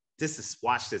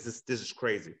 Watch this. This is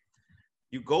crazy.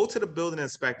 You go to the building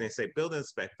inspector and say, building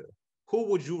inspector, who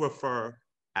would you refer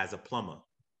as a plumber?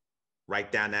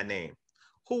 Write down that name.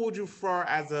 Who would you refer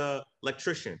as an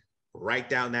electrician? Write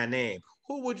down that name.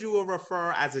 Who would you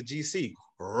refer as a GC?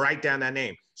 Write down that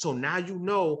name. So now you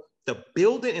know the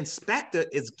building inspector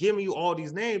is giving you all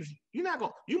these names. You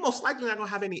most likely not gonna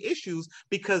have any issues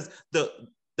because the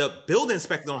building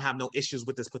inspector don't have no issues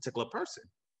with this particular person.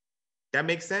 That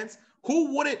makes sense?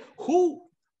 Who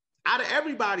out of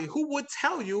everybody, who would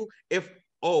tell you if,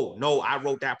 oh, no, I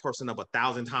wrote that person up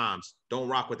 1,000 times. Don't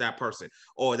rock with that person.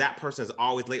 Or that person is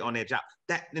always late on their job.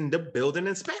 That in the building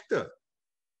inspector,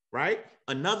 right?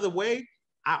 Another way,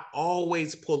 I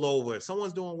always pull over. If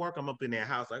someone's doing work, I'm up in their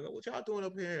house. Like, oh, what y'all doing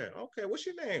up here? Okay, what's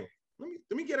your name?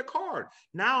 Let me get a card.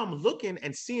 Now I'm looking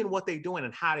and seeing what they're doing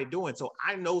and how they're doing. So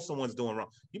I know someone's doing wrong.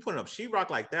 You putting up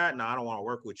sheetrock like that? No, I don't want to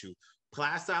work with you.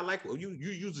 Plaster, like, you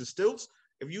using stilts?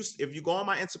 If you go on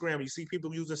my Instagram and you see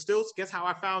people using stilts, guess how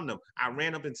I found them? I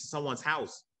ran up into someone's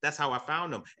house. That's how I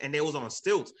found them. And they was on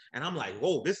stilts. And I'm like,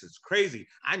 whoa, this is crazy.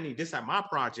 I need this at my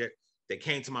project. They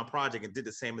came to my project and did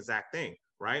the same exact thing,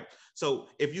 right? So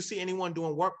if you see anyone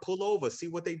doing work, pull over, see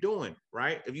what they're doing,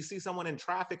 right? If you see someone in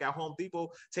traffic at Home Depot,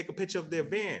 take a picture of their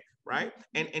van, right?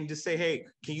 And just say, hey,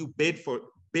 can you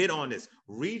bid on this?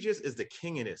 Regis is the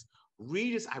king of this.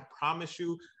 Regis, I promise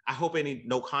you, I hope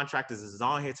no contractors is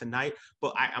on here tonight,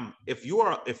 but if you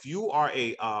are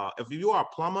a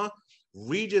plumber,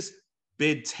 Regis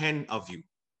bid 10 of you.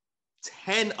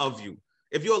 10 of you.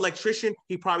 If you're an electrician,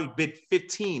 he probably bid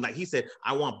 15. Like he said,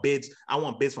 I want bids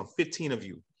from 15 of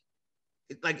you.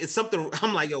 It's something,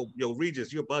 I'm like, yo,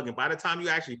 Regis, you're bugging. By the time you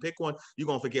actually pick one, you're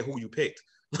gonna forget who you picked.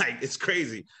 Like, it's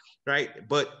crazy, right?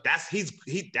 But that's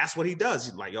what he does.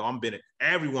 He's like, yo, I'm bidding.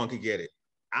 Everyone can get it.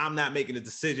 I'm not making a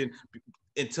decision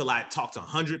until I talk to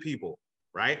 100 people,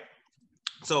 right?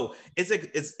 So it's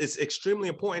extremely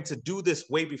important to do this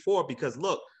way before, because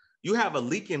look, you have a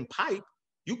leaking pipe.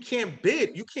 You can't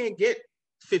bid. You can't get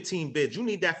 15 bids. You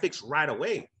need that fixed right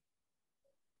away.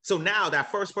 So now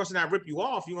that first person that rip you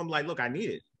off, you're gonna be like, look, I need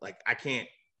it. Like, I can't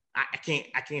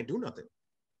do nothing.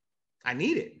 I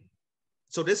need it.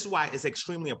 So this is why it's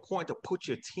extremely important to put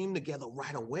your team together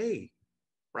right away,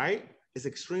 right?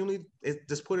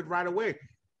 Just put it right away.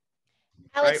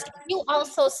 Alex, right? can you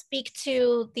also speak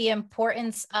to the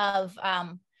importance of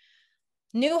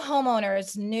new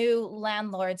homeowners, new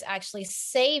landlords actually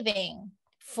saving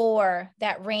for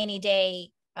that rainy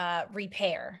day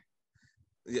repair?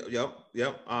 Yep.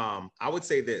 I would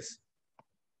say this.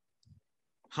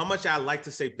 How much I like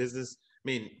to say business. I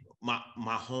mean, my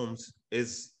homes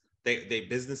they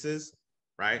businesses,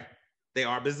 right? They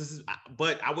are businesses,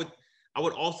 but I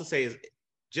would also say is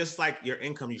just like your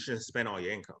income, you shouldn't spend all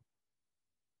your income.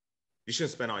 You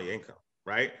shouldn't spend all your income,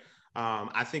 right?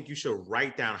 I think you should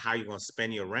write down how you're going to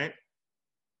spend your rent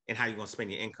and how you're going to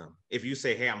spend your income. If you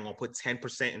say, hey, I'm going to put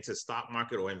 10% into stock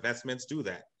market or investments, do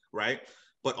that, right?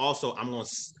 But also I'm going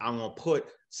to put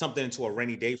something into a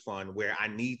rainy day fund where I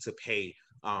need to pay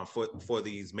for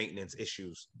these maintenance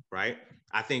issues, right?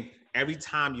 I think every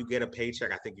time you get a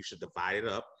paycheck, I think you should divide it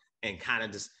up and kind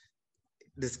of just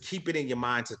keep it in your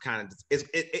mind to kind of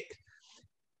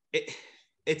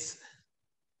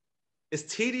it's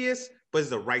tedious, but it's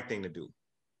the right thing to do.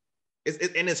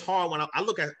 And it's hard when I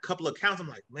look at a couple of accounts. I'm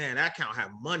like, man, that account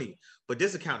have money, but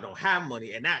this account don't have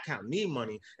money, and that account need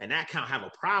money, and that account have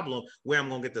a problem. Where I'm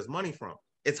gonna get this money from?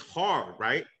 It's hard,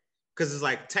 right? Because it's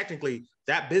like technically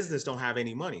that business don't have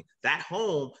any money. That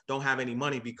home don't have any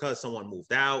money because someone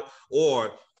moved out,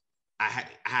 or I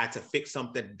had to fix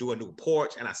something, do a new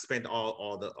porch, and I spent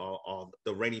all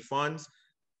the rainy funds,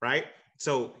 right?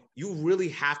 So you really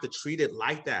have to treat it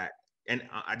like that. And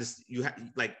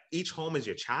like each home is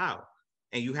your child,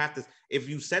 and you have to, if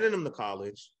you sending them to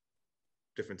college,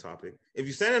 different topic. If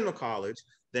you send them to college,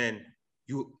 then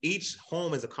each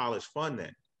home is a college fund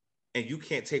then, and you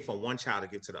can't take from one child to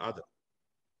give to the other.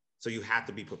 So you have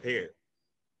to be prepared,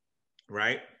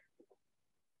 right?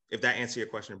 If that answers your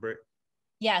question, Britt.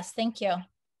 Yes, thank you.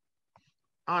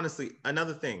 Honestly,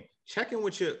 another thing, check in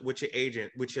with your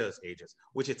agent, with your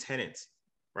tenants,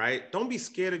 right? Don't be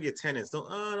scared of your tenants.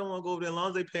 I don't want to go over there. As long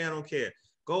as they pay, I don't care.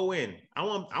 Go in. I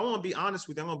want to be honest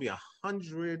with you. I'm gonna be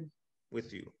 100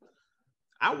 with you.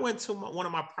 I went to one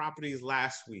of my properties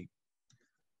last week.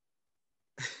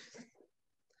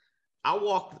 I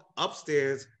walked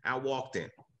upstairs. I walked in.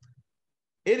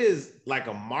 It is like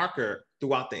a marker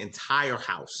throughout the entire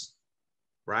house,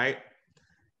 right?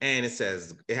 And it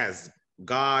has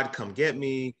God, come get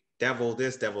me, devil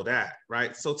this, devil that,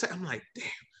 right? So I'm like, damn.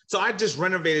 So I just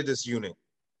renovated this unit.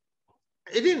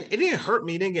 It didn't hurt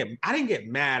me. I didn't get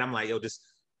mad. I'm like, yo,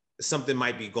 something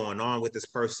might be going on with this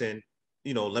person.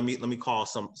 Let me call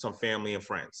some family and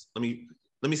friends. Let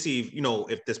me see if,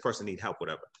 if this person needs help,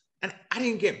 whatever. And I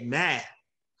didn't get mad,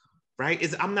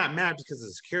 right? I'm not mad because of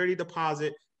the security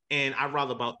deposit, and I'd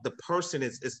rather about the person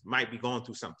might be going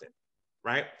through something,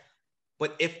 right?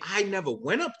 But if I never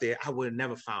went up there, I would have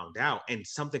never found out, and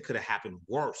something could have happened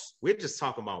worse. We're just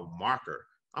talking about marker.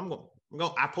 I'm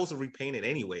supposed to repaint it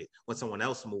anyway when someone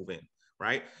else move in,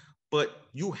 right? But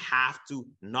you have to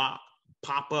not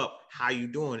pop up. How you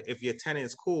doing? If your tenant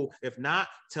is cool, if not,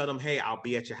 tell them, hey, I'll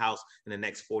be at your house in the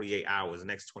next 48 hours, the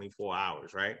next 24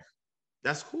 hours, right?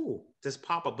 That's cool. Just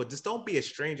pop up, but just don't be a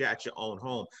stranger at your own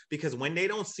home, because when they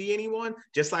don't see anyone,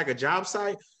 just like a job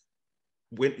site,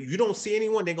 when you don't see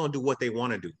anyone, they're going to do what they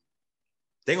want to do.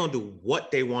 They're going to do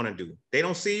what they want to do. They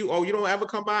don't see you. Oh, you don't ever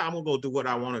come by. I'm going to go do what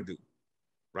I want to do.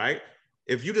 Right.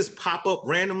 If you just pop up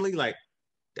randomly, like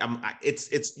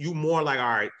it's you more like, all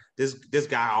right, this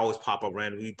guy always pop up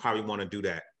randomly. You probably want to do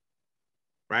that.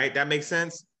 Right. That makes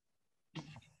sense.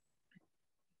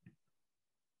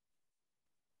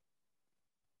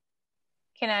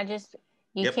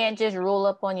 You can't just roll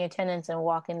up on your tenants and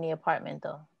walk in the apartment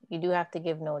though. You do have to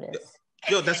give notice.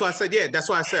 Yo, that's why I said, that's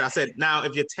why I said, now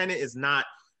if your tenant is not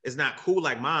cool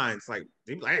like mine, it's like,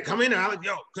 hey, come in there. I'm like,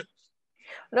 yo.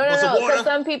 No. Because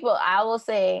some people, I will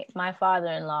say, my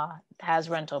father-in-law has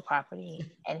rental property,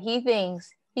 and he thinks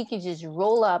he could just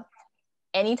roll up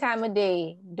any time of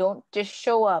day. Don't just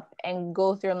show up and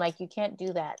go through them. Like, you can't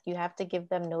do that. You have to give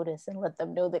them notice and let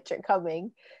them know that you're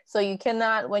coming. So you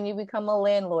cannot, when you become a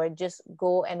landlord, just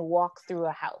go and walk through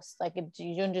a house. Like,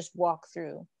 you don't just walk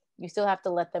through. You still have to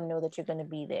let them know that you're going to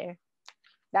be there.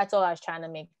 That's all I was trying to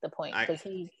make the point, because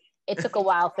it took a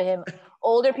while for him.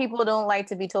 Older people don't like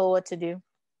to be told what to do.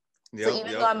 So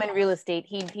even though I'm in real estate,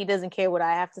 he doesn't care what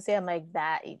I have to say. I'm like,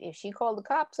 that if she called the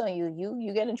cops on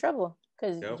you get in trouble,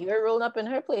 because you're rolling up in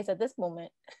her place at this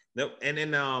moment. Nope. And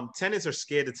then tenants are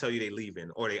scared to tell you they're leaving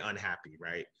or they're unhappy,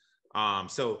 right?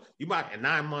 So you might in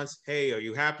 9 months, hey, are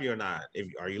you happy or not?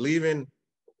 Are you leaving?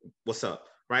 What's up?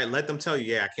 Right? Let them tell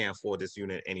you, yeah, I can't afford this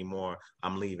unit anymore.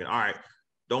 I'm leaving. All right.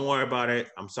 Don't worry about it.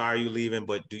 I'm sorry you're leaving,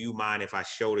 but do you mind if I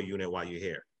show the unit while you're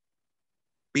here?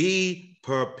 Be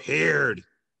prepared.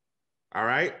 All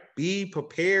right? Be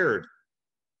prepared.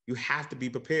 You have to be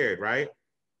prepared, right?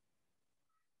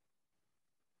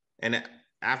 And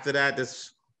after that,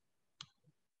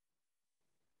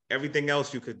 everything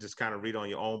else you could just kind of read on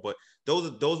your own. But those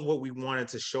are what we wanted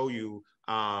to show you.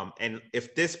 And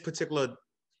if this particular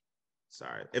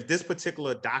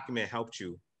document helped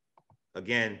you,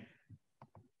 again,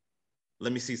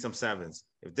 let me see some sevens.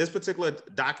 If this particular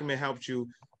document helped you,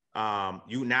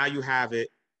 you have it.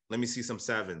 Let me see some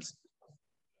sevens.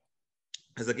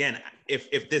 Because again,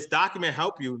 if this document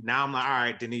helped you, now I'm like, all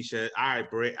right, Denisha, all right,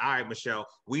 Britt, all right, Michelle,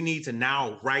 we need to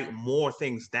now write more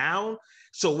things down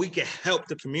so we can help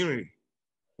the community.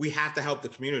 We have to help the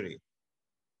community,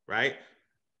 right?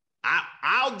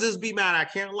 I'll just be mad. I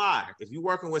can't lie. If you're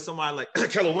working with somebody like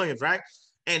Keller Williams, right?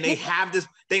 And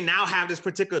they now have this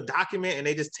particular document, and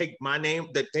they just take my name,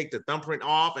 they take the thumbprint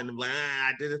off, and blah,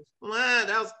 I did it. Blah,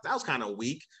 that was kind of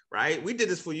weak, right? We did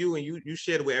this for you, and you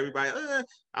shared it with everybody.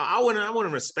 I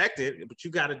wouldn't respect it, but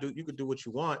you could do what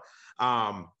you want.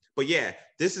 But yeah,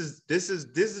 this is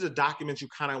the document you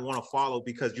kind of want to follow,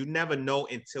 because you never know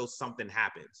until something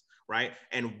happens, right?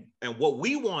 And what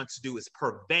we want to do is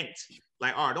prevent.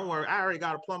 Like, all right, don't worry, I already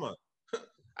got a plumber.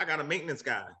 I got a maintenance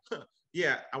guy.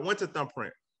 Yeah, I went to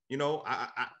Thumbprint.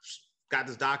 I got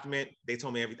this document. They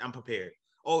told me everything. I'm prepared.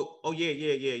 Oh yeah.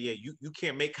 You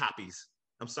can't make copies.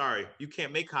 I'm sorry, you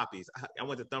can't make copies. I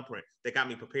went to Thumbprint. They got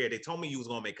me prepared. They told me you was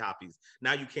gonna make copies.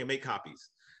 Now you can't make copies,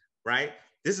 right?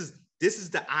 This is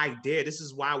the idea. This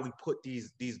is why we put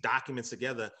these documents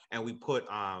together, and we put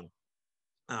well,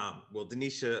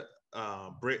 Denisha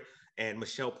Britt and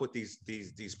Michelle put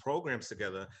these programs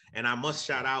together, and I must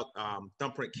shout out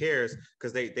Thumbprint Cares,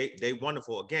 because they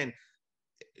wonderful. Again,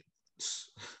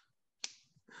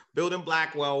 Building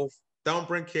Black Wealth,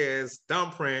 Thumbprint Cares,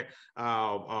 Thumbprint,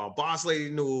 Boss Lady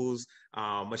News,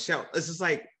 Michelle. This is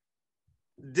like,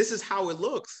 this is how it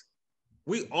looks.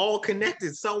 We all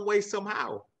connected some way,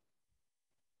 somehow.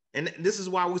 And this is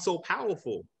why we're so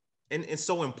powerful and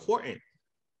so important.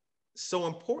 So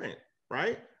important,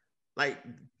 right? Like,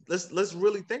 let's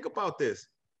really think about this.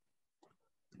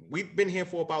 We've been here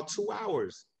for about 2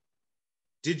 hours.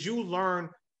 Did you learn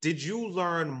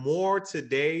more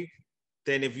today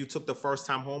than if you took the first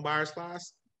time home buyers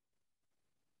class?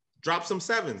 Drop some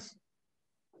sevens.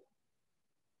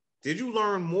 Did you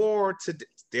learn more today?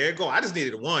 There you go. I just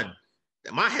needed one.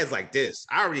 My head's like this.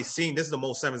 I already seen this is the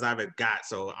most sevens I've ever got.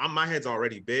 So my head's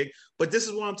already big, but this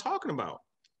is what I'm talking about,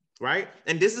 right?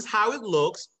 And this is how it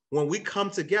looks when we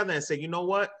come together and say, you know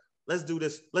what? Let's do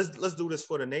this. Let's do this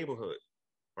for the neighborhood,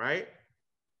 right?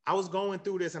 I was going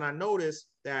through this and I noticed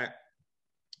that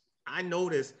it's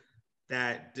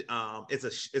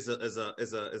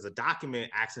a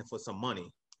document asking for some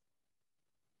money,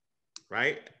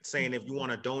 right? Saying if you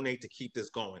want to donate to keep this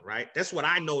going, right? That's what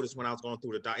I noticed when I was going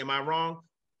through the doc. Am I wrong?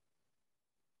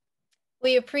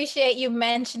 We appreciate you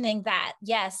mentioning that.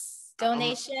 Yes,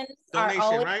 donations are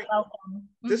always right? Welcome.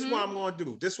 This is what I'm going to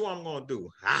do. This is what I'm going to do.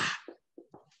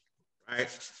 Right?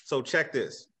 So check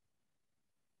this.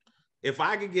 If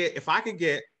I could get,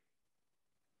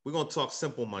 we're going to talk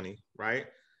simple money, right?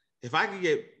 If I could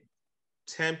get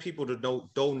 10 people to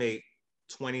donate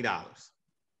 $20,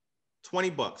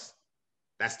 $20,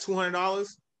 that's $200.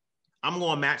 I'm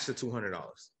going to match the $200.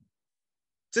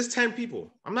 Just 10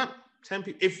 people. I'm not 10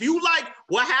 people. If you like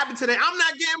what happened today, I'm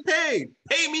not getting paid.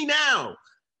 Pay me now.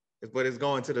 But it's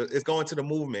going to the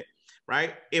movement,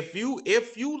 right? If you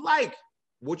like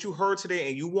what you heard today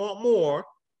and you want more,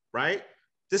 right?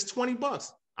 Just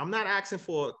 $20. I'm not asking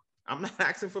for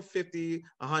 50,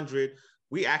 100.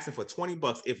 We asking for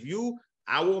 $20.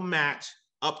 I will match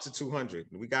up to 200.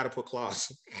 We got to put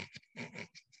clause.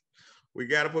 We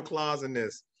got to put clause in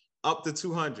this. Up to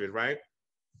 200, right?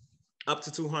 Up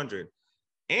to 200.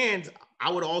 And I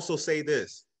would also say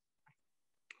this.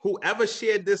 Whoever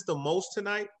shared this the most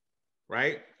tonight,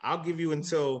 right? We'll give you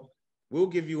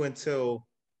until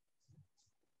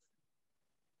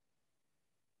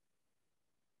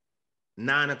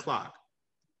 9 o'clock.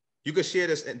 You can share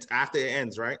this after it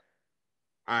ends, right?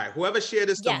 All right. Whoever shared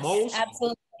this the most,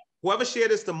 absolutely. Whoever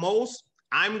shared this the most,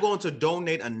 I'm going to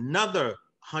donate another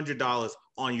 $100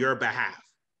 on your behalf.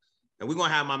 And we're going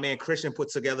to have my man Christian put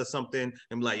together something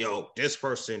and be like, yo, this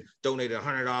person donated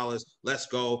 $100. Let's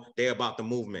go. They're about the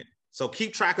movement. So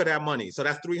keep track of that money. So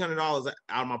that's $300 out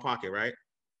of my pocket, right?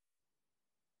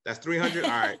 That's $300. All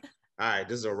right. All right.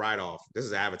 This is a write-off. This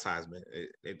is advertisement.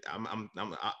 I'm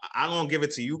going to give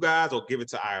it to you guys or give it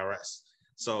to IRS.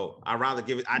 So I'd rather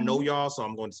give it. I know y'all, so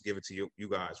I'm going to give it to you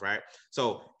guys, right?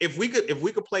 So if we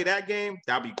could play that game,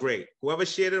 that'd be great. Whoever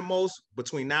shared it the most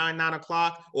between now and 9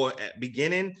 o'clock, or at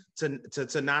beginning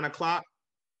to 9 o'clock,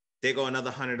 they go another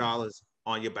 $100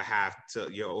 on your behalf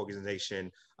to your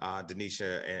organization,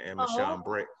 Denisha and Michelle and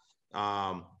Britt.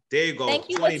 There you go. Thank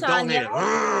you,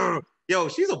 LaTanya. Yo,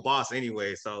 she's a boss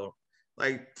anyway. So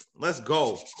like, let's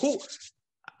go. Who,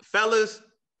 fellas?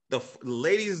 The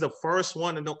ladies, the first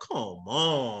one to know. Come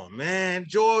on, man.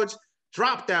 George,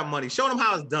 drop that money. Show them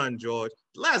how it's done, George.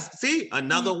 Let's see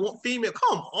another one, female.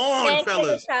 Come on,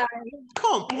 fellas.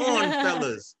 Come on,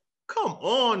 fellas. Come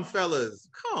on, fellas.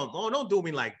 Come on. Don't do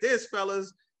me like this,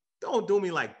 fellas. Don't do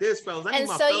me like this, fellas. And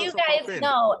so you guys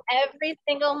know every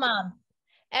single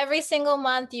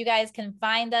month, you guys can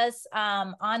find us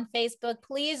on Facebook.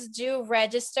 Please do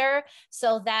register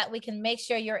so that we can make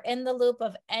sure you're in the loop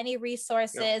of any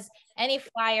resources, any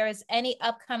flyers, any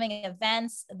upcoming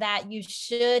events that you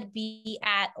should be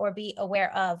at or be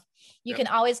aware of. You can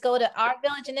always go to Our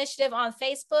Village Initiative on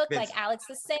Facebook, like Alex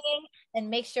is saying, and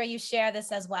make sure you share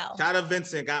this as well. Shout out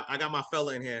Vincent. I got my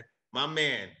fella in here. My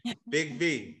man, Big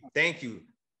V. Thank you.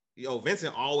 Yo,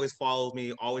 Vincent always follows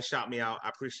me, always shout me out. I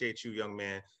appreciate you, young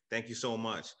man. Thank you so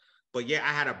much. But yeah,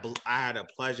 I had a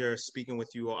pleasure speaking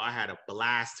with you. I had a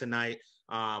blast tonight.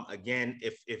 Again,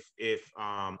 if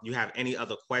you have any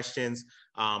other questions,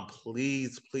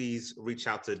 please reach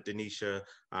out to Denisha,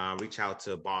 reach out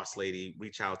to Boss Lady,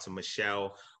 reach out to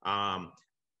Michelle. I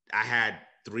had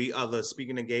 3 other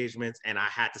speaking engagements, and I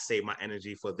had to save my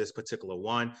energy for this particular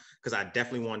one because I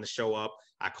definitely wanted to show up.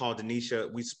 I called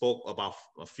Denisha. We spoke about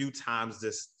a few times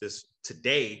this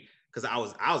today, because I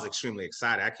was extremely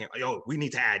excited. I can't, yo, we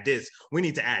need to add this. We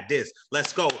need to add this.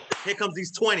 Let's go. Here comes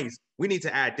these 20s. We need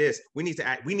to add this. We need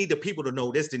the people to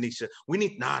know this, Denisha. We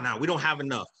need, we don't have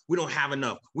enough. We don't have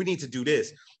enough. We need to do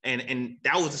this. And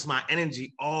that was just my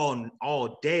energy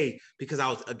all day, because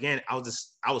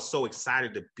I was so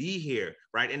excited to be here,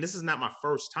 right? And this is not my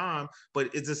first time, but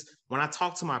it's just, when I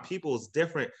talk to my people, it's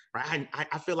different, right?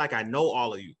 I feel like I know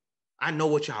all of you. I know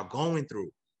what y'all going through.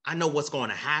 I know what's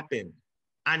going to happen.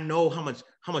 I know how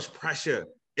much pressure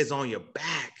is on your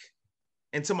back.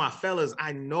 And to my fellas,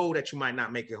 I know that you might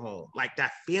not make it home. Like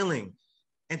that feeling.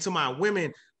 And to my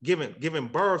women giving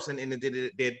births and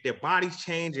their bodies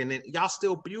change, and y'all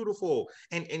still beautiful.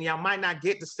 And y'all might not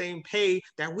get the same pay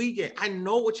that we get. I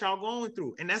know what y'all going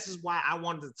through. And this is why I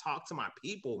wanted to talk to my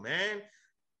people, man.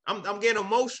 I'm getting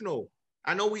emotional.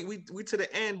 I know we to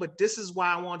the end, but this is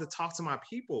why I wanted to talk to my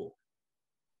people.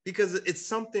 Because it's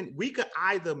something we could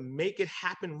either make it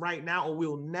happen right now, or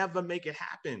we'll never make it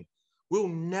happen. We'll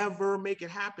never make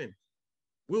it happen.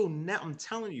 I'm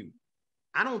telling you,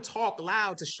 I don't talk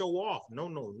loud to show off.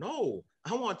 No.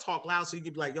 I want to talk loud so you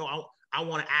can be like, yo, I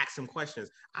want to ask some questions.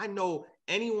 I know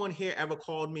anyone here ever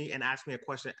called me and asked me a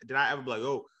question. Did I ever be like,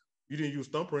 oh, you didn't use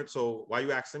Thumbprint, so why are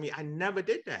you asking me? I never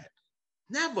did that.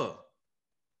 Never.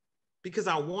 Because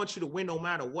I want you to win no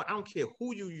matter what. I don't care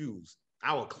who you use.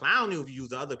 I will clown you if you use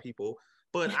the other people,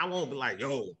 but I won't be like,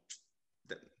 yo,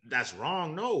 that's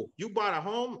wrong. No, you bought a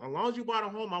home. As long as you bought a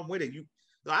home, I'm with it.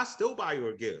 I still buy you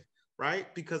a gift, right?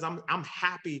 Because I'm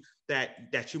happy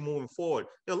that you're moving forward.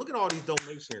 Yo, look at all these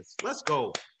donations. Let's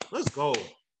go.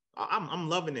 I'm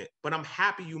loving it, but I'm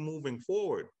happy you moving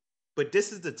forward. But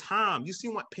this is the time. You see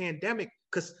what pandemic,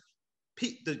 because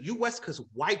the U.S. could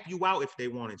wipe you out if they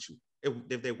wanted to.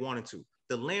 If they wanted to.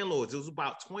 The landlords, it was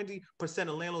about 20%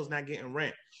 of landlords not getting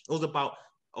rent. It was about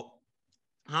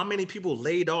how many people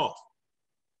laid off.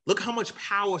 Look how much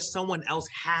power someone else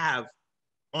have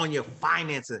on your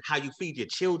finances, how you feed your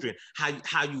children,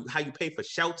 how you pay for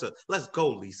shelter. Let's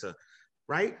go, Lisa,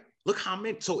 right? Look how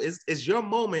many. So it's your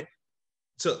moment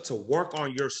to work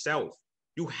on yourself.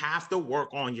 You have to work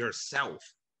on yourself.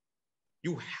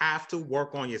 You have to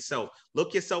work on yourself.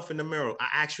 Look yourself in the mirror. I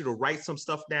asked you to write some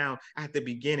stuff down at the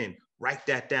beginning. Write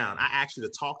that down. I asked you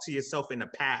to talk to yourself in the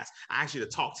past. I asked you to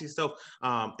talk to yourself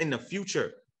in the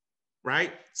future,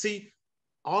 right? See,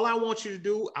 all I want you to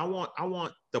do, I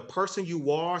want the person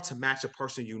you are to match the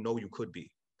person you know you could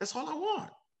be. That's all I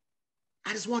want.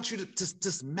 I just want you to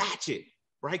just match it,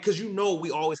 right? Because you know we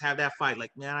always have that fight.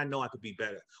 Like, man, I know I could be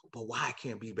better, but why I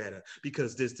can't be better?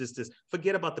 Because this.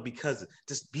 Forget about the because.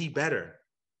 Just be better.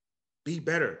 Be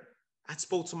better. I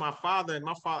spoke to my father, and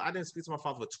I didn't speak to my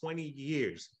father for 20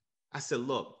 years. I said,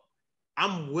 look,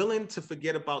 I'm willing to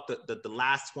forget about the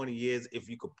last 20 years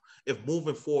if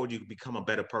moving forward you could become a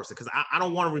better person. Because I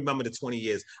don't want to remember the 20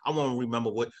 years. I want to remember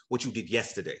what you did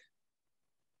yesterday.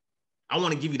 I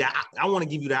want to give you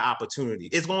that opportunity.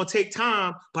 It's going to take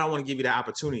time, but I want to give you that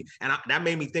opportunity. And that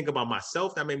made me think about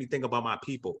myself. That made me think about my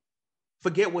people.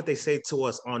 Forget what they say to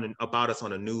us about us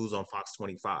on the news on Fox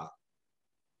 25.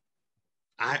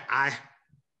 I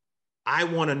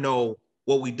want to know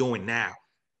what we're doing now.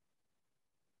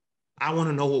 I want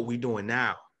to know what we're doing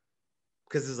now,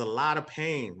 because there's a lot of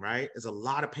pain, right? There's a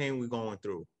lot of pain we're going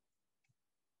through.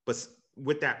 But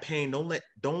with that pain, don't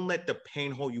let the pain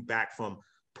hold you back from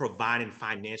providing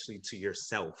financially to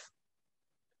yourself.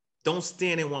 Don't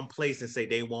stand in one place and say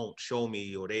they won't show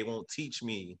me or they won't teach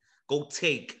me. Go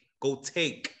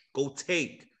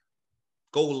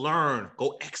learn,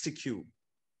 go execute.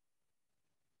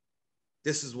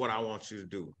 This is what I want you to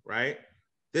do, right?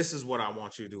 This is what I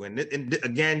want you to do. And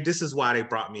again, this is why they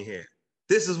brought me here.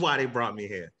 This is why they brought me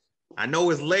here. I know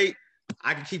it's late.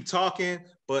 I can keep talking,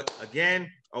 but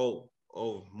again,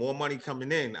 more money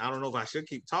coming in. I don't know if I should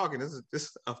keep talking. This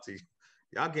is up to you.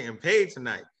 Y'all getting paid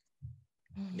tonight.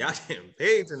 That's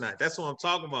what I'm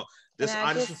talking about.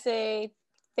 I just say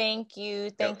thank you.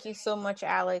 Thank you so much,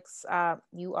 Alex.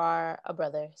 You are a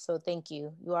brother. So thank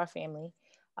you. You are family.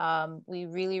 We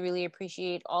really, really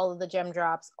appreciate all of the gem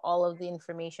drops, all of the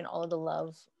information, all of the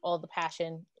love, all the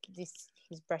passion. He's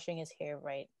brushing his hair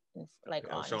right, like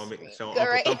on showing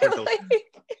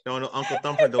Uncle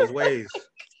Thumbprint those ways.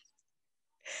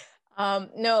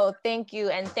 No, thank you,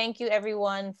 and thank you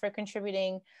everyone for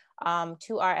contributing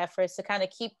to our efforts to kind of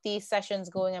keep these sessions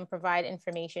going and provide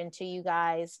information to you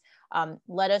guys.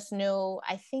 Let us know.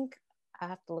 I think I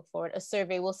have to look forward a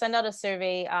survey. We'll send out a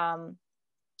survey.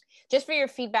 Just for your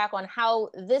feedback on how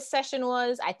this session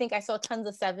was. I think I saw tons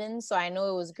of 7s, so I know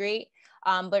it was great.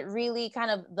 But really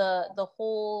kind of the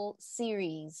whole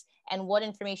series and what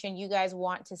information you guys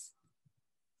want to,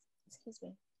 excuse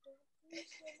me.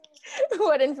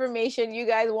 what information you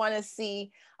guys want to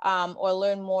see or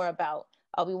learn more about.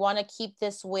 We want to keep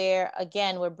this where,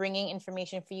 again, we're bringing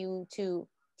information for you to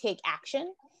take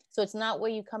action. So it's not where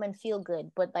you come and feel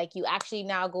good, but like you actually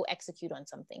now go execute on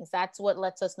some things. That's what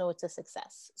lets us know it's a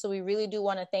success. So we really do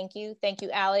want to thank you. Thank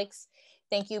you, Alex.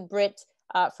 Thank you, Britt,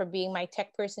 for being my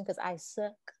tech person, because I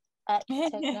suck at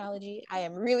technology. I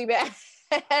am really bad.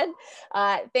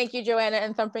 Thank you, Joanna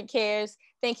and Thumbprint Cares.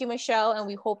 Thank you, Michelle, and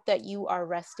we hope that you are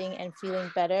resting and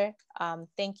feeling better.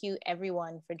 Thank you,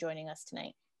 everyone, for joining us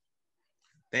tonight.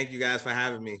 Thank you guys for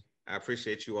having me. I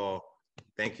appreciate you all.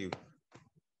 Thank you.